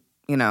some,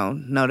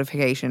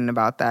 notification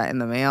about that in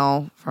the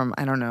mail from,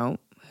 I don't know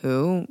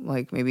who,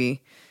 like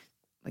maybe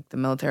like the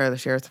military or the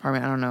sheriff's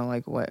department. I don't know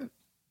like where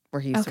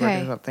he used to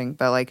work or something.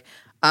 But like,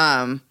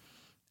 I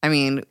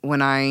mean,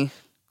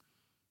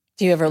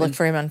 do you ever look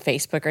for him on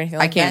Facebook or anything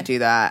like that? I can't do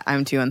that.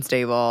 I'm too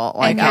unstable.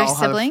 Like I'll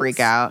have a freak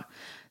out.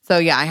 So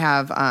yeah, I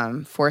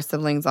have 4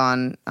 siblings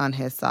on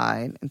his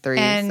side and 3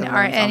 siblings on mine. And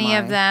are any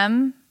of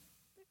them?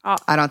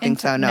 I don't think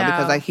so. No,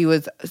 because like he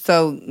was.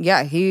 So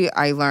yeah,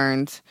 I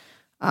learned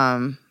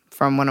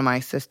from one of my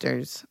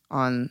sisters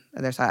on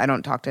their side. I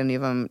don't talk to any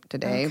of them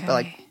today, but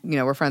like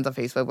we're friends on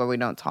Facebook, but we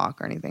don't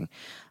talk or anything.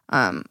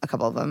 A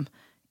couple of them,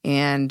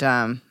 and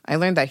I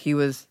learned that he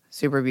was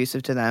super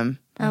abusive to them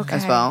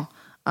as well.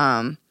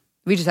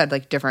 We just had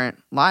like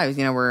different lives.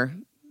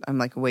 I'm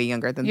like way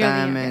younger than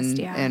them,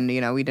 and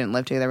we didn't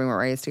live together. We weren't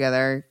raised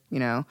together.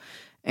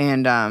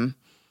 And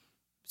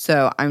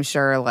so I'm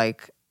sure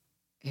like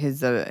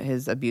his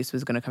abuse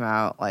was going to come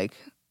out, like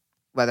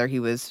whether he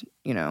was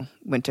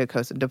went to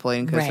deployed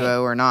in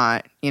Kosovo or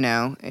not.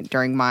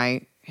 During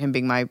him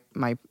being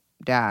my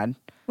dad.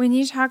 When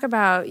you talk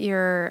about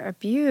your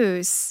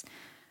abuse,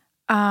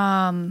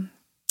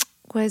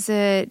 was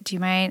it? Do you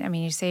mind? I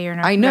mean, you say you're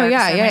not. I know. Yeah.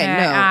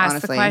 Ask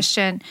honestly. the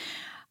question.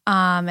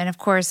 And of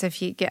course,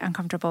 if you get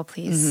uncomfortable,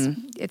 please,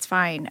 it's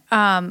fine.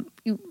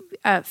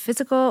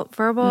 Physical,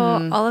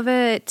 verbal, all of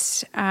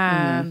it.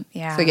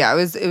 Yeah. So yeah,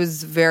 it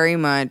was very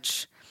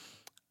much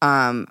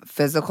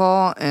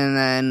physical, and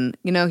then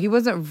he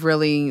wasn't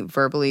really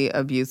verbally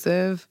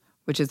abusive,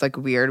 which is like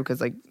weird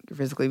because like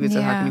physically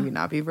abusive, how can he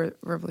not be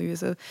verbally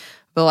abusive?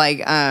 But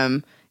like,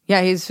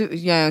 he's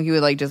he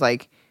would like just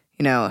like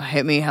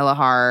hit me hella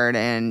hard,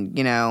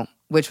 and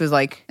which was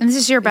like. And this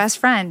is your best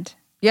friend.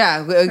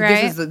 Yeah,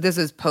 right? this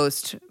is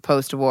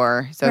post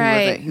war, so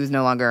he was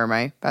no longer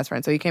my best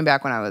friend. So he came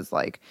back when I was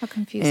like, how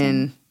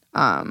confusing. So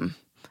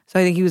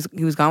I think he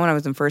was gone when I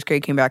was in 1st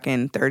grade. Came back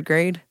in 3rd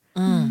grade,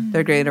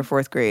 3rd grade or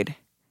 4th grade,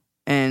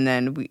 and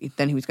then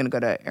he was going to go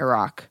to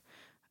Iraq,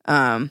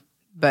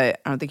 but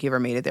I don't think he ever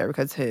made it there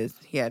because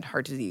he had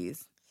heart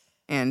disease,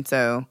 and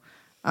so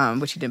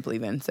which he didn't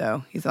believe in.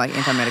 So he's like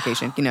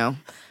anti-medication,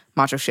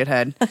 macho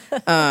shithead.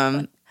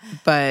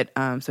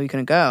 So he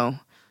couldn't go.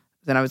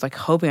 Then I was like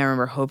I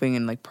remember hoping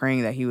and like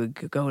praying that he would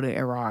go to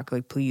Iraq.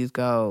 Like, please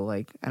go.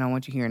 Like, I don't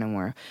want you here no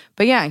more.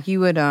 But yeah, he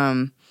would,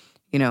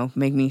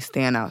 make me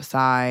stand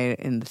outside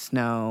in the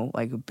snow,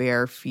 like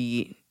bare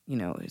feet,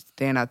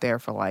 stand out there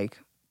for like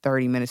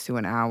 30 minutes to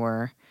an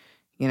hour,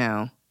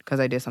 because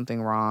I did something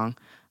wrong.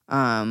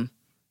 But,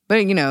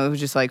 it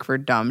was just like for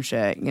dumb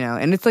shit,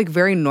 and it's like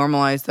very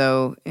normalized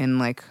though in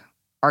like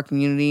our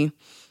community.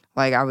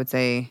 Like I would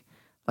say,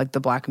 like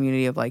the Black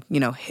community of like,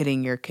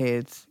 hitting your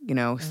kids,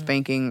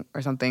 spanking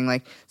or something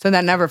like, so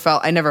I never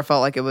felt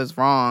like it was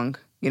wrong.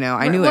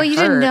 I knew it hurt. Well, you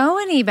didn't know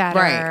any better.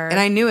 Right. And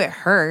I knew it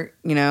hurt,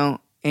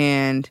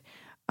 and,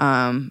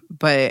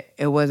 but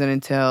it wasn't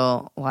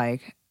until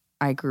like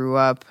I grew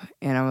up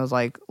and I was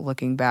like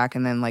looking back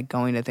and then like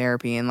going to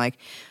therapy, and like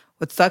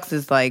what sucks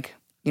is like,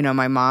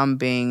 my mom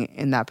being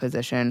in that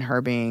position,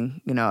 her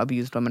being,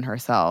 abused woman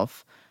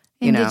herself.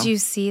 And did you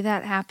see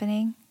that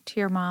happening to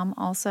your mom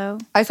also?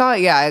 I saw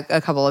it,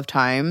 a couple of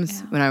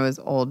times when I was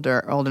old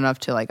enough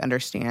to like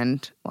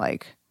understand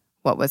like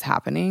what was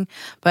happening.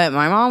 But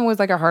my mom was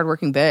like a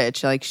hardworking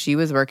bitch. Like she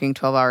was working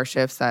 12-hour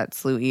shifts at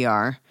SLU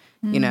ER,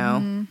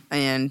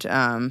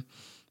 and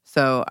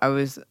so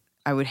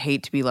I would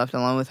hate to be left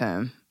alone with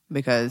him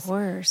because, of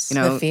course,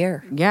 the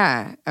fear.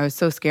 Yeah, I was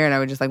so scared. I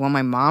would just like want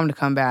my mom to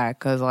come back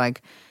because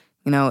like,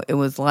 it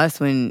was less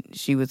when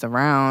she was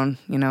around,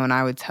 and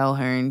I would tell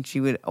her and she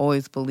would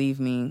always believe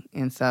me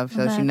and stuff.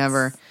 So she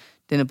never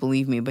didn't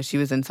believe me, but she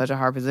was in such a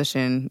hard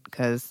position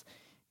because,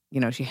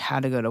 she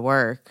had to go to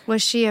work.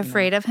 Was she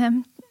afraid of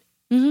him?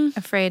 Mm-hmm.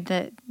 Afraid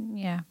that,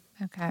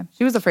 okay.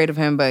 She was afraid of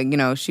him,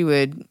 but, she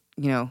would,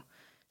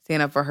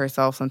 stand up for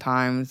herself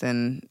sometimes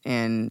and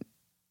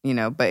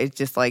but it's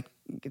just like,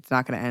 it's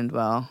not going to end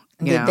well.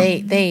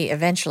 They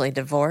eventually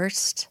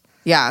divorced?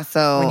 Yeah,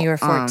 so when you were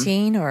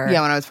 14, or when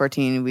I was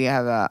 14, we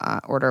have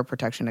a order of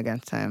protection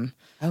against him.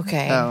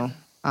 Okay. So,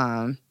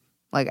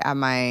 like at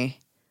my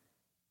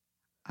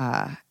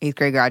 8th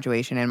grade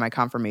graduation and my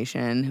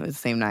confirmation, it was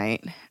the same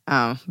night.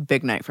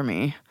 Big night for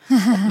me,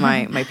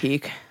 my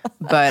peak.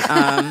 But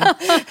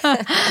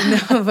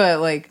no, but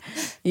like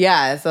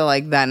so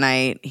like that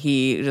night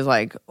he just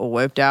like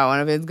whipped out one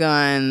of his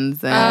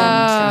guns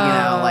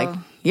and like.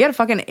 He had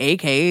fucking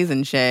AKs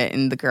and shit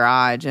in the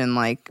garage and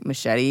like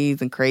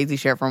machetes and crazy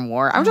shit from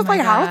war. I'm just like,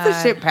 how is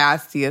this shit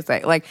past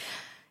TSA? Like,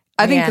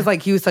 I think because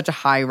like he was such a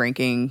high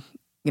ranking,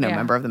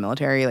 member of the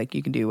military. Like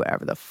you can do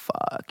whatever the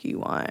fuck you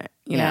want,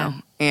 you know?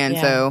 And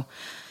so,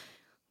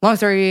 long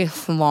story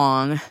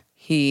long,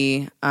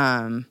 he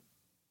was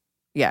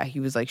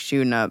like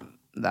shooting up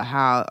the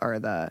house or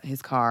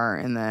his car,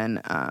 and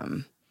then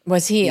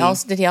was he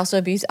also? Did he also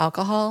abuse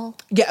alcohol?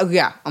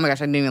 Yeah. Oh my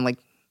gosh, I didn't even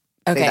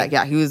say that.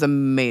 Yeah, he was a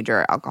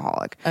major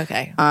alcoholic.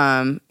 Okay.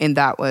 And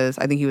that was,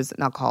 I think he was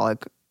an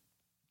alcoholic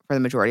for the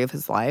majority of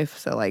his life.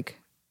 So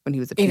when he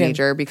was a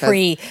teenager, even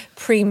because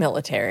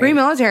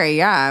pre-military,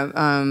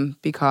 yeah,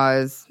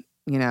 because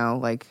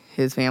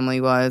his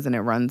family was, and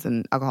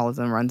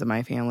alcoholism runs in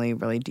my family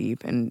really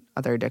deep, and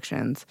other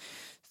addictions.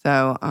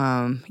 So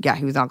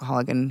he was an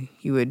alcoholic, and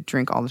he would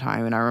drink all the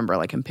time. And I remember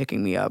him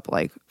picking me up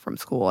from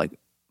school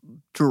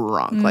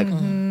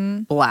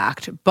drunk,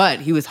 blacked, but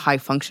he was high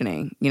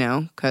functioning,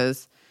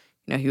 because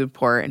he would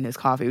pour it in his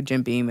coffee with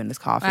Jim Beam in his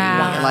coffee.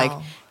 Wow.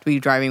 And, be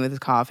driving with his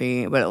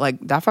coffee, but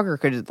that fucker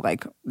could just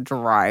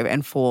drive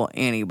and fool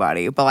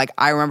anybody. But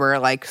I remember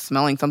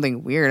smelling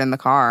something weird in the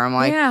car. I'm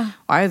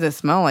why does it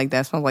smell like that?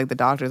 It smells like the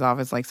doctor's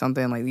office,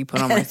 something you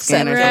put on my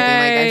skin or something.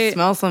 I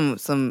smell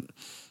some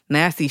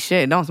nasty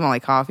shit. It don't smell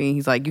like coffee.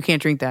 He's like, you can't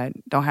drink that.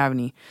 Don't have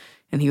any.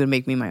 And he would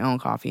make me my own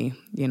coffee,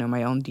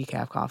 my own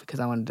decaf coffee,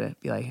 because I wanted to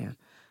be like him.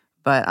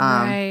 But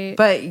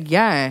but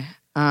yeah.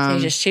 So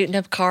he's just shooting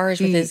up cars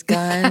with his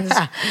guns.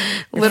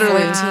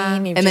 Literally.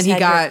 14. And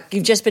then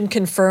you've just been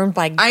confirmed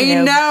by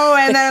and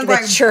then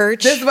the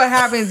church. This is what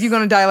happens. You're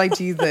going to die like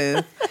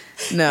Jesus.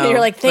 No. And you're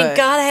like, thank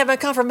God I have my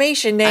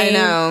confirmation name. I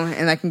know.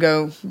 And I can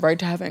go right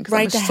to heaven because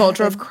I'm a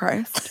soldier of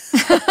Christ.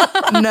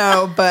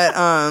 No, but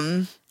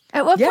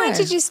at what point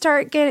did you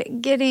start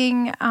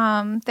getting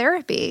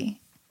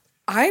therapy?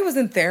 I was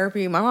in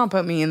therapy. My mom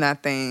put me in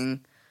that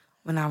thing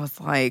when I was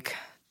 8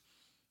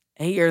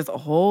 years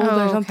old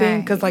or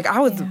something, because I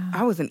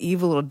was an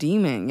evil little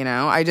demon.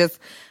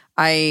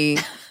 I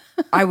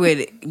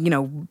would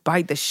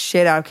bite the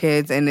shit out of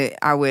kids, and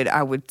I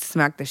would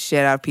smack the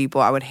shit out of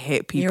people. I would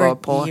hit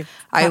people.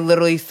 I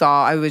literally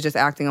I was just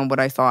acting on what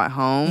I saw at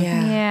home.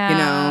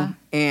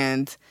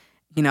 And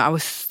I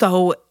was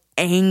so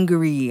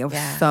angry. I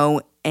was so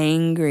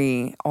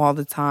angry all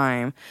the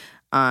time.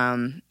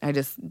 I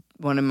just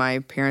wanted my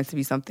parents to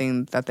be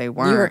something that they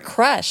weren't. You were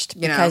crushed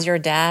because your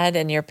dad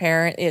and your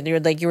parent,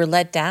 you were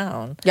let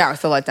down. Yeah, I was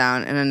so let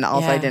down. And then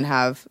also I didn't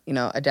have,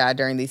 a dad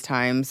during these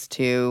times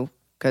too,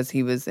 because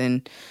he was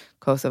in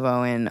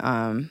Kosovo, and,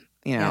 I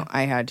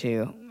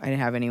didn't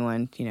have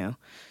anyone,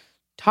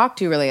 talk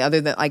to really,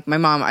 other than my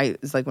mom. I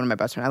was one of my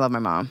best friends. I love my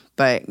mom,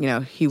 but,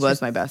 he was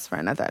my best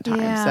friend at that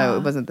time. So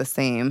it wasn't the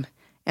same.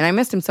 And I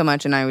missed him so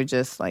much, and I would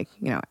just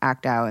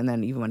act out. And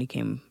then even when he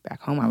came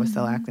back home, I was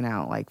still acting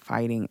out,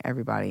 fighting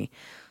everybody.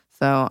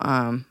 So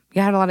I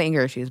had a lot of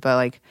anger issues,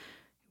 but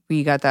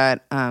we got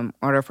that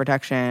order of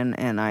protection,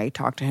 and I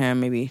talked to him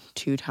maybe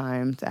 2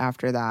 times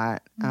after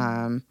that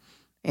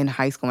in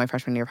high school, my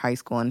freshman year of high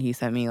school, and he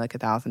sent me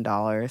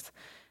 $1,000,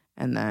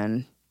 and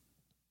then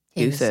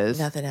deuces.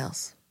 Nothing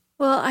else.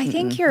 Well, I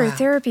think your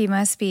therapy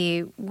must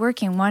be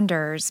working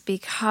wonders,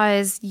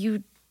 because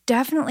you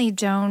definitely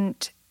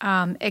don't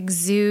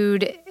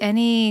exude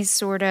any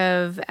sort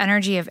of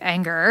energy of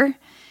anger.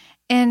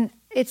 And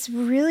it's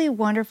really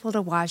wonderful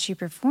to watch you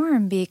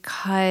perform,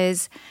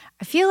 because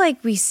I feel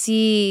like we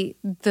see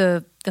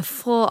the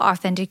full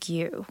authentic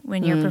you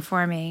when you're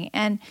performing.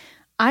 And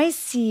I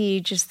see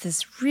just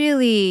this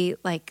really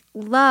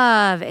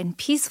love and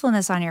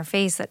peacefulness on your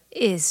face that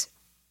is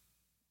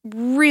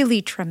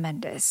really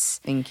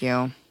tremendous. Thank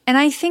you. And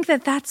I think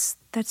that's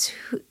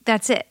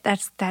it.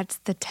 That's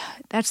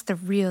the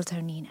real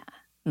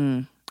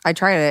Tonina. I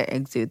try to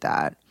exude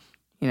that,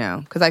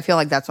 because I feel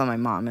like that's what my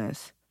mom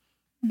is,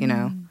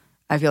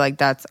 I feel like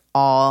that's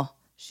all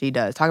she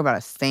does. Talk about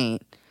a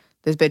saint.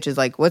 This bitch is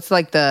what's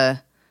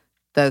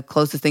the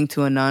closest thing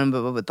to a nun,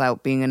 but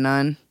without being a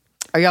nun?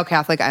 Are y'all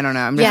Catholic? I don't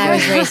know. I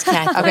was raised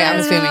Catholic. Okay, I'm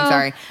assuming.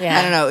 Sorry. Yeah.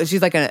 I don't know.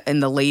 She's in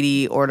the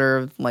lady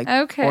order,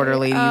 order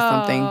lady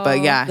something.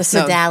 But yeah. The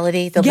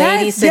sodality. The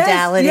lady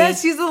sodality.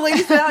 Yes, she's the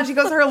lady sodality. She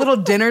goes to her little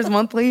dinners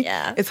monthly.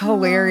 Yeah. It's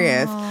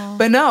hilarious.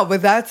 But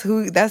that's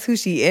who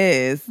she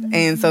is.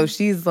 And so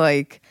she's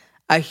a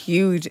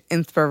huge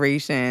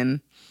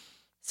inspiration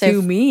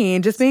to me,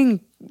 and just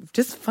being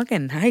just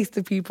fucking nice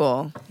to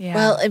people. Yeah.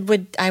 Well,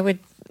 I would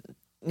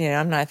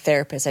I'm not a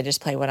therapist. I just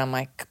play one on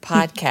my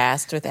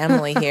podcast with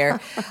Emily here.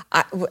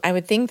 I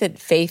would think that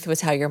faith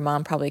was how your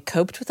mom probably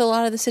coped with a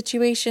lot of the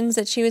situations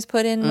that she was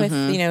put in with,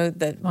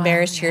 the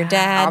marriage to your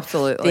dad,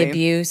 absolutely, the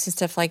abuse and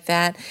stuff like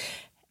that.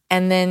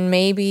 And then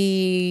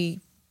maybe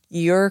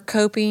you're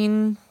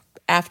coping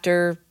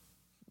after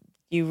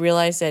you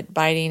realized that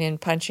biting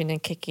and punching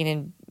and kicking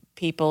and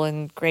people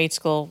in grade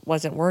school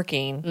wasn't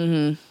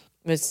working.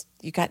 Was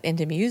you got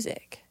into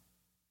music?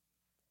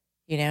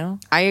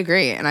 I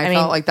agree, and I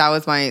felt like that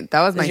was my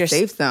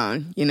safe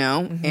zone,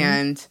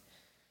 and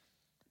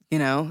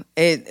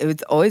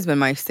it's always been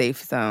my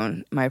safe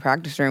zone, my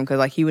practice room,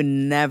 because he would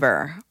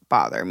never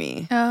bother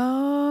me.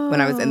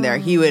 When I was in there,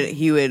 he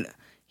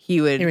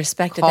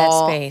respected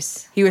that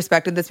space. He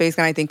respected the space,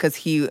 and I think because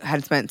he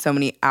had spent so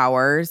many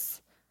hours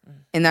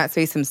in that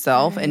space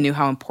himself and knew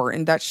how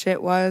important that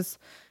shit was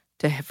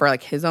for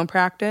his own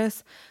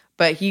practice.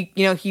 But he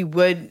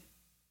would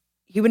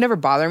never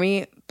bother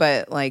me.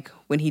 but like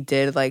when he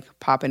did like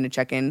pop in to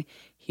check in,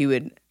 he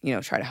would,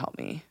 try to help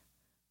me,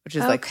 which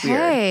is like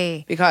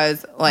weird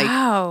because like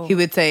he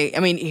would say,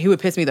 he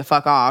would piss me the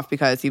fuck off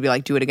because he'd be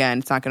like, do it again.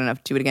 It's not good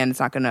enough. Do it again. It's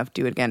not good enough.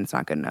 Do it again. It's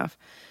not good enough.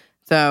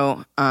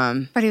 So,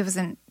 but he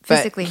wasn't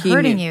physically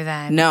hurting you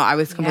then. No, I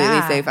was completely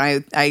safe.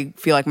 I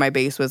feel like my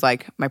bass was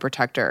like my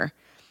protector.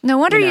 No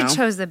wonder you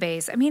chose the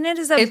bass. I mean,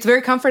 it's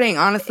very comforting,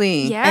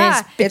 honestly. Yeah.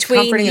 And it's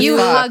between you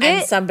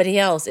and somebody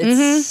else.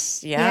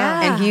 It's,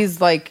 And he's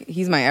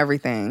my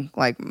everything,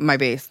 like my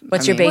bass.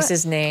 What's your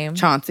bass's name?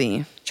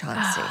 Chauncey.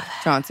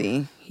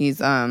 Chauncey. He's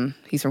from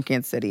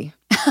Kansas City.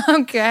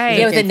 Okay.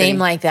 Yeah, with a name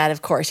like that,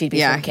 of course, he'd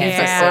be from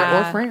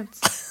Kansas. Or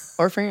France.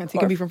 Or France. He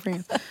could be from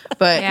France.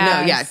 But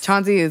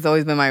Chauncey has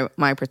always been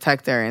my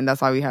protector, and that's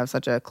why we have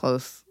such a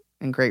close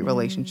and great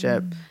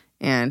relationship.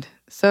 And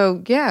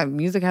so,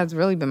 music has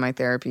really been my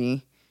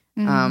therapy.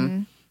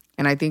 And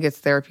I think it's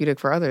therapeutic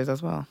for others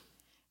as well.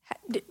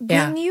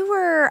 When you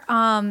were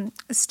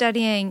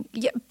studying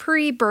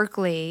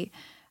pre-Berklee,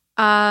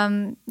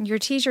 your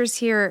teachers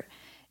here,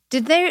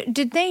 did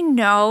they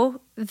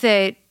know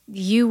that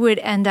you would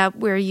end up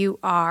where you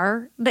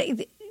are?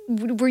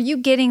 Were you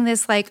getting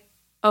this like,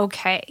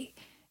 okay,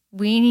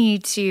 we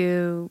need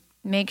to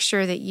make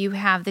sure that you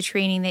have the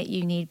training that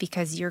you need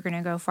because you're going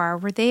to go far?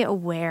 Were they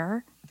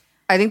aware?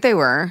 I think they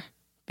were,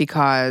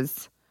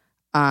 because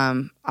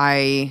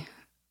I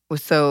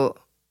was so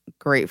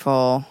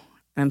grateful,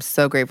 and I'm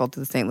so grateful to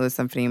the St. Louis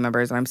Symphony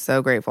members, and I'm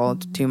so grateful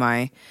to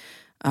my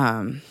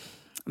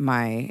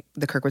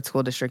the Kirkwood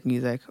School District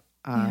Music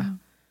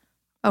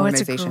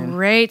organization. It's a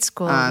great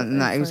school.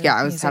 I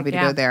was happy to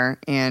go there,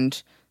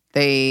 and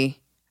I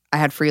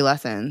had free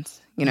lessons.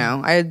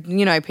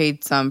 I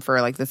paid some for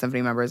like the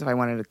symphony members if I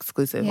wanted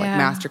exclusive like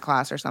master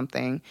class or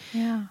something.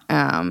 Yeah.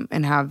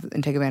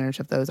 And take advantage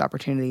of those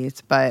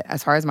opportunities. But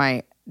as far as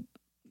my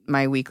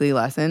weekly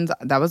lessons,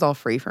 that was all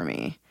free for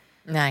me.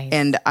 Nice.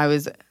 And I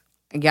was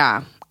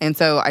and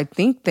so I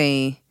think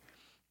they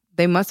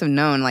must have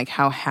known like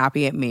how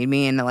happy it made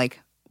me, and like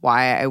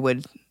why I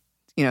would,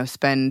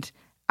 spend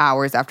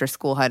hours after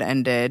school had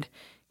ended,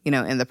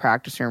 in the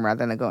practice room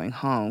rather than going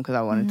home, because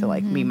I wanted to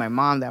like meet my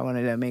mom. That I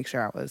wanted to make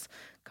sure I was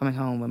coming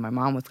home when my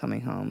mom was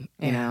coming home,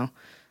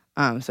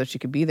 so she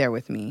could be there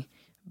with me.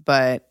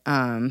 But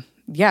I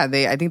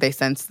think they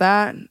sensed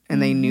that,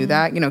 and they knew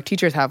that.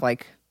 Teachers have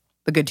like,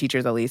 the good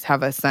teachers at least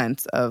have a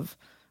sense of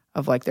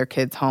like their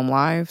kids' home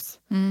lives,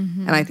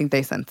 and I think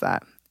they sensed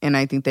that, and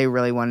I think they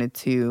really wanted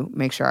to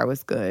make sure I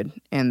was good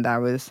and that I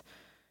was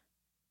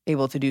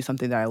able to do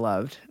something that I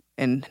loved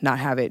and not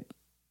have it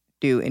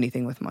do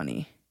anything with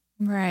money.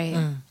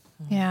 Right.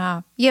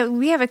 Yeah. Yeah,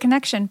 we have a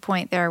connection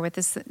point there with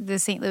the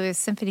St. Louis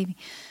Symphony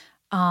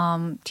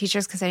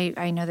teachers, because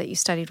I know that you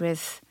studied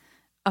with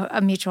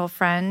a mutual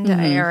friend,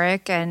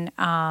 Eric, and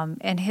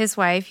his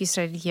wife. You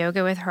studied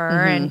yoga with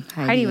her, and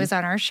Heidi was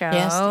on our show.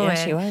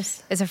 Yes, she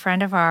was. Is a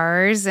friend of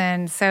ours,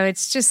 and so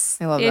it's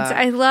just I love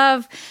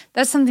that.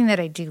 That's something that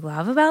I do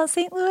love about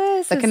St.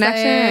 Louis. The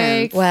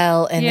connection.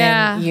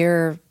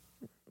 Then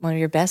one of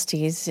your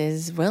besties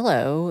is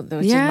Willow,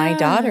 which is my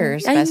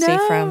daughter's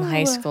bestie from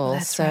high school.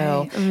 That's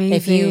so right.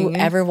 if you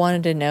ever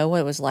wanted to know what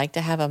it was like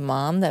to have a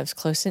mom that was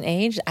close in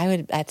age,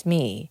 that's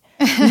me.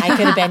 I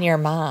could have been your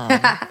mom,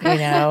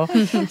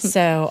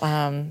 So,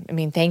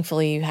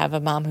 thankfully you have a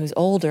mom who's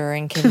older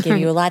and can give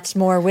you lots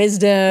more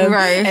wisdom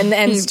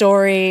and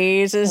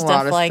stories and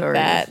stuff like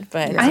that.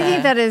 But I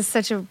think that is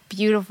such a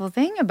beautiful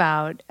thing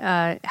about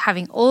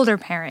having older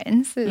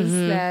parents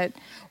is that...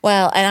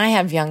 Well, and I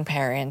have young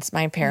parents.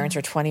 My parents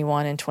are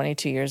 21 and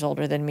 22 years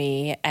older than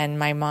me. And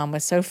my mom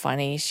was so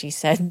funny. She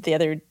said the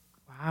other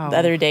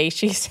day,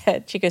 she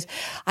goes,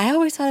 I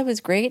always thought it was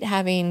great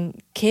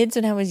having kids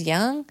when I was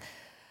young,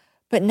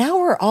 but now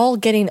we're all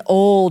getting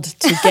old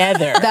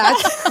together.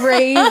 That's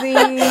crazy.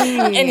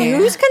 And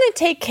who's going to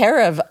take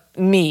care of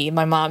me?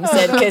 My mom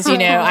said, because,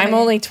 I'm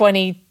only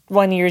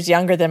 21 years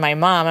younger than my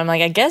mom. I'm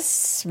like, I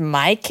guess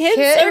my kids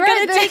are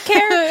going to take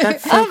care of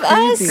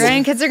us.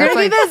 Grandkids are going to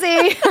be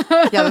busy.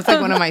 That's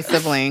like one of my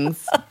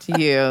siblings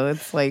to you.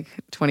 It's like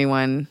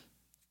 21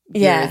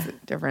 years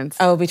difference.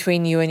 Oh,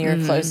 between you and your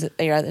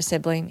other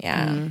sibling?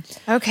 Yeah.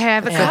 Okay, I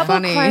have a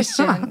couple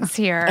questions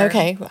here.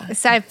 Okay.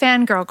 So I have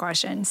fangirl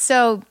questions.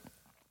 So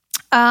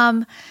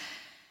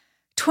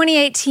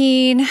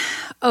 2018,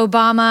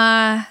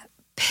 Obama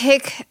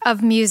pick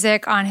of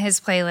music on his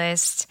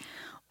playlist.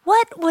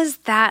 What was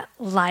that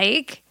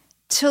like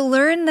to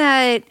learn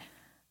that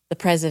the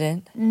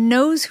president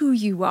knows who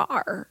you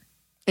are?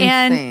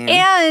 Insane.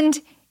 And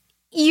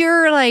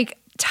you're like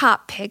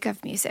top pick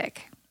of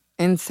music.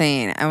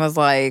 Insane. I was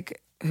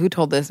like, who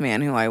told this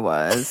man who I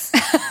was?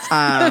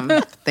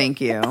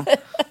 Thank you. It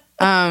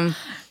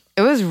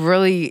was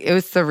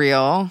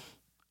surreal.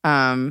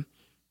 I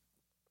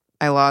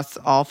lost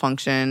all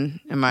function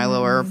in my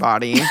lower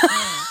body.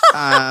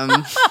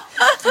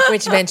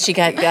 Which meant she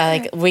got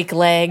like weak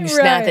legs.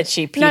 Right. Not that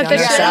she peed on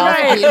herself.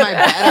 I didn't pee in my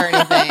bed or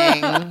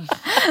anything.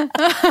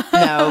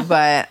 No,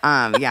 but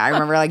I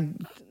remember like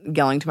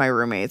yelling to my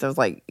roommates. I was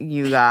like,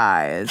 "You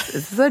guys,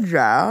 is this a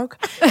joke?"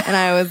 And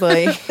I was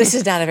like, "This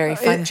is not a very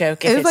fun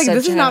joke." It's like,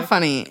 this is not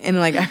funny. And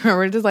like, I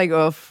remember just like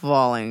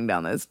falling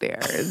down the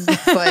stairs,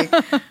 just like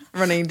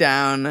running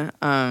down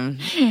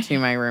to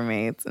my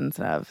roommates and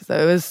stuff. So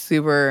it was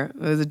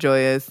a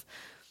joyous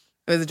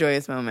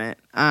moment.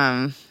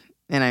 And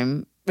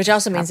I'm. Which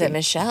also means that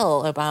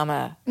Michelle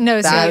Obama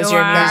knows who you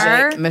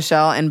are. Music.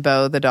 Michelle and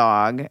Bo the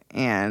dog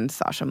and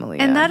Sasha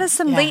Malia. And that is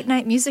some late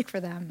night music for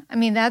them. I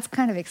mean, that's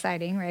kind of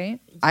exciting, right?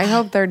 I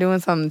hope they're doing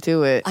something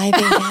to it. I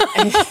think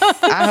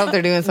I hope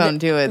they're doing something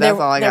to it. That's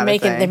all I gotta say.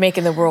 They're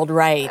making the world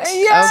right.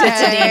 Yeah. To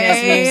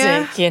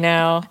Tadina's music, you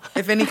know.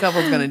 If any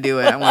couple's gonna do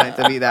it, I want it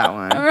to be that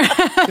one.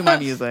 To my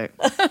music.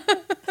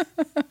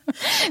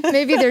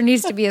 Maybe there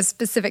needs to be a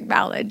specific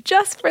ballad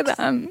just for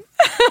them.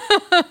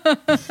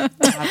 I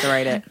have to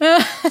write it.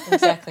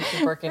 Exactly.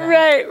 Keep working on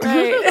it.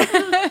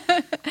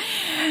 Right.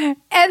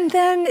 And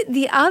then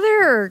the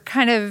other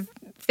kind of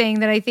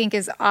thing that I think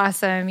is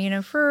awesome, you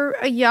know, for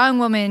a young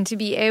woman to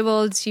be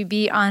able to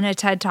be on a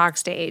TED Talk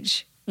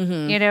stage,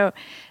 you know,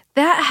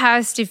 that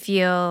has to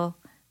feel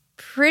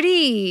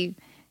pretty,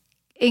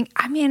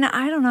 I mean,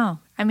 I don't know.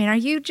 I mean, are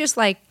you just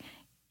like,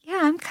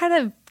 yeah, I'm kind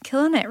of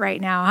killing it right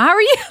now. How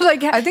are you?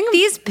 Like, I think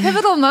these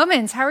pivotal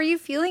moments, how are you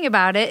feeling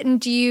about it?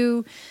 And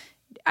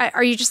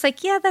are you just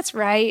like, yeah, that's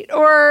right?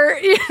 Or,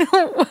 you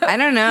know, I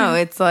don't know.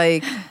 It's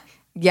like,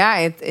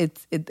 yeah,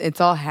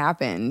 it's all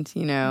happened,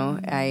 you know.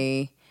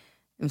 I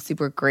am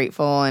super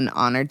grateful and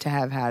honored to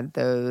have had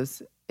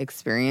those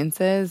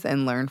experiences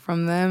and learn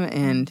from them.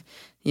 And,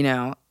 you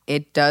know,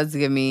 it does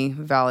give me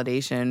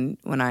validation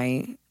when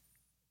I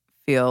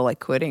feel like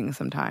quitting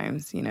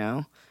sometimes, you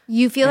know.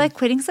 You feel like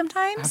quitting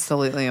sometimes?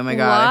 Absolutely. Oh my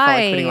God. Why? I felt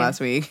like quitting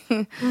last week.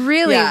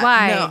 Really? Yeah,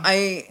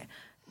 why?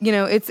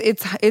 No,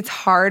 it's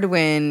hard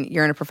when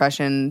you're in a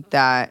profession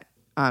that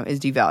is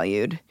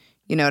devalued.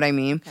 You know what I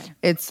mean? Okay.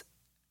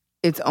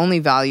 It's only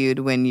valued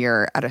when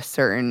you're at a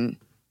certain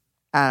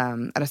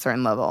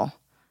level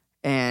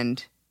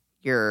and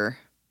you're,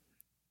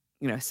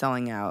 you know,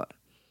 selling out,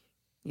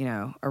 you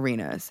know,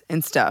 arenas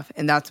and stuff.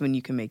 And that's when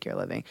you can make your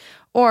living.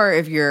 Or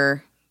if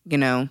you're, you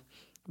know,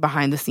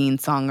 behind the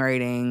scenes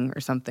songwriting or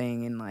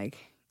something and like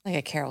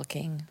a Carole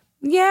King.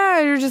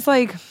 Yeah, you're just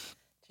like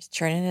just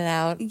churning it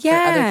out for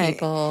other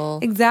people.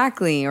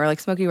 Exactly. Or like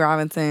Smokey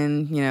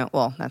Robinson, you know,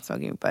 well, not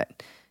Smokey,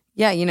 but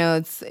yeah, you know,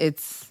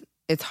 it's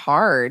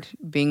hard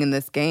being in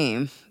this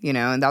game, you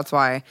know, and that's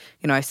why,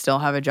 you know, I still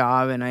have a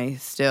job and I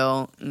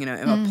still, you know,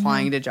 am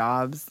applying to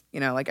jobs, you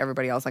know, like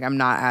everybody else. Like I'm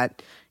not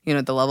at, you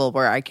know, the level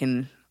where I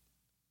can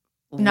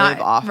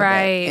live off of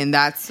it. And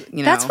that's, you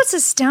know. That's what's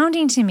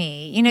astounding to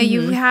me. You know,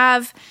 you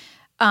have,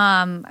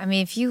 I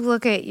mean, if you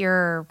look at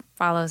your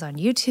follows on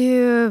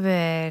YouTube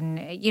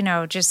and, you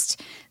know,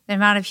 just the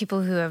amount of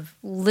people who have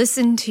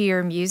listened to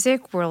your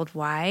music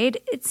worldwide,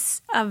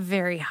 it's a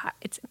very high,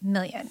 it's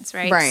millions,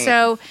 right? Right.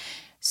 So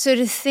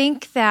to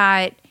think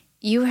that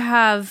you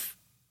have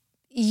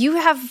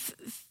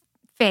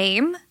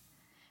fame,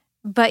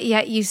 but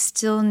yet you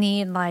still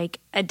need like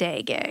a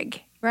day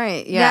gig.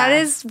 Right, yeah.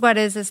 That is what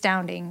is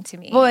astounding to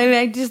me. Well, and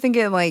I just think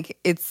I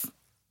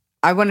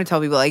want to tell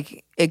people,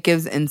 like, it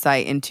gives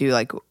insight into,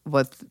 like,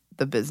 what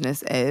the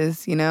business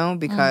is, you know,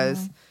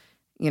 because,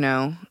 you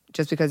know,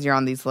 just because you're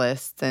on these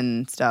lists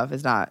and stuff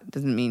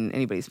doesn't mean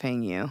anybody's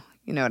paying you.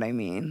 You know what I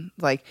mean?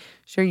 Like,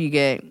 sure, you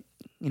get,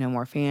 you know,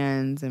 more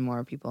fans and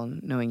more people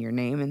knowing your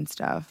name and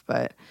stuff,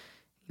 but,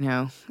 you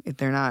know, if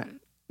they're not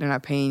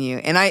paying you.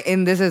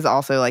 And this is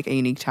also, like, a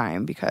unique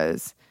time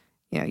because,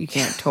 you know, you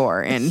can't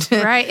tour, and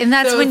right, and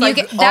that's so when you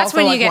get paid,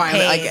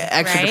 I'm, like,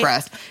 extra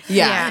depressed.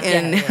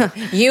 Yeah.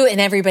 You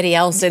and everybody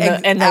else in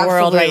the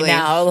world right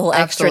now a little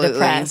extra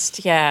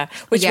depressed. Yeah,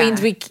 which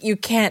means you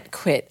can't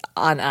quit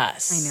on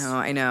us.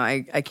 I know,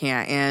 I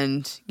can't,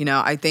 and you know,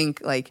 I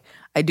think like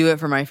I do it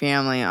for my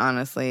family.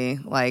 Honestly,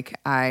 like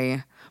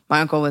my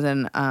uncle was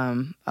in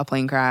a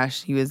plane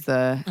crash. He was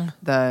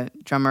the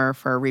drummer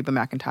for Reba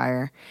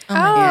McEntire,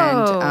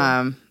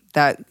 and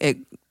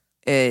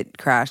it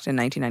crashed in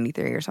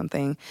 1993 or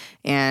something.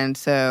 And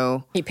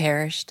so he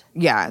perished.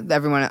 Yeah,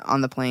 everyone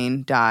on the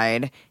plane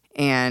died.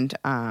 And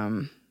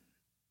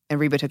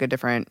Reba took a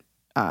different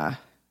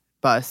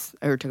bus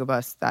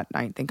that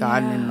night, thank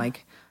God, and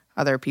like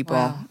other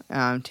people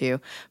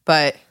too.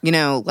 But, you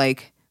know,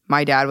 like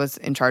my dad was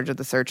in charge of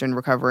the search and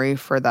recovery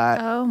for that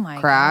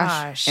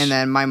crash. And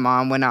then my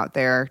mom went out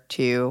there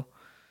to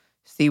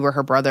see where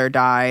her brother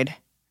died.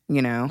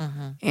 You know,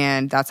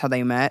 and that's how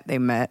they met. They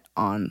met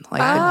on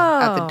like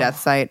at the death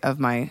site of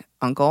my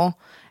uncle,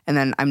 and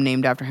then I'm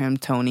named after him,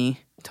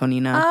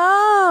 Tonina.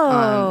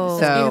 Oh,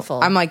 so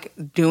beautiful. I'm like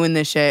doing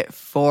this shit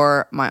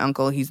for my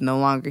uncle. He's no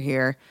longer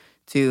here.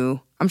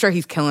 I'm sure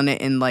he's killing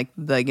it in like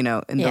the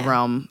the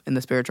realm, in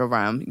the spiritual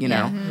realm, you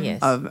know,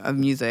 of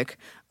music.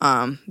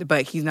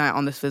 But he's not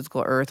on this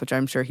physical earth, which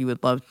I'm sure he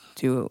would love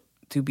to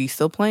be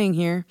still playing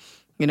here,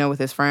 you know, with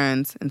his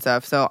friends and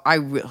stuff. So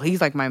he's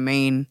like my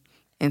main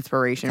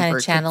inspiration kind for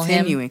of channel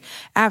continuing. Him?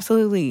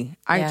 Absolutely.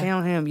 I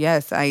channel him.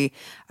 Yes. I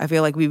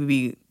feel like we would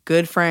be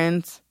good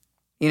friends,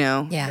 You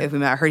know, if we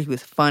met, I heard he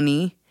was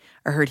funny.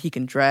 I heard he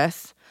can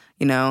dress.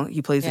 You know,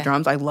 he plays the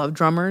drums. I love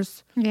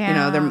drummers. Yeah. You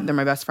know, they're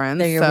my best friends.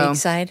 They're your weak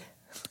side.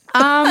 We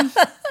don't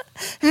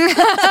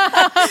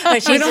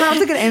have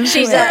to get into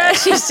it.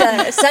 She's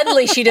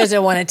suddenly she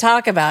doesn't want to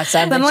talk about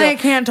something. Suddenly I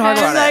can't talk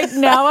about it.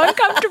 Now I'm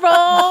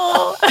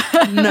comfortable.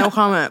 No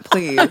comment,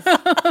 please.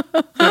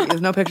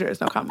 Please. No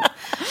pictures, no comment.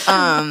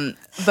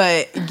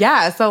 But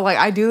yeah, so like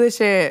I do this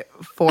shit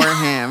for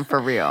him for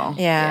real.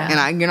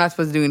 Yeah. And you're not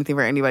supposed to do anything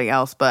for anybody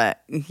else,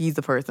 but he's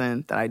the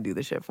person that I do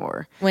the shit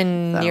for.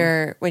 When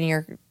you're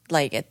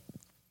like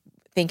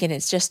thinking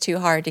it's just too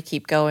hard to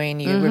keep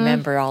going, you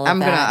remember all of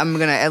that. I'm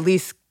gonna at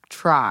least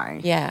try.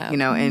 Yeah. You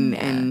know,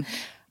 and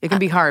it can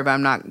be hard, but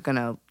I'm not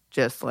gonna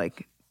just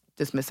like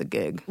dismiss a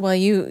gig. Well,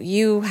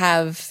 you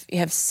have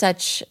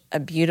such a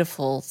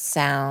beautiful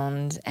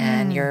sound,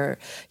 and your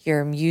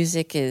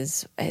music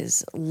is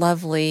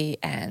lovely,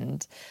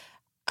 and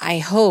I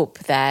hope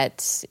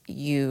that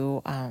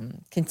you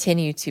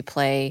continue to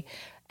play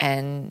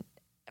and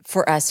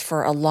for us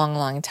for a long,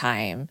 long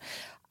time.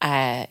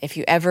 If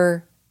you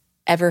ever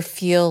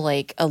feel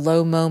like a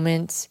low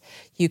moment,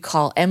 you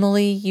call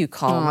Emily, you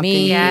call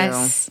me.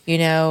 Yes. You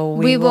know,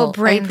 we will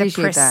bring the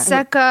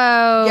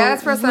Prosecco.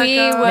 Yes,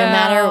 Prosecco. No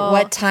matter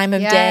what time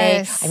of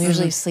day. I'm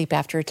usually asleep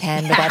after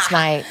 10,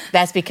 but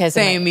that's because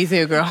Same, me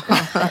too, girl.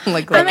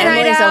 Like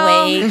Emily's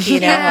awake,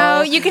 you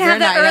know. You can have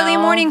the early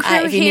morning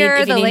crew here,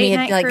 if you the need late me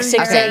night at like crew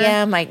 6 here.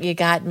 a.m., you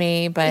got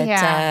me. But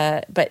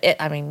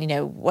I mean, you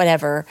know,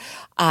 whatever.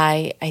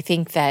 I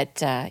think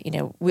that you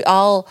know, we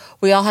all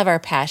have our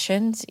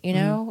passions, you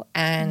know,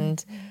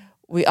 and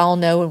we all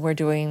know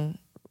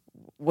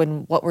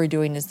when what we're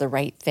doing is the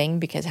right thing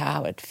because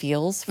how it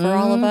feels for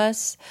all of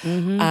us.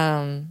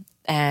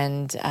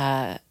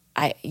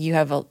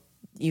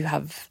 You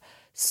have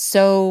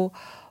so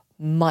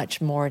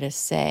much more to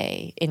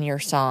say in your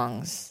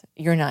songs.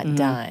 You're not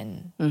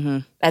done.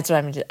 That's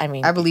what I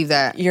mean. I believe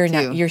that you're too.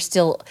 not. You're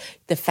still.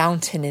 The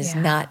fountain is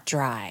not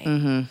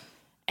dry.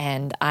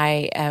 And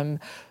I am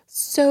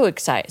so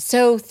excited,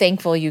 so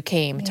thankful you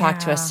came, talk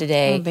to us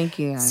today. Oh, thank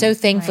you. So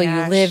thankful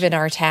you live in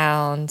our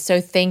town. So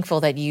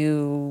thankful that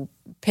you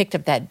picked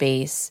up that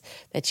bass,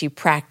 that you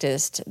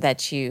practiced,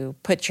 that you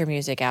put your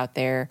music out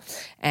there,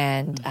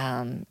 and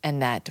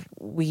that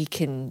we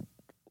can.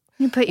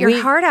 You put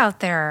your heart out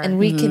there, and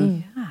we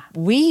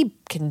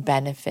can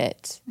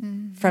benefit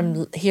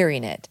from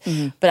hearing it.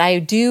 But I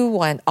do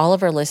want all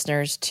of our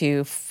listeners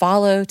to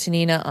follow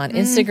Tanina on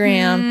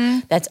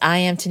Instagram. That's I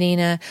Am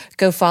Tanina.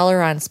 Go follow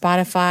her on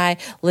Spotify.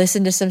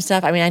 Listen to some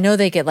stuff. I mean, I know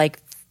they get like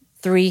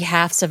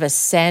 0.3 of a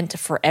cent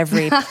for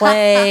every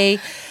play,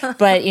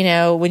 but you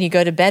know, when you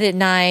go to bed at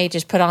night,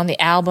 just put on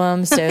the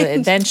album. So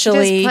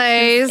eventually,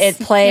 it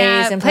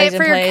plays and play plays it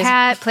for and plays. your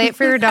cat, play it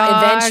for your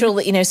dog.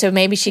 Eventually, you know, so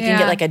maybe she can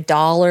get like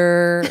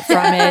 $1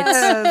 from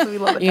it. We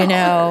love you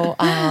know,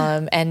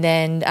 and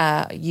then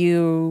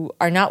you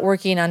are not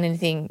working on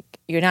anything.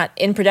 You're not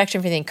in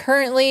production for anything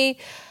currently.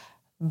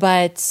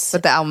 But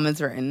the album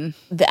is written.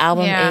 The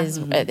album is,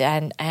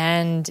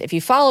 and if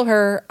you follow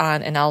her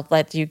on, and I'll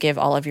let you give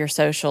all of your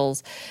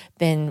socials,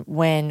 then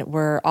when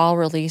we're all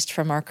released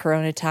from our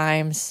Corona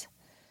times,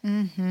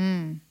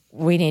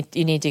 you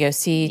need to go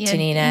see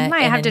Tanina in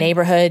a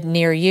neighborhood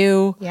near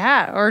you.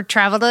 Yeah, or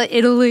travel to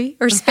Italy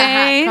or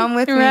Spain. Come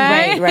with me.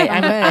 Right.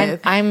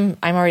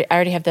 I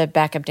already have the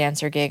backup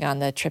dancer gig on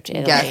the trip to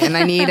Italy. Yes, and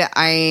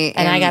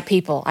I got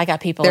people.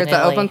 There's an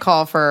open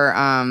call for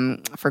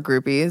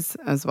groupies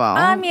as well.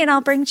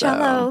 I'll bring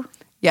cello.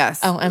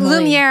 Yes. Oh, Emily.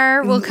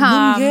 Lumiere will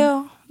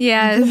come.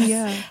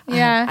 Yes.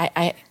 Yeah.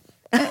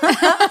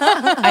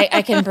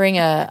 I can bring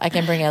a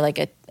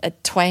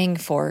twang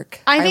fork.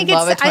 I think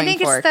love a twang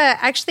fork.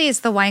 It's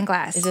the wine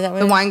glass. Is it that way?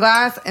 The wine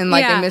glass and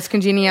like a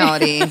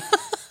miscongeniality.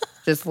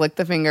 Just lick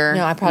the finger.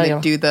 No, I probably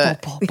don't do the.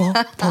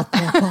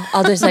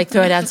 I'll just like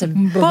throw it down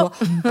some. Yeah,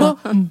 I'll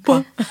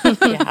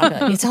be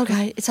like, it's all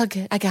good. It's all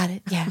good. I got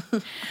it. Yeah.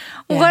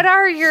 What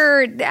are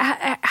your?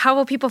 How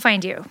will people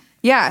find you?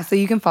 Yeah, so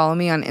you can follow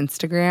me on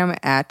Instagram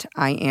at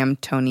I Am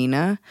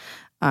Tonina.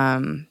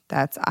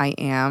 That's I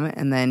am,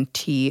 and then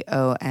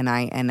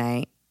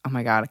Tonina. Oh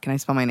my God, can I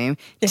spell my name?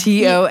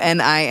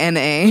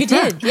 Tonina. You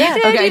did, yeah.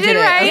 Okay, you did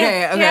right.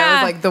 Okay.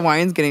 I was like, the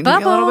wine's getting to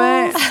me a little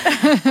bit.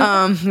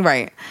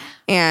 Right.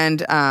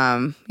 And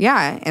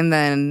and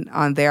then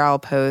on there I'll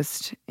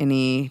post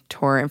any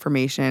tour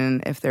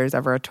information if there's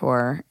ever a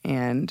tour.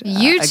 And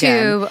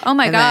YouTube. Oh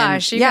my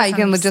gosh. You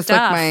can just just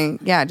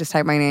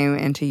type my name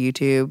into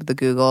YouTube, the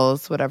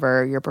Googles,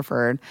 whatever your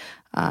preferred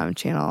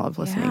channel of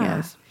listening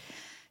is.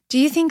 Do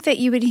you think that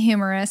you would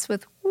humor us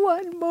with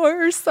one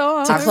more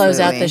song to close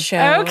out the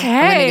show? Okay.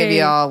 I'm going to give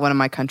you all one of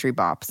my country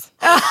bops.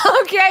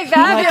 Okay,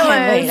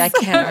 fabulous. I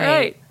can't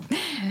wait.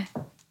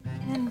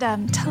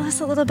 And tell us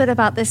a little bit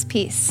about this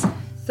piece.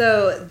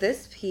 So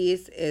this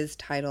piece is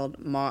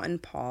titled Ma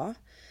and Pa.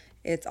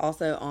 It's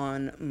also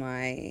on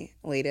my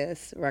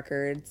latest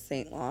record,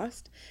 Saint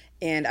Lost.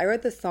 And I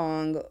wrote the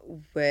song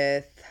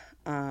with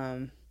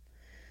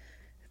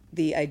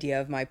the idea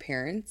of my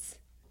parents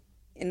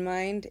in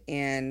mind,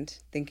 and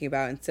thinking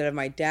about, instead of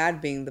my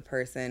dad being the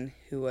person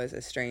who was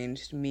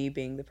estranged, me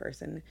being the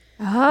person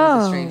who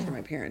was estranged from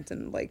my parents,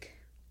 and like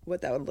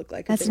what that would look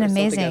like if they were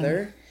still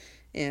together,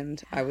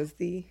 and I was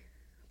the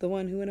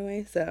one who went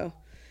away. So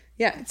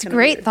yeah, it's a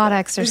great thought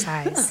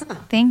exercise.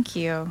 Thank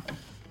you.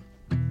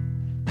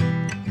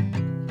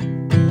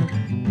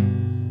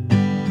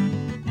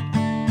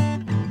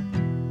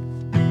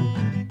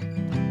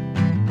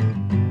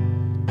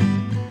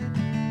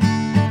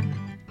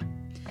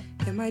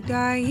 Am I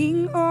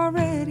dying,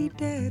 already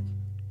dead?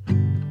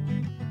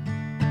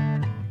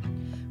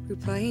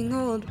 Replaying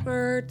old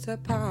words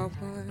that Papa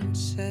once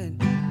said.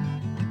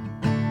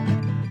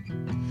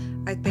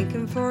 I thank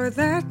him for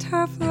that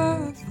tough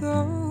love,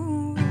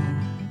 though.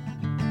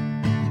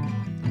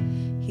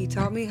 He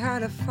taught me how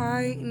to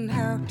fight and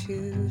how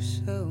to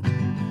sew.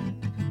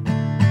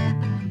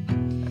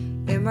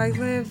 Am I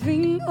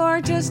living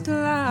or just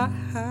alive?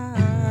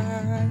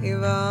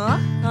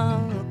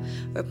 Oh,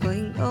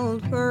 replaying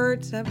old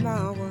words that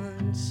Ma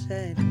once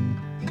said.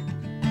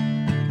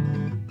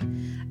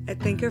 I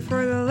thank her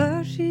for the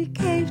love she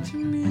gave to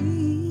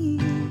me.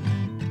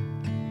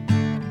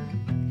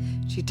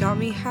 She taught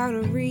me how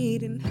to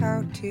read and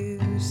how to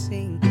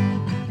sing.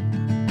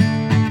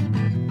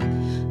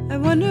 I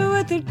wonder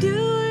what they're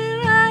doing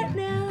right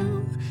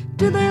now.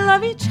 Do they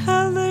love each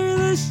other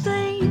the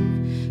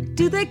same?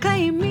 Do they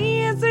claim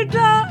me as their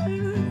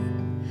daughter?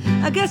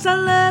 I guess I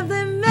love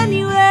them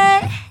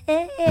anyway.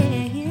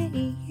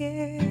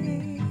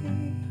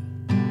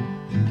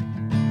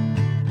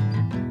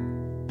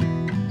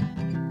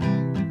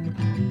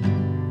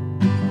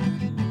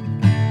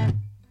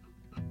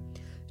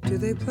 Do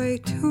they play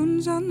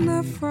tunes on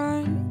the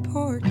front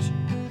porch?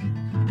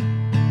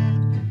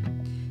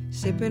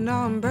 Sipping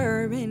on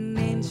bourbon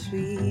and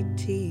sweet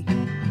tea.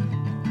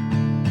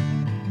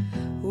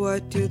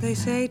 What do they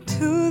say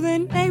to the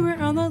neighbor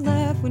on the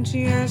left when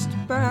she asked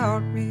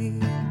about me?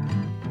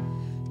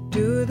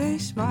 Do they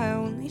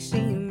smile when they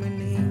see my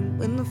name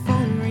when the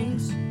phone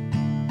rings?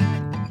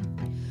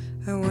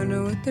 I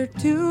wonder what they're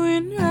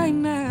doing right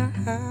now.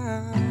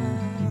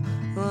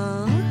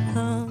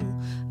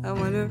 I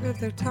wonder if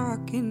they're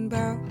talking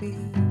about me.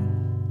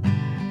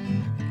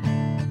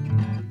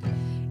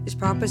 Is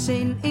Papa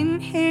sitting in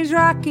his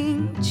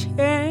rocking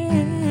chair?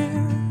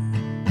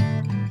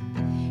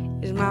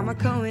 Is Mama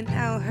combing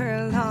out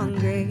her long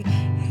gray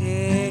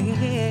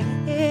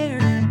hair?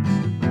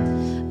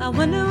 I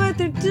wonder what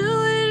they're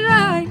doing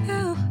right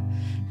now.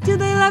 Do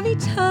they love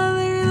each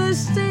other the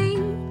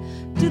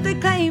same? Do they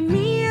claim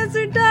me as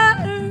their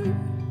daughter?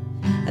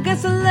 I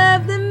guess I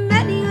love them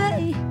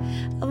anyway.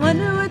 I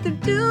wonder what they're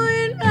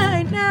doing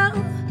right now.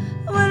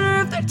 I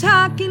wonder if they're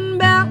talking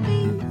about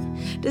me.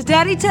 Does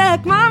Daddy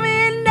tuck Mom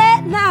in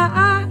at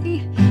night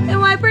and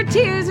wipe her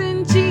tears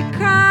when she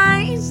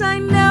cries? I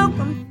know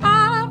I'm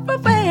far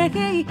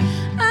away.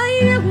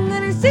 I know I'm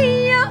gonna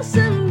see you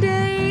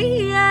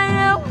someday. I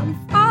know I'm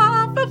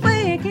far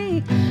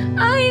away.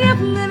 I know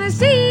I'm gonna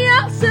see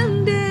you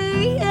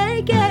someday.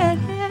 Yeah.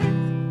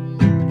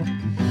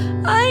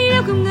 I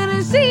know I'm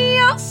gonna see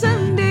you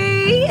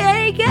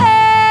someday. Yeah.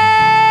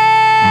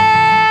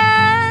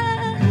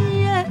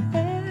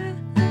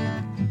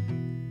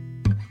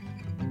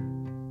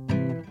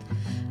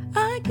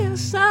 I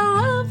guess I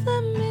love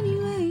them.